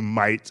that you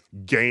might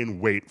gain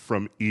weight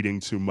from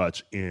eating too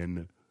much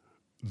in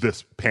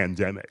this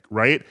pandemic,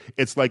 right?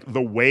 It's like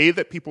the way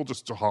that people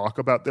just talk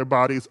about their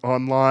bodies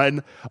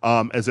online,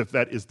 as if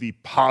that is the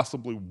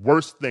possibly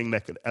worst thing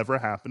that could ever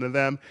happen to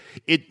them.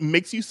 It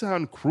makes you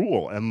sound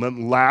cruel. And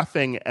then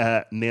laughing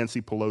at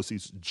Nancy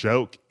Pelosi's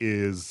joke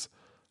is,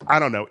 I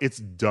don't know, it's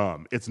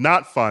dumb. It's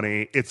not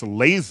funny. It's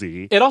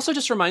lazy. It also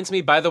just reminds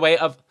me, by the way,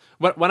 of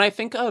when I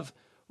think of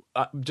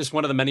just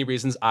one of the many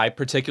reasons I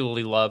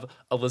particularly love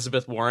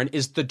Elizabeth Warren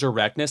is the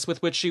directness with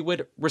which she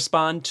would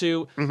respond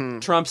to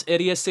Trump's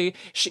idiocy.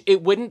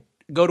 It wouldn't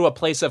go to a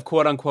place of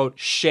quote unquote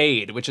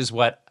shade, which is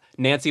what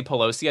Nancy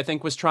Pelosi, I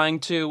think, was trying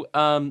to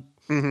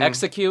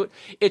execute.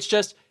 It's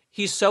just,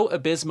 he's so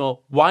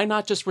abysmal. Why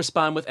not just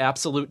respond with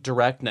absolute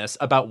directness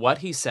about what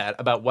he said,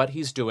 about what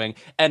he's doing,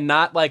 and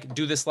not like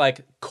do this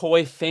like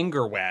coy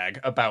finger wag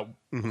about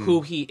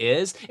who he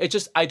is? It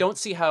just, I don't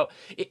see how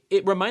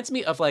it reminds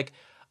me of like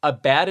a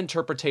bad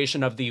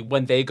interpretation of the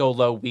when they go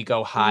low, we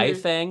go high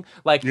thing.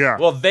 Like,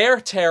 well,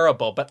 they're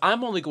terrible, but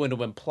I'm only going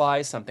to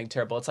imply something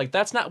terrible. It's like,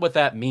 that's not what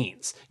that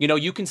means. You know,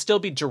 you can still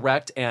be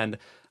direct and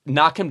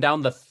knock him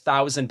down the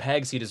 1,000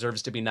 pegs he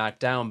deserves to be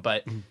knocked down,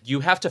 but you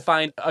have to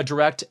find a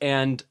direct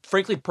and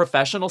frankly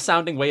professional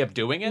sounding way of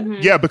doing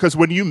it. Yeah, because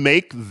when you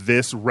make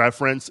this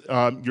reference,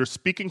 you're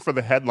speaking for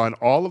the headline.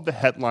 All of the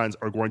headlines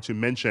are going to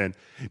mention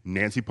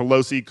Nancy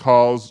Pelosi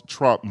calls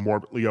Trump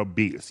morbidly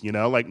obese, you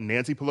know, like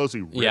Nancy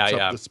Pelosi rips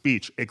up the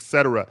speech,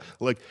 etc.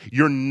 Like,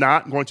 you're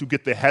not going to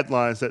get the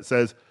headlines that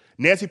says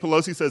Nancy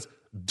Pelosi says,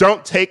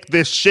 don't take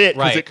this shit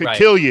because it could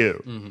kill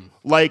you.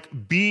 Like,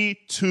 be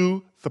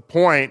to the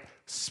point.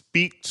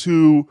 Speak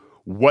to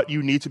what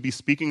you need to be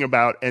speaking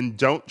about, and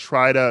don't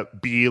try to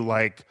be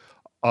like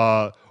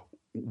a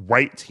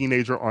white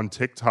teenager on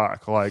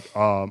TikTok, like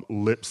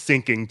lip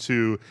syncing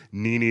to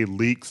Nene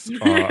Leakes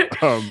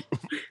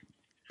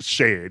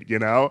shade, you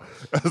know?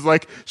 It's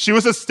like she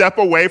was a step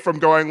away from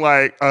going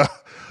like,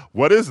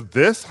 what is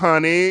this,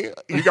 honey?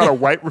 You got a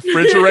white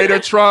refrigerator,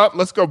 Trump?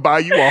 Let's go buy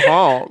you a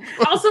home.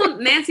 Also,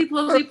 Nancy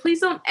Pelosi, please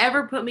don't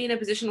ever put me in a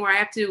position where I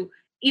have to,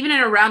 even in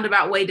a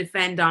roundabout way,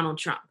 defend Donald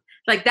Trump.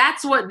 Like,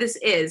 that's what this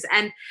is.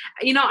 And,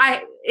 you know,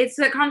 it's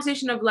a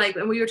conversation of like,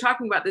 and we were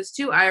talking about this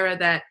too, Ira,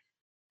 that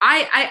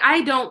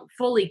I don't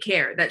fully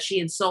care that she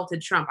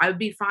insulted Trump. I would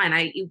be fine.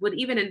 I would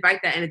even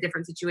invite that in a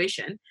different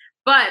situation.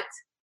 But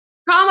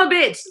Call him a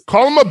bitch.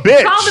 Call him a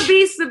bitch. Call the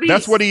beast the beast.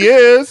 That's what he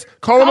is.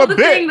 Call him a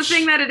bitch. The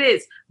thing that it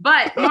is.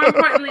 But more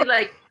importantly,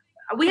 like,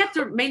 we have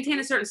to maintain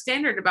a certain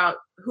standard about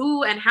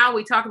who and how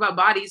we talk about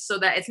bodies so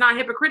that it's not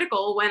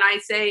hypocritical when I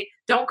say,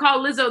 don't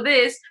call Lizzo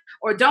this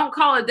or don't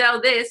call Adele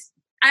this.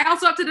 I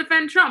also have to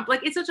defend Trump.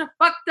 Like, it's such a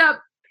fucked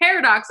up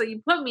paradox that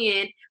you put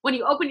me in when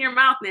you open your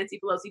mouth, Nancy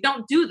Pelosi.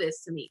 Don't do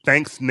this to me.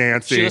 Thanks,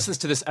 Nancy. She listens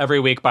to this every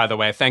week, by the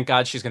way. Thank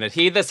God she's going to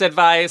heed this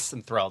advice.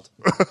 I'm thrilled.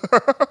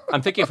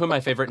 I'm thinking of who my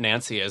favorite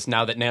Nancy is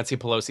now that Nancy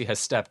Pelosi has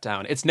stepped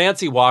down. It's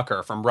Nancy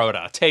Walker from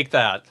Rhoda. Take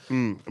that.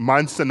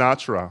 Mine's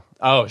Sinatra.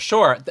 Oh,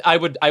 sure. I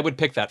would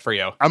pick that for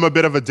you. I'm a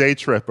bit of a day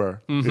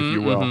tripper, if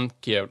you will.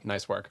 Cute.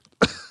 Nice work.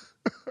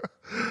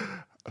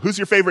 Who's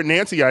your favorite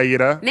Nancy,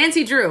 Aida?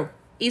 Nancy Drew.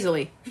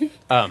 Easily.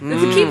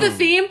 To keep the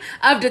theme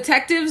of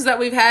detectives that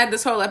we've had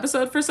this whole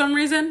episode for some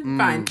reason,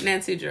 fine.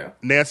 Nancy Drew.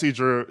 Nancy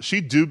Drew. She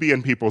do be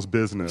in people's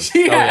business.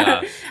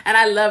 Yeah. And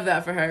I love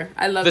that for her.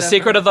 I love the that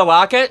secret of the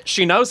locket.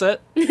 She knows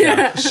it.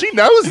 Yeah. She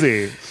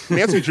nosy.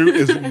 Nancy Drew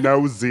is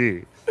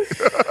nosy.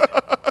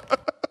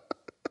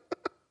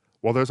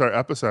 Well, there's our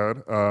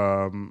episode.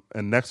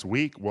 And next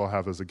week, we'll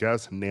have as a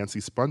guest Nancy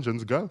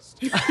Spongeon's ghost.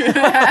 Good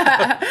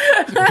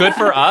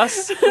for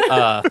us.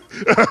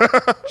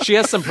 She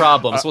has some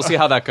problems. We'll see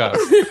how that goes.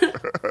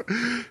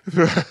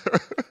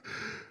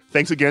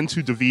 Thanks again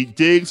to Daveed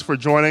Diggs for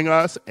joining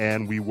us,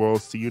 and we will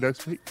see you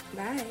next week.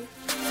 Bye.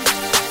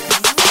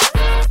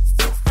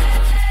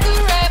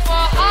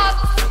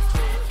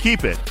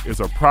 Keep It is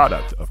a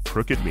product of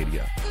Crooked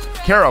Media.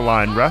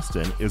 Caroline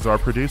Reston is our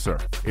producer.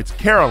 It's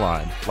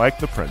Caroline, like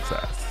the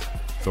princess,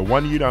 the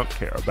one you don't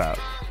care about.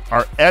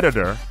 Our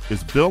editor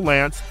is Bill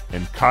Lance,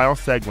 and Kyle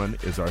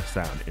Seglin is our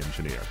sound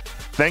engineer.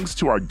 Thanks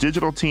to our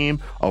digital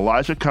team,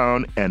 Elijah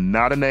Cohn and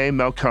Nadine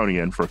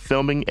Melkonian, for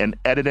filming and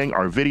editing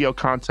our video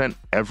content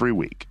every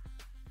week.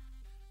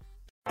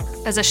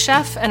 As a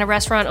chef and a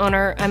restaurant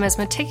owner, I'm as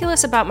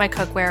meticulous about my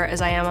cookware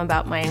as I am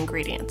about my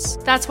ingredients.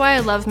 That's why I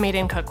love Made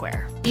in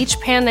Cookware. Each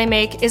pan they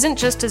make isn't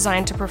just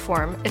designed to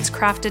perform, it's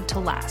crafted to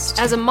last.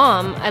 As a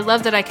mom, I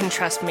love that I can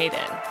trust Made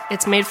In.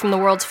 It's made from the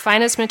world's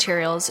finest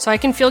materials, so I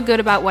can feel good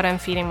about what I'm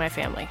feeding my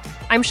family.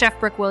 I'm Chef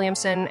Brooke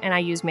Williamson, and I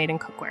use Made in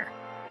Cookware.